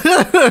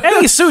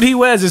 Any suit he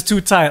wears is too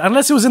tight,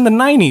 unless it was in the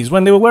 90s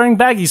when they were wearing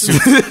baggy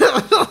suits.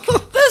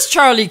 Does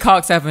Charlie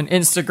Cox have an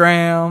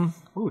Instagram?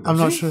 I'm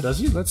not sure. Does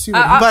he? Let's see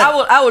what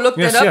I will look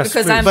Yes, that up yes,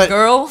 because please. I'm But- a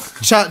girl.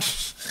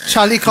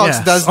 Charlie Cox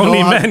Yes, does only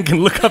know how- men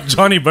can look up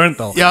Johnny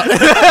Bernthal. Yeah.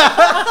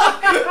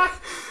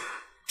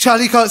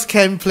 Charlie Cox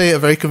can play a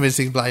very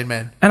convincing blind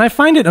man. And I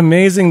find it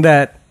amazing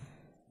that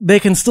they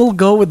can still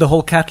go with the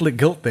whole Catholic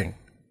guilt thing.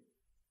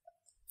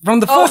 From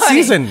the first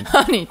honey, season.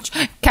 honey,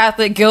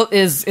 Catholic guilt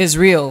is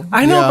real.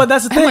 I know, Yeah. but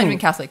that's the I'm thing. not even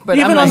Catholic, but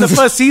even I'm on like- the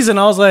first season,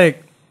 I was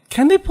like,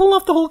 can they pull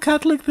off the whole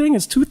Catholic thing?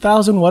 It's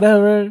 2000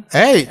 whatever.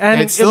 Hey,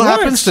 And it still it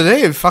happens works.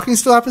 today. It fucking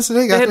still happens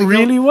today. It Catholic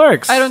really guilt.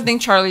 works. I don't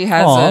think Charlie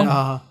has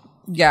Aw. a.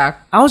 Yeah,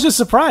 I was just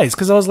surprised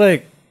because I was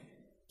like,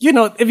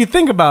 if you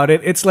think about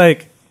it, it's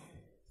like,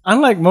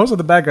 unlike most of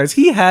the bad guys,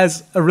 he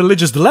has a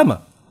religious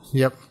dilemma.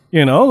 Yep.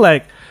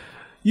 Like,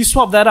 you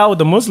swap that out with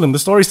the Muslim, the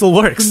story still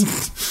works.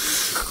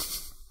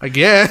 I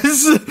guess.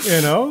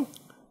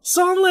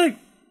 So I'm like,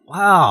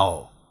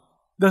 wow,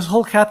 this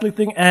whole Catholic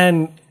thing,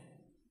 and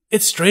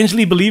it's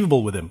strangely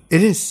believable with him.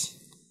 It is.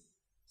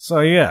 So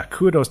yeah,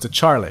 kudos to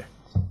Charlie.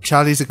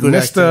 Charlie's a good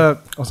actor.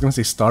 I was going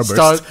to say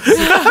Starburst.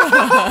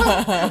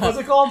 What's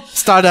it called?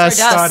 Stardust.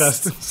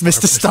 Stardust.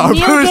 Mr.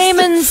 Neil Starburst.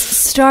 Gaiman's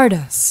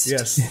Stardust.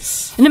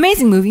 Yes. An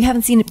amazing movie. You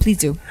haven't seen it? Please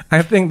do.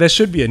 I think there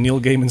should be a Neil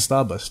Gaiman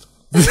Starburst.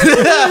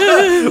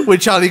 With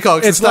Charlie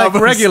Cox. It's and like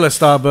Starburst. regular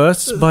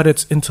Starburst, but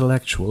it's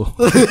intellectual.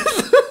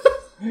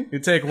 You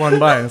take one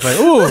bite and it's like,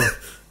 ooh,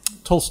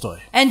 Tolstoy.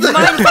 And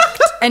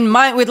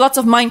with lots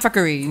of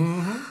mindfuckery.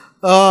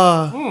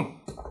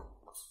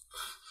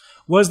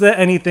 Was there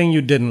anything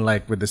you didn't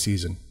like with the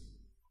season?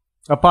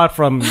 Apart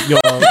from your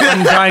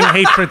undying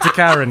hatred to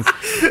Karen,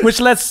 which,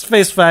 let's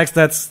face facts,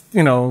 that's,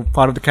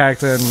 part of the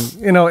character,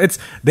 and,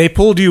 they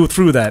pulled you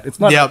through that. It's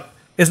not, Yep.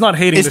 it's not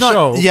hating It's the not,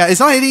 show. Yeah, it's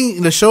not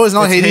hating the show. It's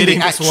not It's hating hating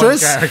the this one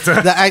actress.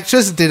 character. The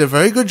actress did a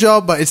very good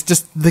job, but it's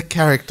just the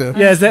character.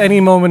 Yeah, is there any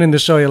moment in the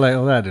show you're like,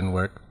 oh, that didn't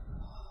work?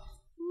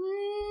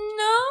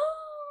 No,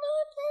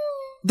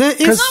 There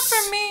is, not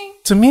for me.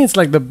 To me, it's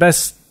like the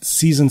best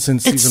season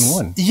since season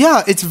one.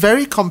 Yeah, it's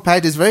very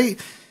compact. It's very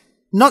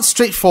not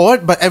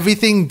straightforward, but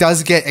everything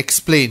does get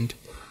explained.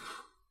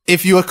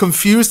 If you are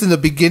confused in the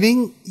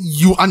beginning,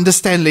 you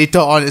understand later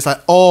on. It's like,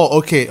 oh,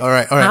 okay, all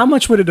right. How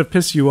much would it have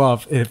pissed you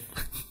off if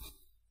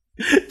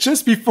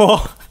just before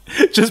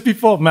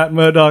Matt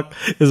Murdock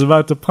is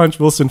about to punch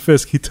Wilson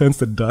Fisk, he turns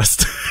to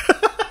dust?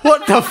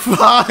 What the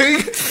fuck?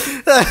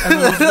 And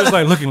Wilson Fisk is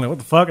like looking like, what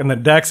the fuck? And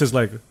then Dax is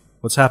like,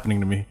 what's happening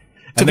to me?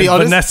 And be then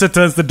honest- Vanessa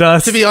turns to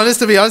dust. To be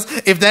honest,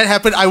 if that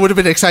happened, I would have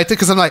been excited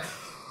because I'm like,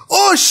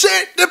 oh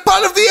shit, they're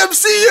part of the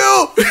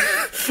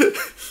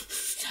MCU.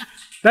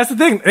 That's the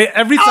thing.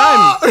 Every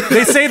time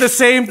they say the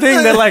same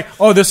thing, they're like,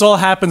 oh, this all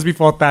happens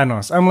before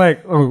Thanos. I'm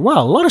like, oh,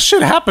 wow, a lot of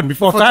shit happened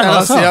before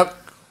Thanos. Huh? Yep.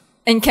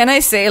 And can I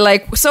say, in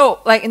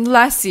the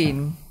last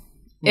scene,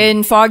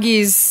 in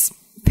Foggy's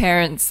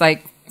parents,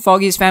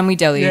 Foggy's family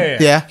deli,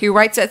 Yeah. he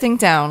writes that thing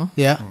down.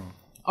 Yeah.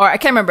 Or I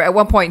can't remember. At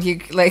one point,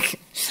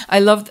 I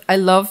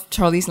love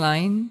Charlie's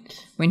line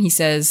when he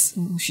says,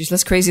 "Oh, she's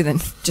less crazy than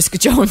Jessica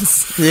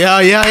Jones."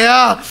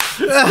 Yeah.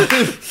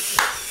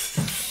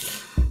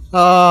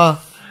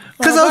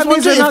 Because I was That means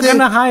wondering they're not if going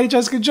to hire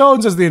Jessica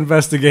Jones as the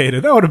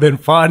investigator. That would have been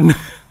fun.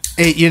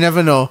 hey, you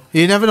never know.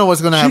 You never know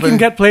what's going to She happen. can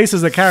get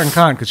places that Karen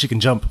can't because she can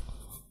jump.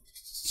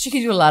 She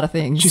can do a lot of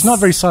things. She's not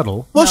very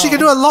subtle. well, she can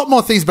do a lot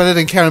more things better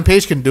than Karen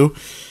Page can do.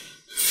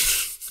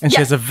 And she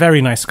has a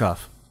very nice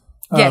scarf.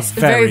 Yes,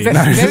 very very,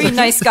 nice. very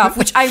nice scarf.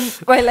 Which I'm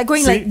like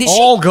going See, did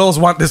all girls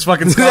want this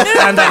fucking scarf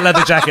and that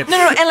leather jacket. No,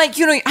 and I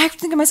have to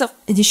think to myself,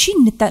 did she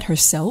knit that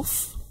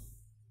herself?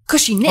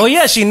 Because she knits. Oh,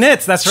 yeah, she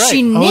knits. That's right.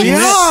 She Oh knits.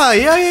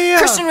 yeah.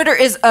 Kristen Ritter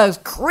is a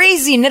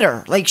crazy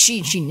knitter.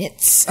 She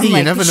knits. I'm You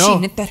like, never did know. she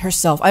knit that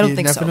herself? I don't You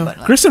think never so. know. But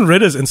Kristen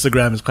Ritter's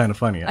Instagram is kind of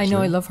funny, I actually.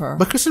 know I love her.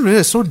 But Kristen Ritter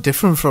is so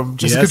different from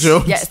Jessica Yes.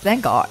 Jones. Yes,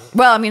 thank God.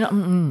 Well, I mean,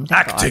 thank God.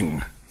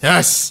 Acting.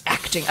 Yes.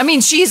 Acting. I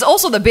mean, she's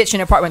also the bitch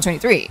in Apartment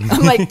 23.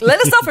 I'm like, let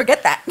us not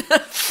forget that.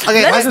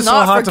 Okay, Let Why us is it so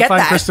not hard to forget find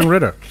that. Kristen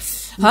Ritter?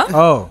 Huh?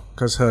 Oh,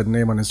 because her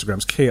name on Instagram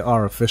is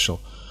KR Official.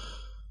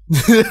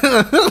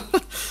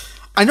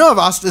 I know I've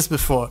asked this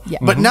before, Yeah.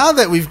 but now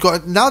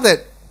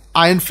that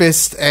Iron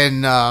Fist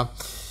and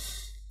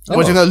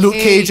Luke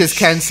Cage is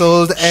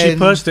cancelled, She and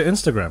purged the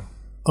Instagram.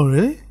 oh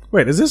really?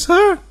 Wait, is this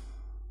her?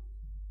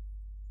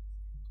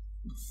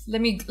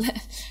 Let me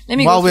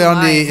While go we're through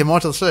on the mine.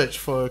 immortal search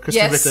for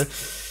Kristen Yes.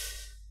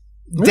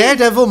 Ritter,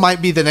 Daredevil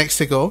might be the next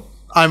to go.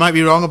 I might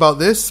be wrong about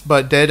this,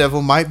 but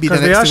Daredevil might be the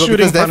 'Cause they next are to go shooting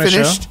because they're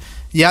Punisher. finished.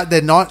 Yeah,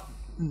 they're not.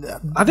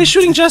 Are they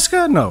shooting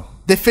Jessica? No.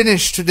 They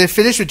finished. They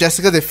finished with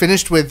Jessica. They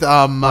finished with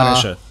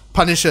Punisher.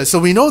 Punisher. So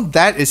we know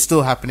that is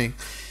still happening.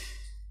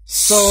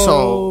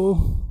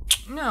 So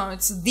No,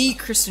 it's the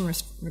Kristen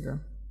Ritter.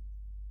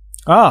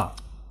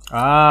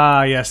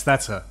 Yes,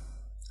 that's her.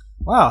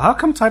 Wow, how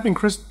come typing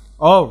Chris?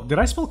 Oh, did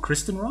I spell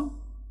Kristen wrong?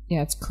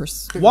 Yeah, it's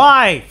Kirsten.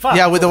 Why? Fuck.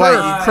 yeah, with the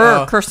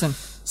white. Kirsten.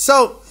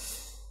 So.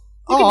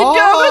 Look at the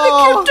dog, look at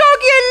the cute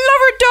doggy. I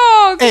love her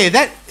dog.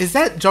 Hey, is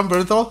that John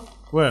Bernthal?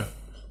 Where?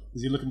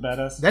 Is he looking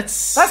badass?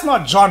 That's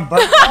not John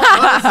Burke.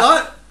 that's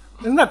not.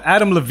 Isn't that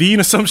Adam Levine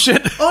or some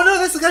shit? Oh no,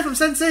 that's the guy from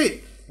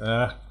Sense8.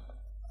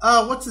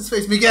 What's his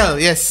face? Miguel.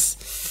 Yes.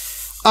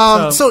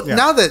 So yeah.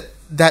 now that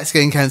that's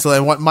getting cancelled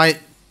and what might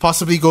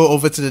possibly go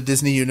over to the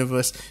Disney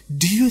universe,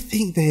 do you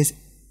think there's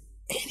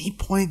any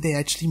point they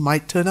actually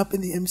might turn up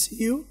in the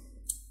MCU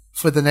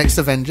for the next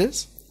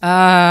Avengers? Do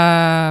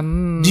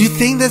you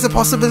think there's a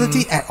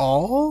possibility at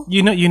all?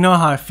 You know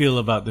how I feel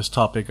about this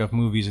topic of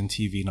movies and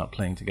TV not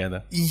playing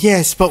together.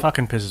 Yes, but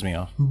Fucking pisses me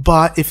off.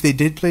 if they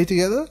did play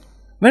together,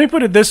 Let me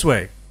put it this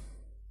way.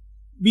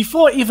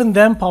 Before even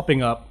them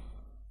popping up,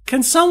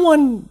 can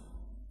someone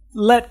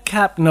let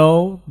Cap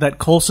know that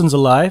Coulson's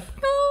alive?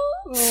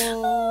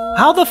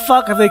 How the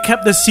fuck have they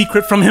kept this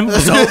secret from him for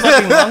so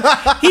fucking long?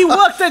 He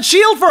worked at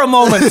S.H.I.E.L.D. for a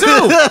moment,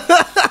 too!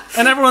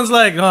 And everyone's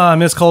like, oh, I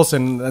miss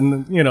Coulson.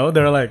 And,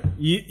 they're like,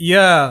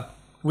 yeah,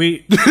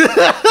 we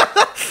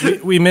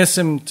miss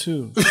him,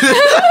 too.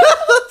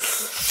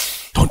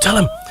 Don't tell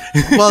him!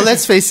 well,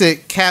 let's face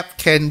it, Cap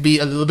can be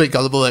a little bit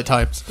gullible at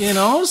times.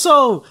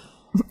 So...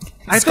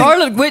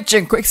 Scarlet Witch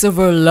and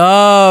Quicksilver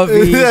love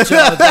each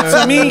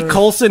other. To me,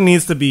 Coulson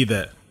needs to be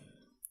there.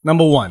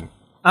 Number one.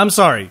 I'm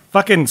sorry.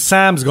 Fucking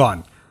Sam's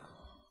gone.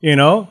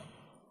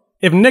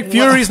 If Nick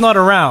Fury's not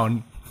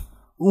around...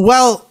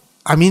 Well,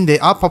 I mean, they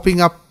are popping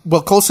up.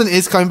 Well, Coulson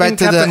is coming back in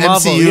to the Captain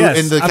Marvel, MCU yes.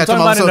 in the I'm Captain talking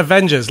about Marvel. in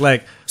Avengers.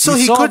 So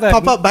we he saw could that-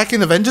 pop up back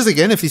in Avengers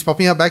again if he's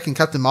popping up back in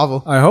Captain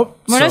Marvel. I hope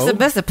Well, so.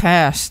 that's the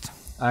past.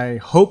 I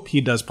hope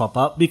he does pop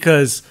up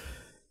because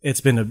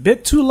it's been a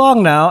bit too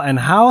long now. And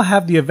how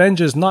have the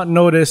Avengers not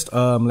noticed?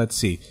 Let's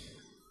see.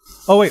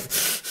 Oh wait,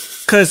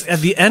 because at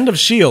the end of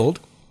S.H.I.E.L.D.,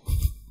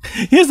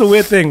 here's the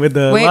weird thing with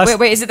the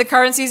Wait. Is it the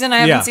current season? I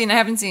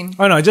haven't seen.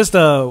 Oh no, just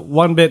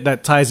one bit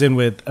that ties in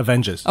with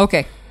Avengers.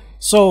 Okay.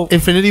 So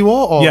Infinity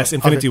War? Or? yes,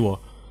 Infinity War.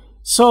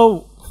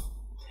 So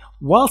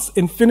whilst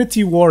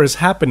Infinity War is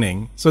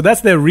happening, so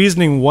that's their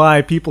reasoning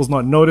why people's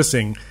not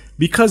noticing.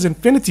 Because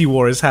Infinity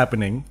War is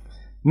happening,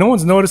 no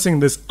one's noticing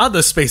this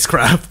other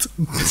spacecraft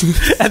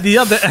at the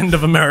other end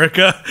of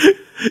America.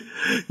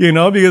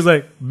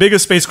 Because bigger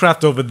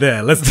spacecraft over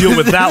there. Let's deal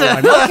with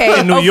that one. Okay.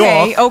 In New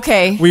York.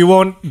 Okay. We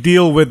won't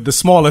deal with the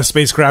smaller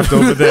spacecraft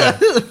over there.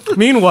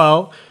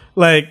 Meanwhile,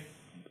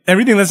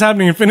 everything that's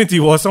happening in Infinity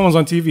War, someone's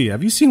on TV.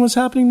 Have you seen what's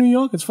happening in New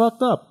York? It's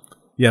fucked up.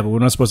 Yeah, but we're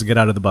not supposed to get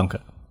out of the bunker.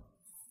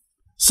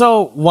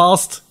 So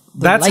whilst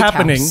that's lighthouse.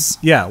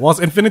 happening,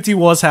 whilst Infinity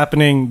War's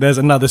happening, there's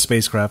another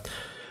spacecraft.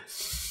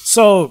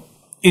 So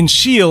in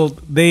S.H.I.E.L.D.,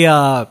 they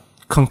are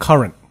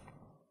concurrent.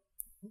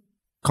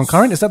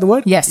 Concurrent? Is that the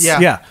word? Yes.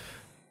 Yeah.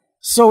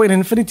 So in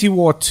Infinity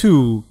War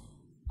 2,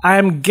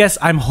 I'm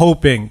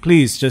hoping,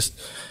 please, just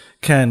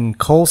can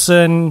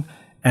Coulson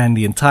and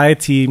the entire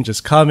team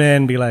just come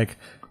in, be like,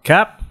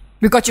 Cap,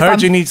 We got you, heard fam.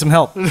 you need some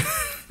help.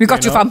 We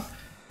got you, fam.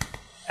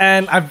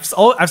 And I've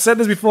said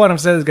this before and I've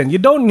said this again. You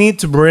don't need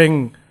to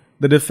bring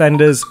the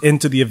Defenders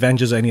into the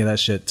Avengers or any of that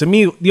shit. To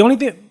me, the only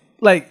thing,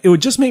 it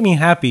would just make me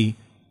happy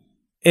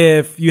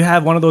if you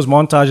have one of those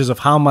montages of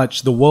how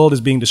much the world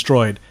is being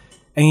destroyed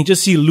and you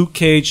just see Luke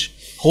Cage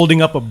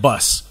holding up a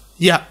bus.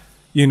 Yeah.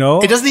 It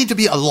It doesn't need to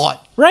be a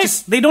lot.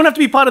 right? They don't have to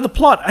be part of the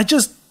plot. I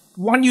just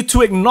want you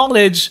to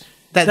acknowledge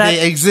That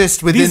they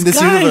exist within these this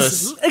guys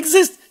universe.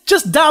 exist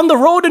just down the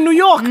road in New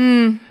York.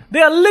 They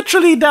are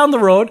literally down the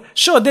road.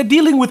 Sure, they're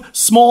dealing with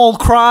small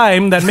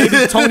crime that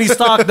maybe Tony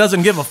Stark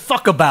doesn't give a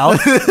fuck about.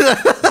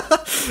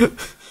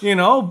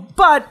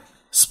 But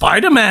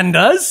Spider-Man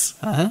does.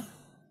 Uh-huh.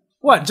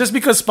 What, just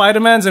because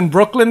Spider-Man's in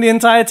Brooklyn the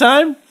entire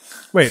time?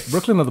 Wait,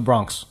 Brooklyn or the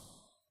Bronx?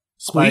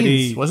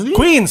 Queens, wasn't he?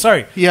 Queens,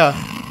 sorry. Yeah.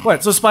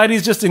 What, so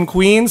Spidey's just in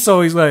Queens,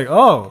 so he's like,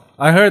 oh,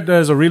 I heard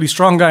there's a really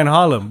strong guy in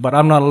Harlem, but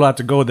I'm not allowed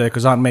to go there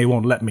because Aunt May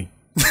won't let me.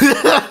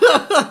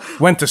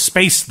 Went to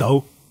space,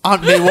 though.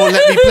 Aunt May won't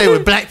let me play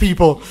with black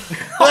people.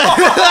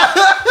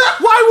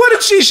 Why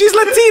wouldn't she? She's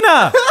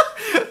Latina.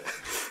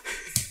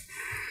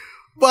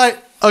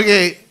 But,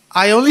 okay,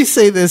 I only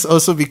say this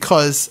also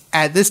because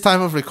at this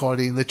time of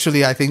recording,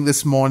 literally, I think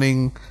this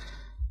morning,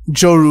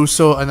 Joe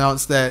Russo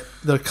announced that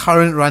the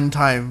current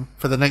runtime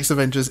for the next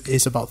Avengers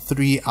is about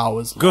 3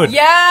 hours long. Good.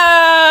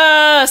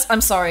 Yes.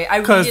 I'm sorry. I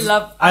really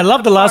love. I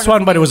love the last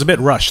one, but it was a bit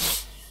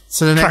rushed.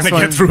 So the next Trying to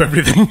one, get through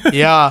everything.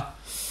 yeah.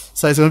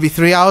 So it's going to be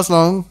 3 hours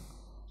long,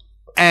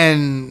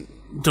 and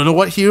don't know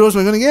what heroes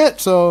we're going to get.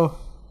 So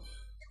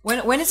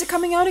When is it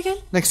coming out again?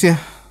 next year,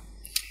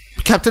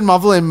 Captain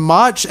Marvel in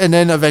March, and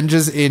then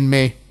Avengers in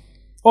May.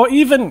 Or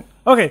even,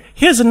 okay,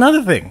 here's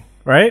another thing,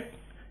 right?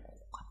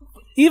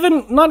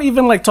 not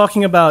even like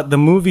talking about the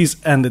movies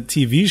and the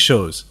TV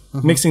shows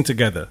mixing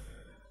together.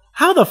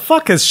 How the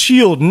fuck has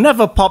S.H.I.E.L.D.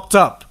 never popped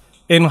up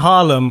in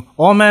Harlem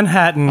or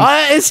Manhattan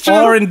It's true.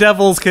 or in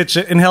Hell's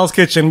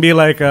Kitchen? Be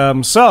like,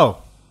 so,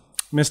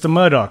 Mr.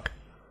 Murdoch,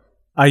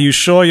 are you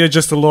sure you're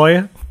just a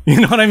lawyer? You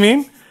know what I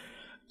mean?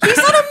 He's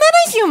not a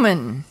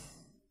metahuman.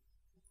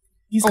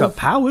 He's got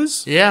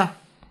powers. Yeah.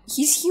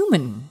 He's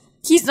human.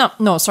 He's not.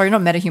 No, sorry,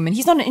 not metahuman.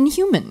 He's not an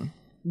inhuman.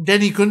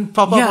 Then he couldn't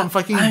pop Yeah, up on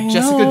fucking I know,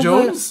 Jessica but-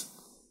 Jones?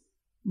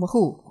 Well,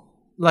 who?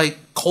 Like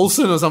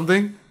Coulson or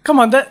something? Come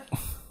on,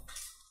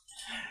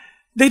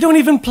 they don't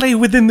even play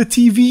within the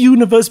TV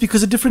universe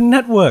because of different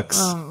networks.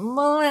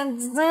 Well,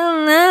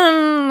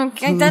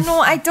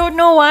 I don't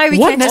know why we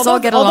can't just all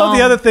get along. Although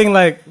the other thing,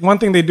 like one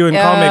thing they do in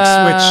comics,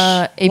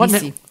 which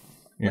ABC.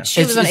 yeah,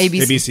 She was on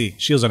ABC. ABC,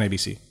 Shield's on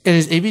ABC. It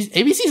is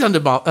ABC's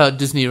under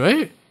Disney,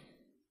 right?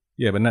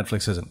 Yeah, but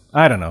Netflix isn't.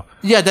 I don't know.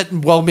 Yeah,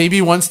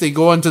 maybe once they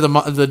go onto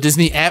the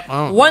Disney app. I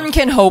don't know. One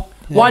can hope.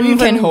 One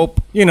can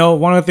hope. You know,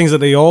 one of the things that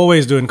they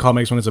always do in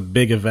comics when it's a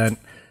big event,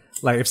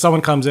 like if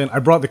someone comes in, I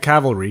brought the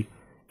cavalry,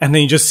 and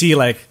then you just see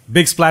like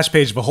big splash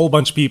page of a whole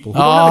bunch of people who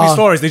don't have any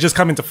stories. They just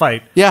come in to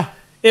fight. Yeah.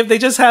 If they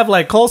just have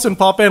like Coulson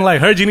pop in,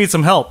 like, heard you need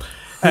some help.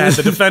 And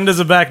the Defenders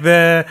are back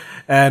there,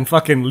 and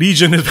fucking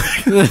Legion is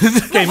back.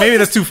 Okay, maybe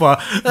that's too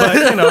far, but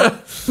you know.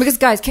 Because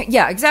guys,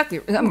 exactly.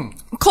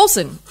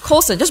 Coulson,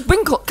 just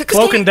bring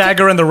Cloak and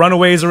Dagger and the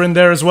Runaways are in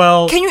there as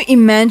well. Can you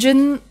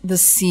imagine the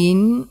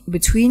scene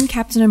between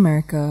Captain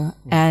America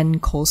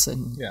and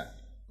Coulson? Yeah.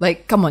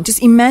 Like, come on,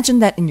 just imagine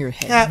that in your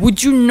head. Yeah.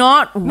 Would you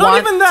not want Not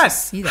even that. to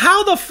see that?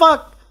 How the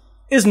fuck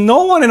is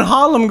no one in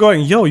Harlem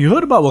going, yo, you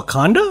heard about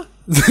Wakanda?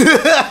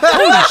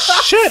 Holy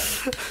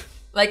shit.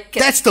 Like,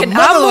 That's the can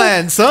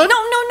motherland, Abu- son. No.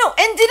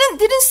 And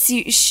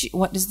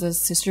what is the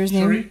sister's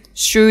name?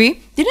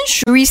 Shuri. Didn't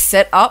Shuri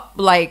set up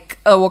like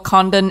a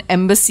Wakandan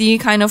embassy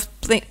kind of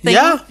thing?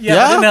 Yeah.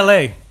 Yeah, but in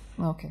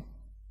LA. Okay.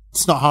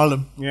 It's not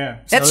Harlem. Yeah.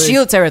 That's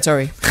Shield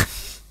territory.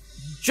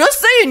 Just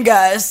saying,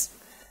 guys.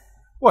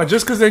 What,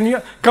 just because they knew?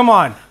 Come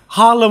on.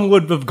 Harlem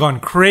would have gone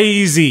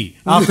crazy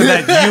after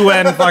that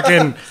UN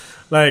fucking,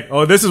 like,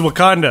 oh, this is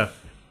Wakanda.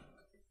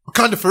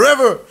 Wakanda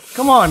forever.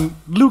 Come on.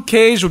 Luke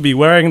Cage would be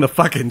wearing the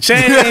fucking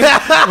chain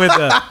with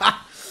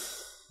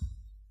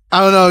I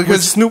don't know which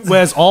because Snoop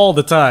wears all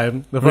the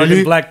time. The fucking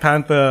Really? Black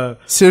Panther.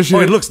 Seriously?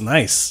 Oh, it looks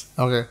nice.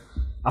 okay.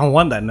 I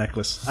want that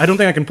necklace. I don't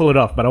think I can pull it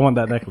off, but I want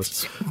that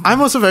necklace. I'm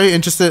also very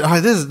interested.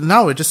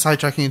 Now we're just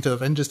sidetracking into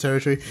Avengers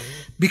territory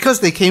because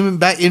they came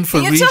back in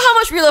for Can you tell how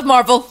much we love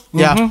Marvel?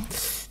 yeah,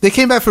 they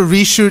came back for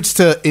reshoots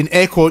to, in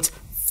air quotes,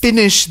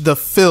 finish the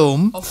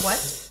film Of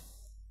what?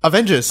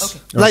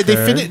 Avengers. Like they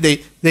Okay.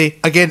 finished. They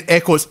again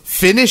air quotes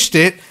finished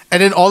it,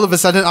 and then all of a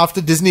sudden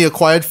after Disney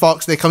acquired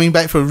Fox, they're coming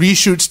back for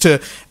reshoots to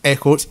air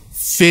quotes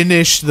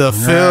finish the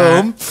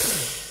film.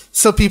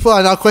 So people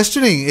are now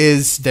questioning: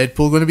 is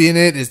Deadpool going to be in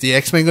it? Is the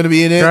X-Men going to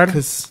be in it? Good.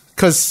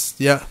 Because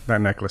yeah.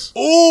 That necklace.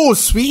 Oh,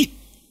 sweet.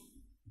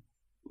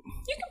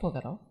 You can pull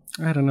that off.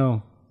 I don't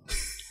know.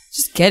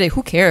 Just get it.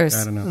 Who cares?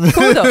 I don't know.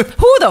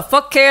 Who the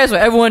fuck cares what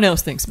everyone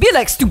else thinks? Be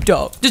like Snoop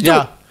Dogg. Just do it.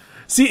 Yeah.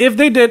 See, if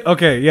they did,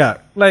 okay, yeah.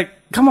 Like,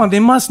 come on, they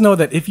must know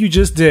that if you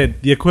just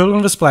did the equivalent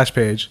of a splash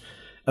page,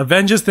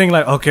 Avengers thing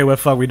like, okay, well,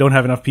 fuck, we don't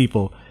have enough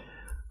people.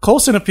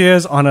 Coulson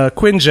appears on a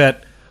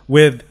Quinjet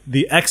with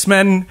the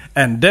X-Men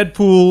and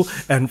Deadpool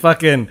and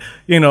fucking,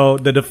 you know,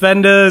 the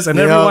Defenders and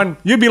Yeah. everyone.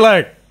 You'd be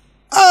like,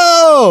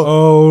 Oh,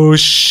 oh,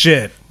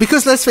 shit.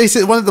 because let's face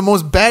it, one of the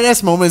most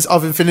badass moments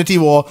of Infinity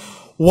War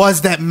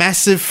was that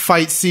massive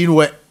fight scene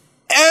where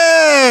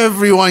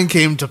everyone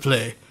came to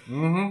play.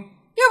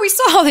 Yeah, we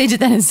saw how they did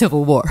that in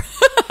Civil War.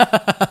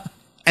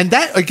 And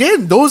that,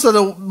 again, those are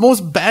the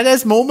most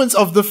badass moments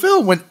of the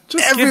film when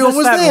Just everyone give us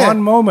was that there.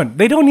 one moment.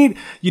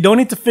 You don't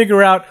need to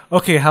figure out,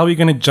 okay, how are you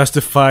going to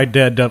justify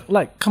Daredevil?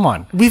 Like, come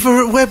on. We've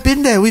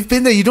been there. We've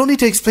been there. You don't need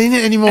to explain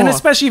it anymore. And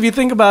especially if you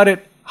think about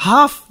it,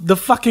 half the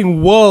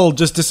fucking world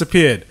just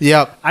disappeared.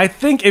 Yep. I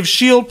think if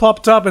S.H.I.E.L.D.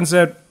 popped up and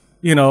said,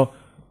 you know,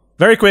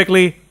 very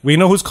quickly, we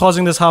know who's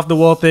causing this half the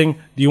world thing.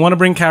 Do you want to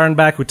bring Karen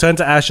back? Return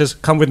to ashes.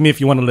 Come with me if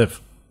you want to live.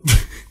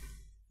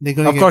 They're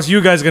gonna Of course,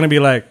 you guys are going to be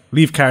like,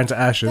 leave Karen to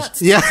ashes.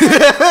 Yeah.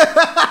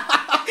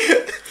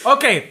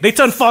 Okay, they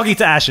turn Foggy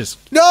to ashes.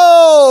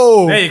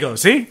 No! There you go.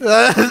 See?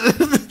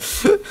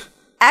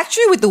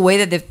 Actually, with the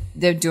way that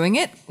they're doing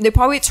it, they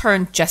probably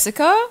turn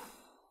Jessica,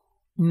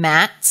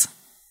 Matt,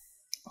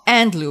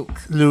 and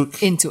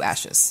Luke into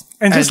ashes.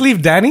 And just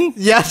leave Danny?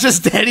 Yeah,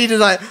 just Danny to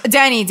like.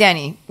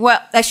 Danny. Well,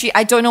 actually,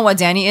 I don't know what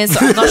Danny is,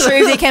 so I'm not sure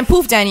if they can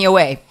poof Danny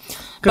away.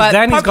 Because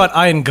Danny's got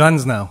iron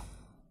guns now.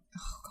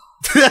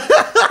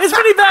 It's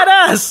pretty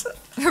badass.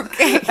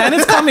 Okay. And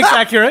it's comics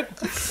accurate.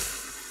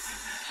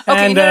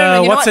 Okay, And no.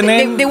 You know what's what? her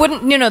name? They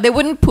wouldn't. They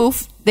wouldn't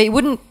poof. They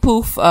wouldn't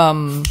poof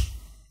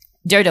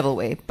Daredevil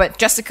away. But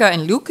Jessica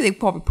and Luke, they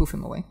probably poof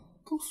him away.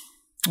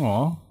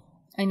 Aw.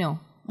 I know.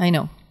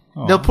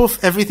 They'll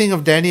poof everything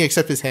of Danny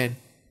except his hand.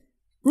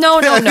 No.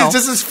 It's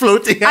just his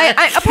floating hand.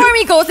 A part of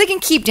me goes, they can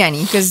keep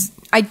Danny because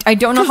I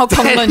don't know how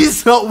Konglan.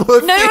 It's not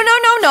worth No.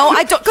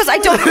 I don't because I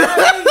don't. No,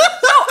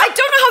 I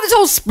don't know how this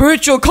whole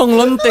spiritual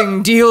Konglan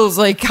thing deals.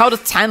 Like how does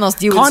Thanos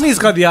deal? Connie's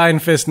got the Iron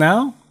Fist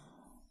now.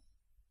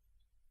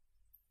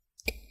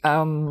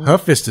 with Her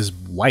fist is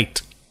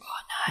white,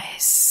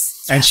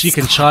 nice. and she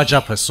can charge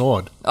up her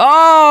sword.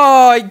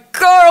 Oh,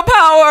 girl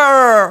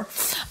power.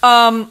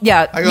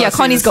 Yeah. gotta see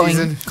Connie's this going.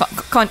 season.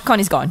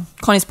 Connie's gone.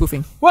 Connie's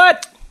poofing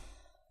What?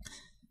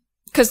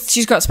 because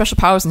she's got special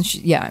powers and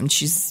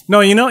she's. No,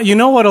 you know what? You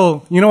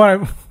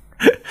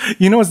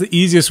know what's the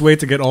easiest way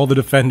to get all the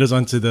defenders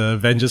onto the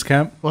Avengers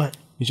camp? What?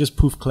 You just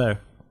poof Claire.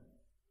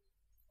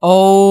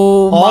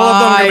 Oh All of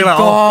them are my gonna be like,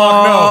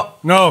 god! oh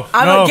fuck no,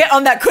 I'm no. gonna get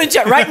on that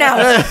Quinjet right now.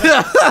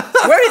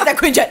 Where is that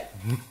Quinjet?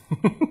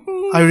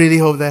 I really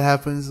hope that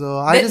happens, though.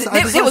 I They- just they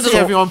want to will see just-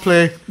 everyone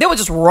play. They would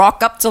just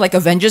rock up to like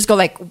Avengers, go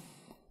like,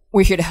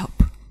 "We're here to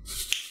help."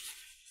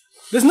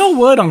 There's no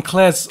word on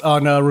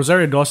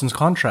Rosario Dawson's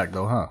contract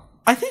though, huh?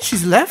 I think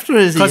she's left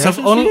already. Because her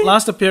hasn't only she?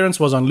 last appearance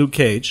was on Luke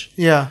Cage,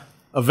 Yeah.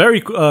 a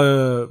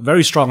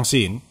very strong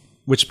scene,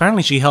 which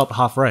apparently she helped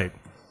half right,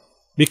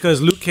 because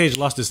Luke Cage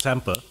lost his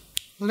temper,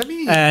 Let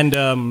me.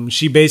 and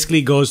she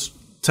basically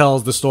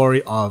tells the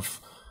story of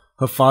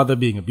her father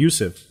being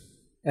abusive,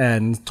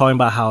 and talking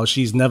about how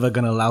she's never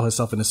gonna allow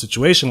herself in a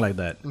situation like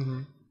that.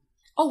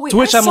 Oh wait, To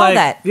which I I'm saw like,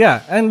 that.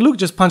 yeah, and Luke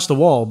just punched the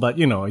wall, but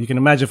you can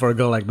imagine for a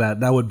girl like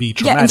that would be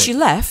traumatic. Yeah, and she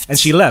left. And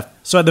she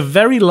left. So at the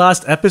very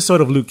last episode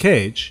of Luke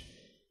Cage,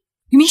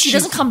 You mean she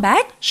doesn't come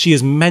back? she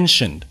is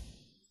mentioned.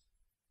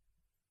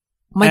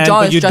 My And- jaw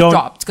but is you just don't-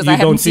 dropped because you I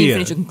haven't don't seen see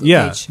Finish it. Luke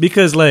Yeah, Cage.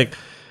 because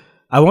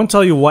I won't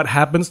tell you what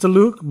happens to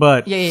Luke,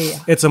 but Yeah.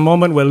 it's a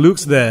moment where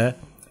Luke's there,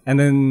 and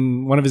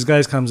then one of his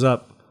guys comes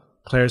up,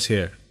 Claire's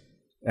here,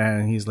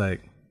 and he's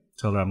like,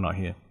 tell her I'm not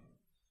here.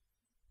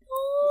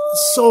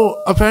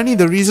 So apparently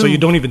the reason So you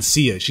don't even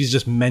see her. She's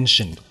just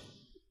mentioned.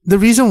 the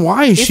reason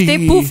why If she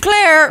they poof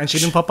Claire, And she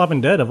didn't pop up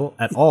in Daredevil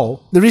at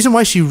all. the reason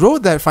why she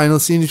wrote that final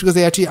scene is because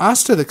they actually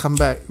asked her to come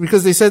back.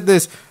 Because they said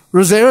this,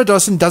 Rosario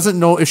Dawson doesn't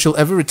know if she'll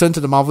ever return to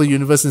the Marvel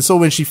Universe, and so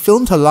when she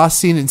filmed her last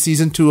scene in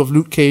season 2 of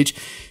Luke Cage,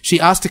 she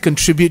asked to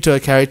contribute to her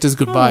character's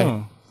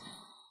goodbye.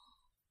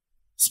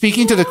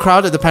 Speaking to the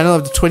crowd at the panel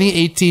of the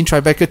 2018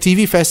 Tribeca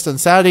TV Fest on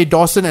Saturday,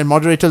 Dawson and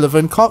moderator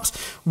Laverne Cox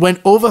went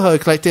over her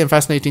eclectic and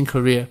fascinating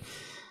career.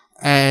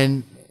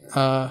 And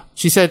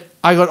she said,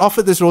 I got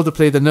offered this role to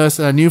play the nurse,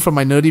 and I knew from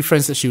my nerdy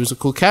friends that she was a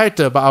cool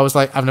character, but I was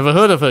like, I've never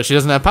heard of her. She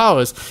doesn't have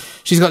powers.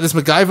 She's got this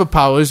MacGyver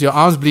powers. Your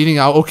arm's bleeding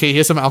out. Okay,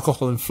 here's some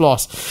alcohol and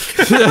floss.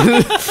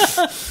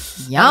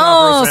 yes,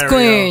 Rosario.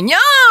 Queen,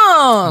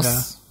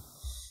 yes.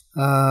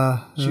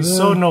 She's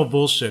so no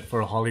bullshit for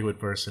a Hollywood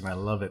person. I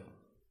love it.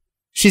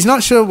 She's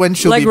not sure when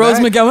she'll Like be Rose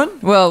back.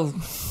 McGowan. Well,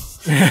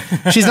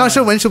 She's not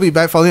sure when she'll be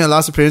back following her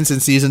last appearance in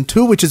season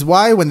 2, which is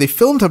why when they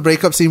filmed her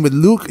breakup scene with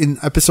Luke in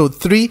episode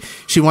 3,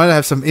 she wanted to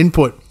have some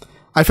input.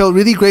 I felt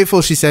really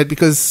grateful, she said,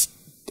 because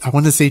I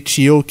want to say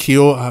Kyo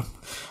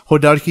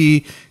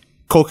Hodarki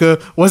Coker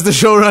was the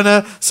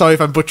showrunner. Sorry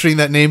if I'm butchering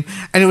that name.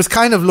 And it was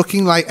kind of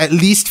looking like, at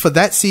least for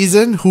that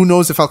season, who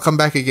knows if I'll come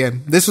back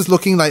again. This was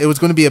looking like it was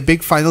going to be a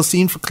big final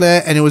scene for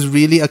Claire, and it was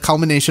really a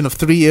culmination of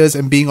 3 years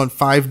and being on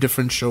 5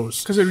 different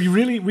shows. Because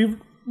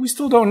we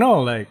still don't know.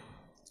 Like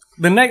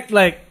the next,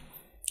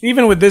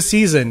 even with this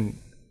season,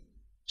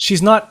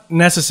 she's not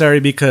necessary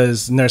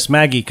because Nurse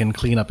Maggie can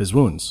clean up his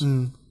wounds.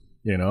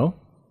 You know.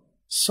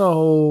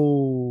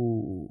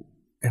 So,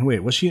 and wait,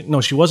 was she? No,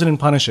 she wasn't in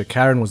Punisher.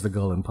 Karen was the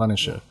girl in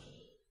Punisher.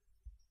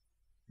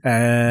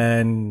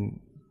 And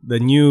the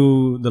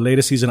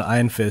latest season of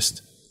Iron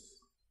Fist,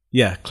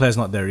 yeah, Claire's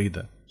not there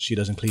either. She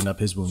doesn't clean up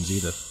his wounds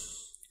either.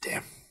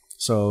 Damn.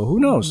 So who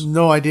knows?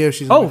 No idea if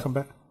she's going Oh. to come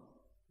back.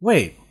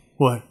 Wait.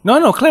 What?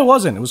 No, Claire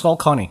wasn't. It was all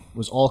Connie. It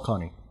was all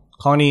Connie.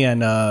 Connie and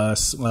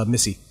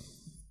Missy.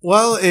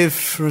 Well,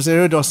 if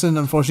Rosario Dawson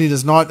unfortunately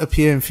does not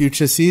appear in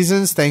future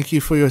seasons, thank you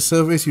for your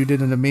service. You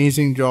did an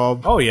amazing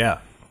job. Oh yeah.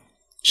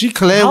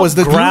 Claire was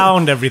the glue.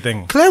 ground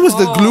everything. Claire was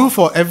the glue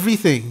for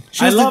everything.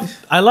 She was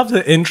I love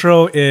the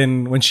intro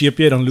in when she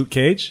appeared on Luke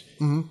Cage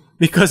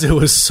because it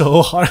was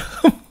so hard.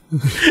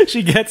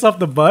 She gets off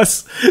the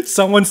bus,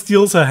 someone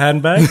steals her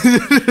handbag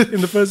in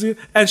the first scene,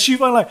 and she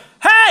went like,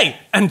 "Hey!"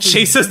 and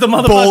chases the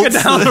motherfucker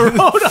Bolts. down the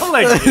road. I'm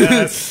like,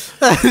 yes.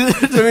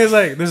 To me, it's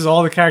like this is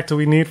all the character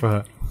we need for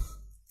her.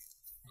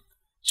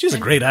 She's a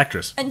great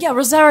actress. and yeah,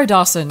 Rosario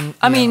Dawson.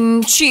 I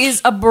mean, she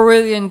is a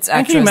brilliant And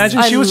actress. can you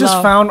imagine? She was just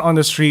love- found on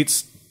the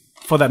streets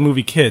for that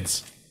movie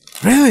Kids.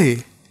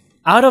 really.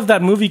 Out of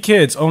that movie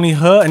Kids, only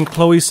her and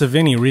Chloe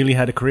Sevigny really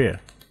had a career.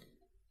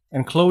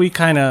 And Chloe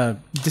kind of,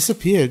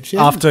 Disappeared. She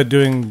after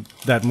doing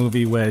that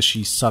movie where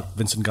she sucked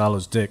Vincent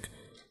Gallo's dick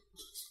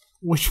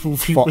which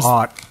movie for was?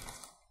 art,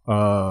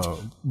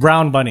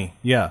 Brown Bunny,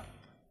 yeah.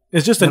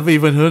 It's just Never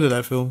even heard of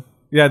that film.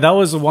 yeah, that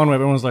was the one where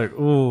everyone was like,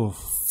 ooh.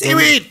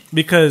 Seaweed!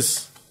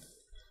 Because,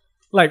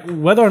 like,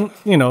 whether,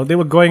 they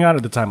were going out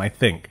at the time, I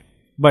think.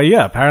 But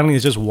yeah, apparently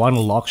it's just one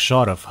lock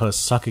shot of her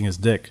sucking his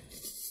dick.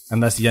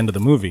 And that's the end of the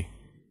movie.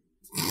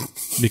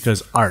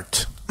 Because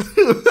art.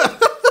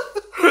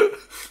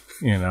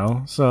 You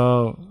know,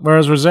 so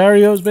whereas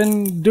Rosario's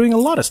been doing a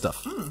lot of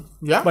stuff.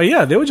 Yeah. But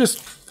yeah, they were just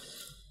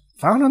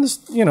found on this,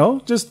 you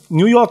know, just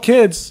New York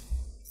kids.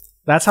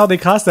 That's how they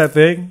cast that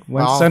thing.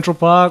 Went to Wow. Central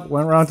Park,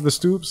 went around to the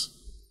Stoops.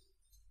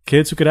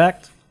 Kids who could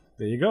act.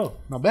 There you go.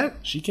 Not bad.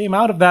 She came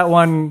out of that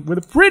one with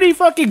a pretty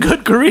fucking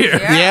good career.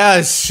 Yeah.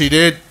 Yes, she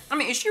did. I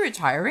mean, is she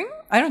retiring?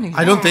 I don't think.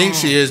 I don't think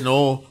she is.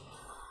 No.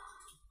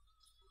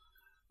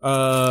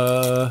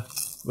 But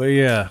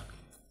yeah.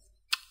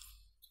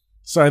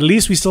 So at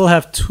least we still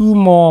have 2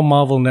 more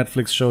Marvel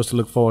Netflix shows to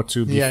look forward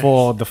to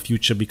before the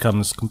future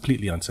becomes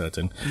completely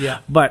uncertain. Yeah.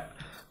 But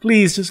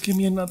please just give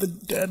me another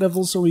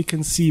Daredevil so we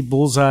can see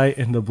Bullseye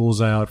in the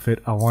Bullseye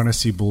outfit. I want to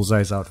see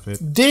Bullseye's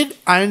outfit. Did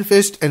Iron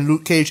Fist and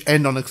Luke Cage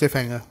end on a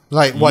cliffhanger?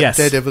 Like what Yes.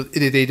 Daredevil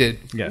they did?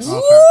 Yes.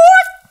 Okay.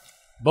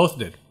 Both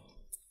did.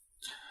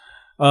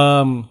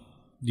 Do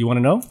you want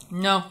to know?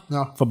 No.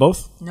 No. For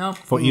both? No.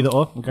 For either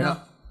or? Okay. No.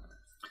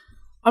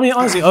 I mean,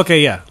 honestly,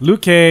 okay, yeah.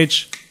 Luke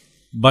Cage,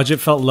 budget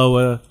felt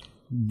lower,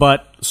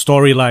 but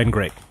storyline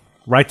great.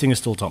 Writing is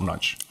still top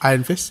notch.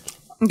 Iron Fist.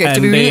 Okay, And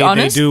to be really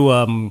honest, they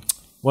do,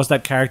 what's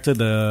that character?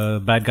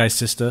 The bad guy's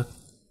sister?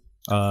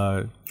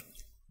 The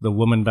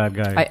woman bad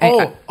guy.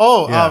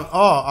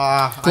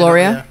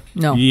 Gloria?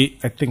 No.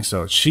 I think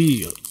so.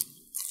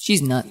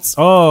 She's nuts.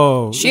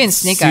 Oh. She and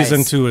Snake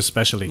Season Eyes. 2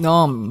 especially.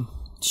 No,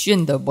 she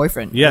and the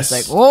boyfriend. Yes.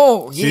 It's like,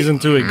 oh, yeah. Season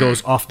 2, it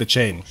goes off the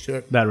chain.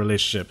 Sure. That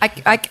relationship.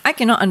 I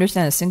cannot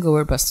understand a single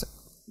word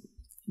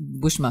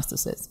Bushmaster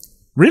says.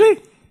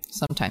 Really?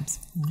 Sometimes.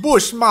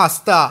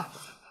 Bushmaster.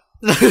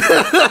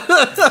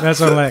 That's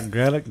why I'm like,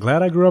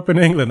 glad I grew up in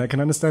England. I can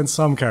understand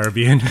some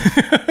Caribbean.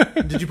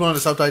 Did you put on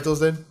the subtitles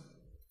then?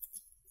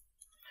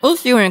 We'll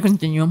see when I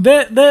continue.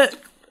 They're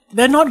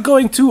not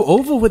going too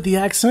over with the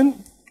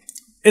accent.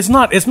 It's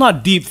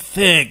not deep,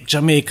 thick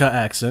Jamaica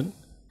accent.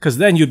 Because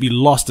then you'd be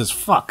lost as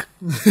fuck.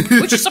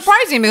 Which is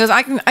surprising because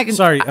I can.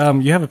 Sorry,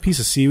 you have a piece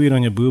of seaweed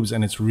on your boobs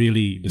and it's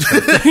really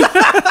disgusting.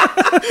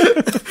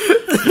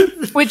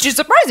 Which is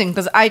surprising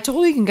because I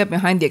totally can get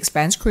behind the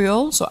Expanse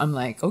Creole. So I'm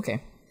like,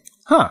 okay.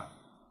 Huh.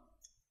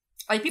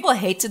 Like people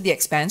hated the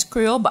Expanse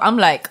Creole, but I'm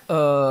like,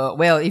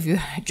 well, if you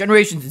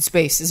generations in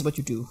space, this is what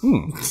you do.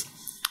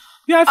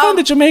 Yeah, I found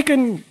the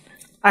Jamaican.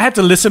 I had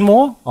to listen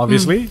more,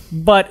 obviously,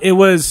 but it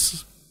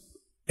was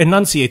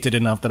enunciated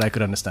enough that I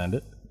could understand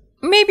it.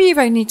 Maybe if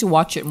I need to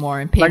watch it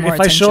more and pay Like more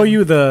if I attention. show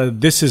you the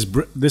this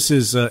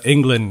is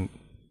England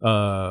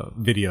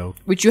video,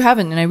 Which you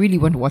haven't, and I really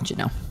want to watch it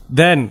now.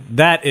 then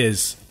that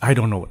is I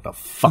don't know what the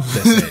fuck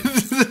this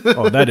is.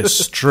 Oh, that is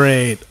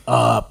straight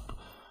up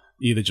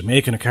either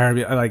Jamaican or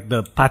Caribbean. Like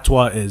the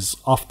patois is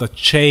off the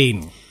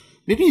chain.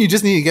 Maybe you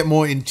just need to get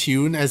more in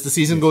tune as the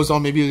season goes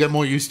on. Maybe you'll get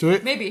more used to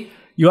it. Maybe.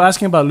 You're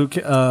asking about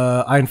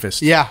Iron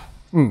Fist. Yeah.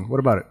 What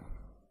about it?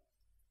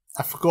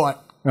 I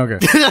forgot. Okay.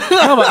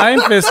 No, but Iron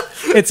Fist,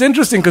 it's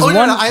interesting because Oh,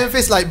 no, Iron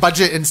Fist, like,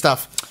 budget and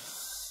stuff.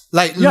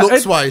 Like,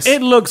 looks-wise.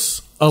 It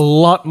looks a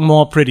lot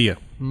more prettier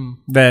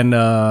than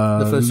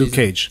first Luke season.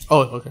 Cage.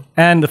 Oh, okay.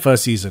 And the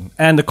first season.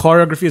 And the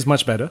choreography is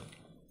much better.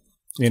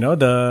 You know,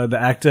 the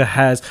actor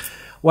has...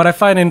 What I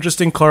find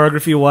interesting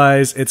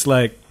choreography-wise, it's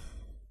like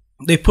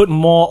they put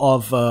more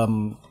of...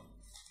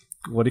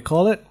 what do you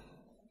call it?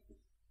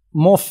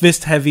 More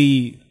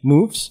fist-heavy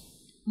moves.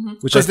 Which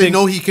I Because they think,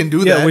 know he can do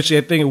yeah, that. which I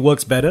think it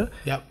works better.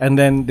 Yep. And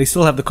then they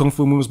still have the kung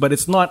fu moves, but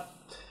it's not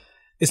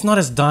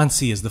as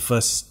dancey as the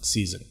first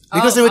season.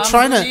 Because they were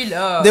trying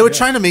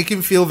to make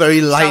him feel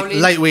very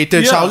lightweight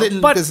to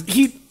Shaolin. But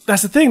because-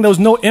 that's the thing. There was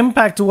no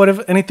impact to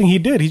anything he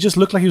did. He just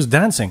looked like he was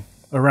dancing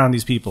around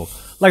these people.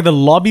 Like the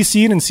lobby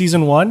scene in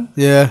season 1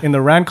 Yeah. in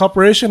the Rand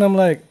Corporation, I'm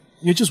like,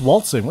 you're just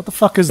waltzing. What the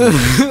fuck is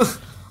this?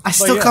 I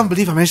still yeah. can't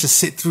believe I managed to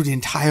sit through the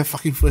entire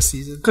fucking first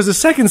season. Because the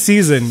second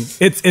season,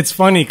 it's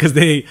funny because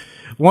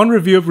one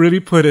reviewer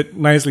really put it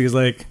nicely. Is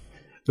like,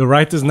 the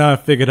writers now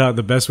have figured out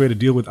the best way to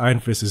deal with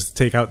Iron Fist is to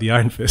take out the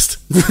Iron Fist.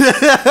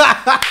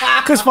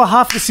 Because for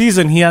half the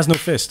season, he has no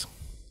fist.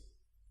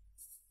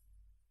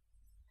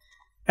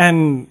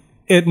 And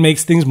it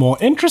makes things more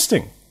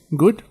interesting.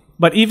 Good.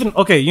 But even,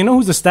 okay, you know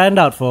who's the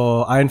standout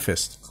for Iron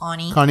Fist?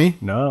 Connie,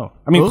 No.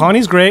 I mean, Who?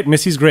 Connie's great,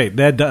 Missy's great.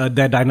 Their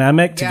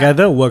dynamic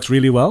together works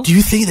really well. do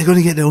you think they're going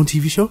to get their own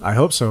TV show? I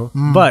hope so.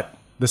 But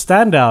the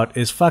standout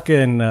is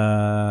fucking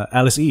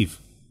Alice Eve.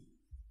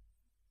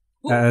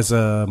 As,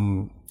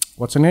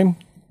 what's her name?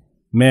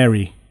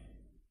 Mary.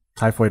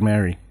 Typhoid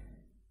Mary.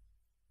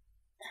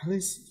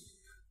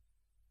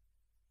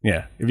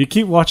 Yeah. If you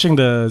keep watching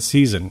the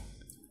season,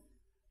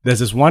 there's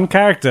this one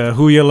character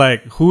who you're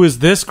like, who is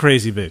this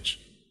crazy bitch?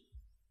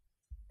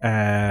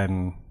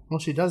 And Well,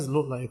 she does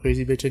look like a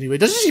crazy bitch anyway.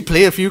 Doesn't she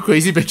play a few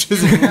crazy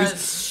bitches in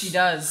movies? She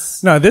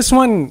does. no, this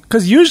one,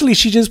 because usually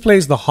she just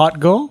plays the hot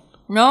girl.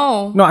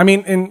 No. No, I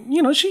mean,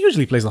 she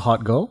usually plays the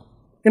hot girl.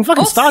 In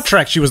fucking Star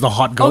Trek, she was the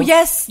hot girl. Oh,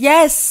 yes.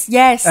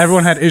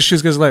 Everyone had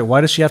issues because, like,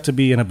 why does she have to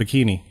be in a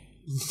bikini,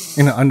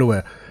 in her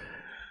underwear?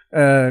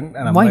 And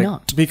I'm Why like,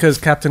 not? Because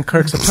Captain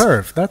Kirk's a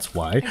perv. That's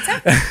why.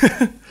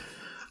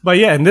 But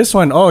yeah, in this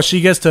one, she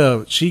gets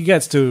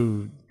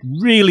to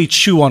really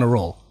chew on a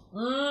roll.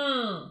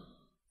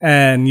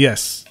 And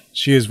yes,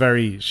 She is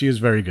very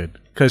good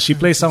because she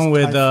plays someone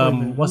with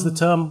what's the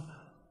term?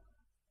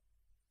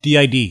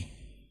 DID.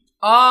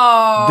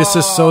 Oh.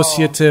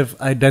 Dissociative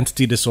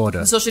identity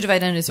disorder. Dissociative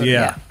identity disorder.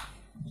 Yeah.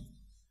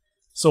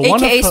 So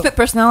AKA split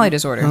personality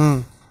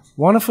disorder.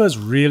 one of her is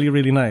really,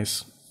 really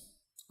nice.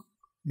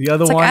 The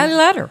other It's one like Ali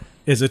Ladder.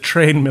 is a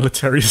trained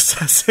military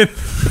assassin.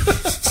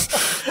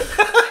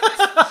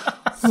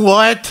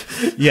 What?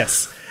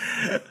 Yes.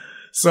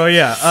 So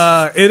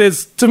yeah, it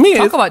is to me.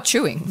 Talk about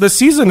chewing. The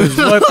season is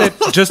worth it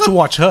just to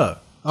watch her.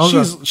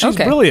 She's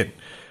Okay. brilliant.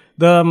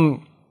 The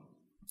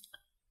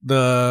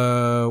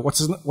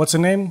what's her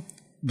name?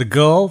 The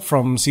girl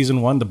from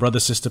season 1, the brother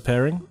sister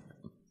pairing,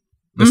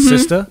 the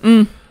sister.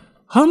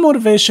 Her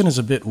motivation is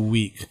a bit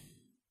weak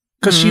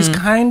because she's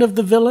kind of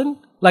the villain.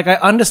 Like I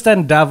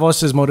understand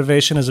Davos's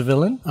motivation as a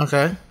villain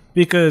Okay.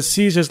 because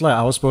he's just like,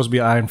 I was supposed to be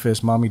Iron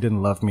Fist. Mommy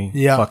didn't love me.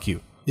 Yeah. Fuck you.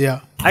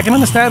 Yeah. I can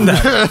understand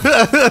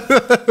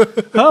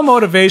that. Her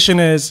motivation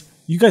is,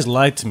 you guys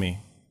lied to me.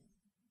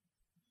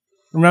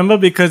 Remember?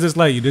 Because it's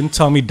like, you didn't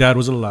tell me Dad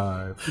was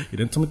alive. You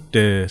didn't tell me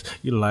this.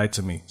 You lied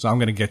to me. So I'm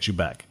going to get you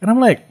back. And I'm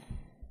like,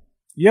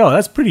 yo,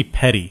 that's pretty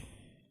petty.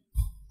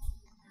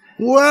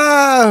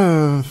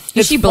 Wow.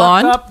 Is she Fucked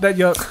blonde? up that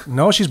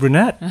no, she's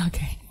brunette.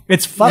 Okay.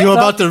 It's fucked You're up.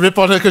 about to rip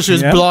on her because she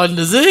was Yeah. blonde,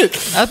 is it?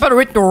 I was about to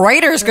rip the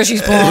writers because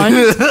she's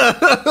blonde.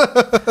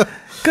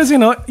 Because,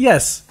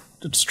 yes,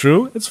 it's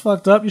true. It's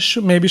fucked up. You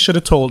should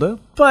have told her.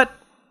 But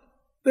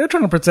they're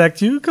trying to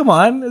protect you. Come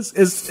on. Is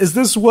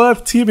this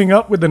worth teaming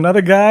up with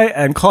another guy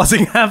and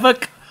causing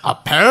havoc?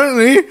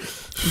 Apparently.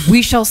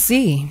 We shall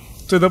see.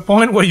 To the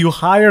point where you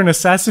hire an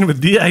assassin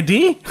with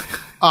DID?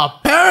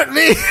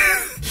 Apparently.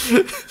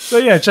 So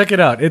yeah, check it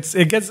out.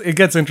 It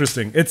gets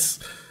interesting. It's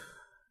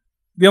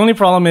the only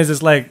problem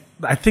is like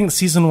I think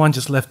season 1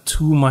 just left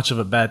too much of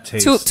a bad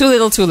taste. Too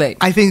little, too late.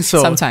 I think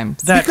so.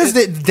 Sometimes. Because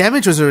the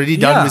damage was already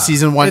done with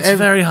season 1. It's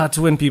very hard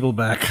to win people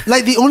back.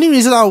 Like the only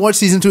reason I'll watch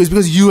season 2 is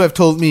because you have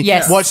told me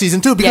Yes. watch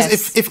season 2. Because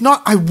Yes. if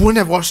not, I wouldn't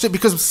have watched it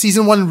because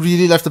season 1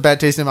 really left a bad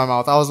taste in my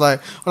mouth. I was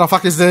like, what the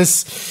fuck is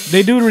this?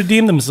 They do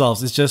redeem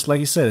themselves. It's just like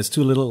you said. It's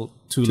too little,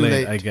 too late.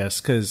 late. I guess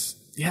because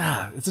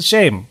it's a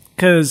shame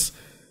because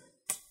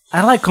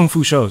I like kung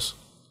fu shows.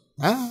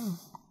 Ah.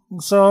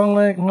 So I'm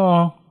like,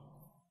 no,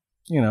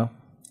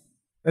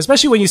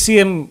 especially when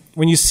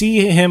you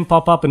see him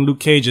pop up in Luke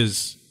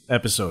Cage's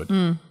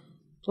episode.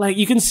 Like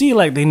you can see,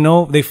 like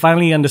they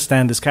finally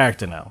understand this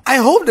character now. I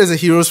hope there's a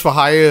Heroes for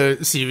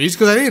Hire series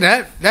because I think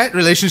that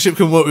relationship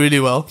can work really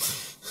well.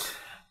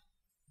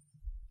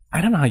 I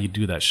don't know how you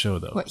do that show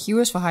though. What,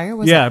 Heroes for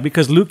Hire?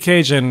 Because Luke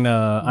Cage and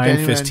Iron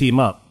Danny Fist Rand. team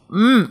up,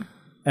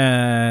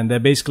 and they're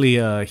basically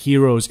a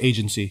heroes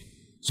agency.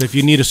 So if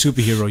you need a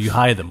superhero, you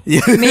hire them.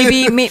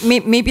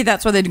 Maybe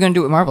that's what they're going to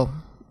do with Marvel.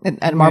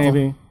 At Marvel.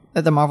 Maybe.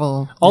 At the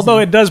Marvel. Although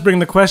it does bring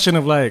the question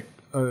of like,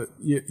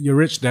 you're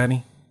rich,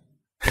 Danny.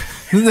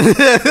 You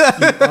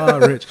are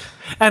rich.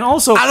 And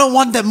also, I don't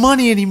want that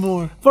money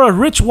anymore. for a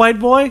rich white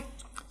boy,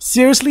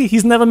 seriously,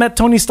 he's never met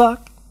Tony Stark?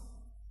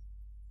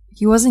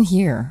 He wasn't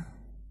here.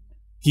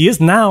 He is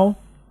now.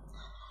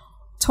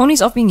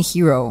 Tony's off being a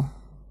hero.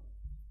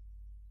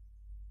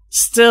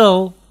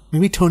 Still,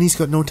 Maybe Tony's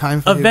got no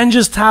time for him.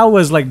 Avengers Tower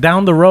is like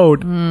down the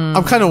road.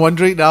 I'm kind of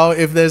wondering now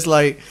if there's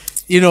like,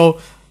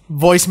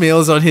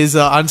 voicemails on his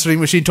answering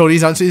machine.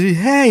 Tony's answering,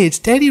 hey, it's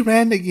Danny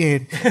Rand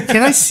again.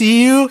 Can I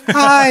see you?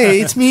 Hi,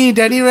 it's me,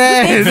 Danny Big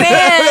Rand.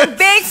 fan!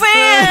 Big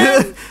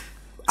fan!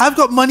 I've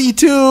got money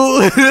too.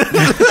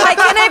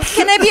 Hi,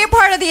 can I be a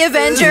part of the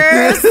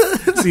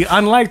Avengers? See,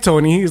 unlike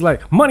Tony, he's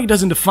like, money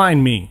doesn't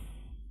define me.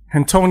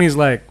 And Tony's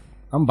like,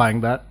 I'm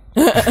buying that.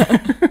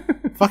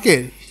 Fuck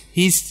it.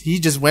 He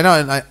just went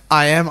out and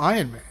I am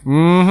Iron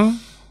Man.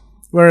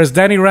 Whereas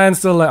Danny Rand's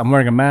still like, I'm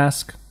wearing a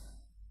mask.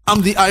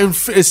 I'm the Iron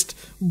Fist,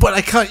 but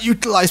I can't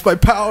utilize my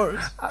powers.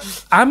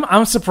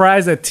 I'm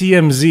surprised that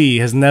TMZ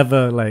has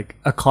never like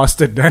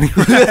accosted Danny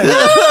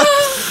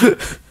Rand.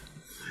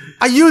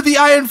 Are you the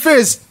Iron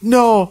Fist?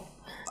 No,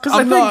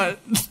 I'm not.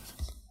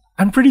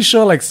 I'm pretty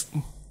sure like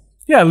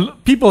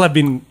people have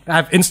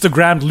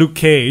Instagrammed Luke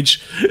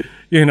Cage,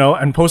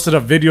 and posted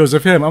up videos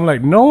of him. I'm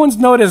like, no one's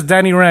noticed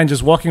Danny Rand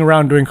just walking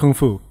around doing kung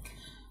fu.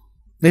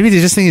 Maybe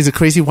they just think he's a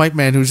crazy white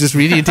man who's just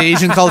really into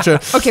Asian culture.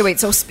 Okay, wait.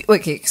 So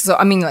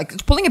I mean,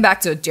 like pulling it back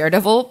to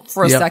Daredevil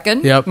for a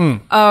second. Yep.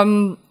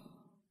 I'm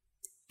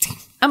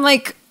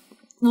like,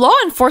 law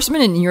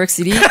enforcement in New York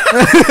City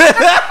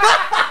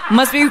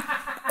must be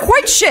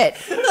quite shit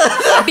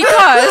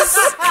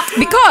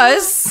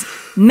because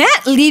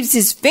Matt leaves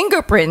his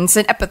fingerprints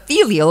and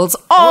epithelials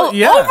all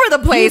over the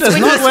place does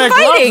when not he's wear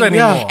gloves fighting.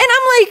 anymore. And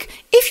I'm like,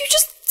 if you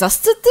just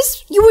dusted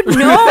this, you would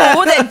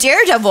know that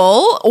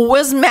Daredevil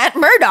was Matt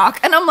Murdock.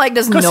 And I'm like,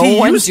 does no Because he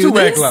one used do to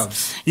wear this?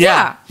 gloves.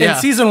 Yeah. In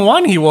season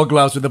 1, he wore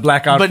gloves with the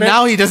black outfit. But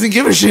now he doesn't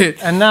give a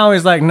shit. and now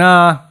he's like,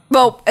 nah.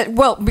 Well,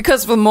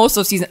 because for most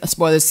of season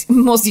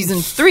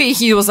 3,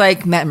 he was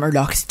like, Matt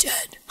Murdock's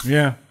dead.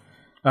 Yeah.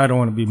 I don't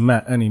want to be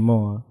Matt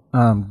anymore.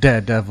 I'm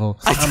Daredevil.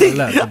 I'm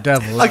let the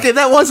devil out. Okay,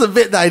 that was a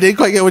bit that I didn't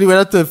quite get when he went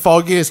out to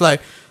Foggy. It's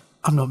like,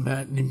 I'm not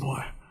mad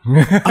anymore.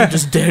 I'm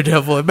just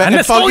Daredevil. And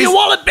let's stole your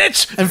wallet,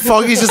 bitch! And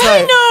Foggy's just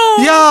like, know.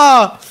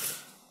 yeah.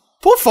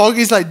 Poor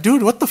Foggy's like,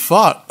 dude, what the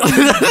fuck? What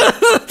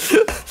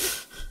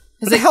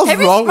the hell's have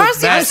you- wrong with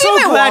Rusty, that? I'm so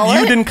my glad wallet.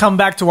 you didn't come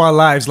back to our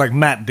lives like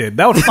Matt did.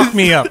 That would fuck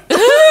me up.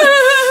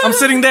 I'm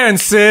sitting there in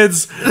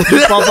SIDS,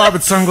 you pop up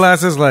with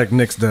sunglasses like,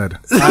 Nick's dead.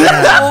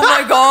 Oh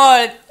my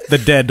god. The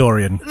dead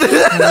Dorian.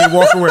 And you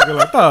walk away, you're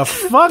like, the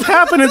fuck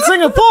happened in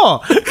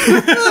Singapore?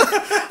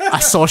 I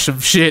saw some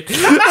shit.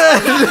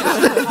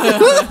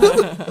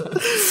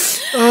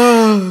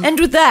 And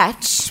with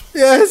that,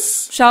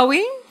 Yes. shall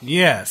we?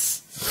 Yes.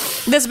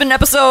 This has been an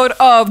episode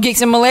of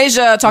Geeks in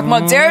Malaysia talking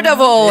about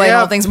Daredevil and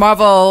Yeah. all things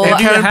Marvel. And If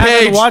you Karen haven't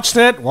Page. watched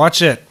it,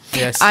 watch it.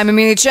 Yes. I'm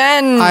Amelia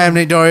Chen. I am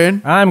Nate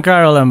Dorian. I'm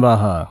Carol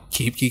Mbaha.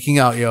 Keep geeking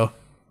out, yo.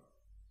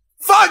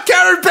 Fuck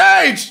Karen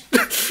Page!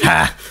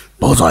 Ha!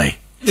 Bullseye.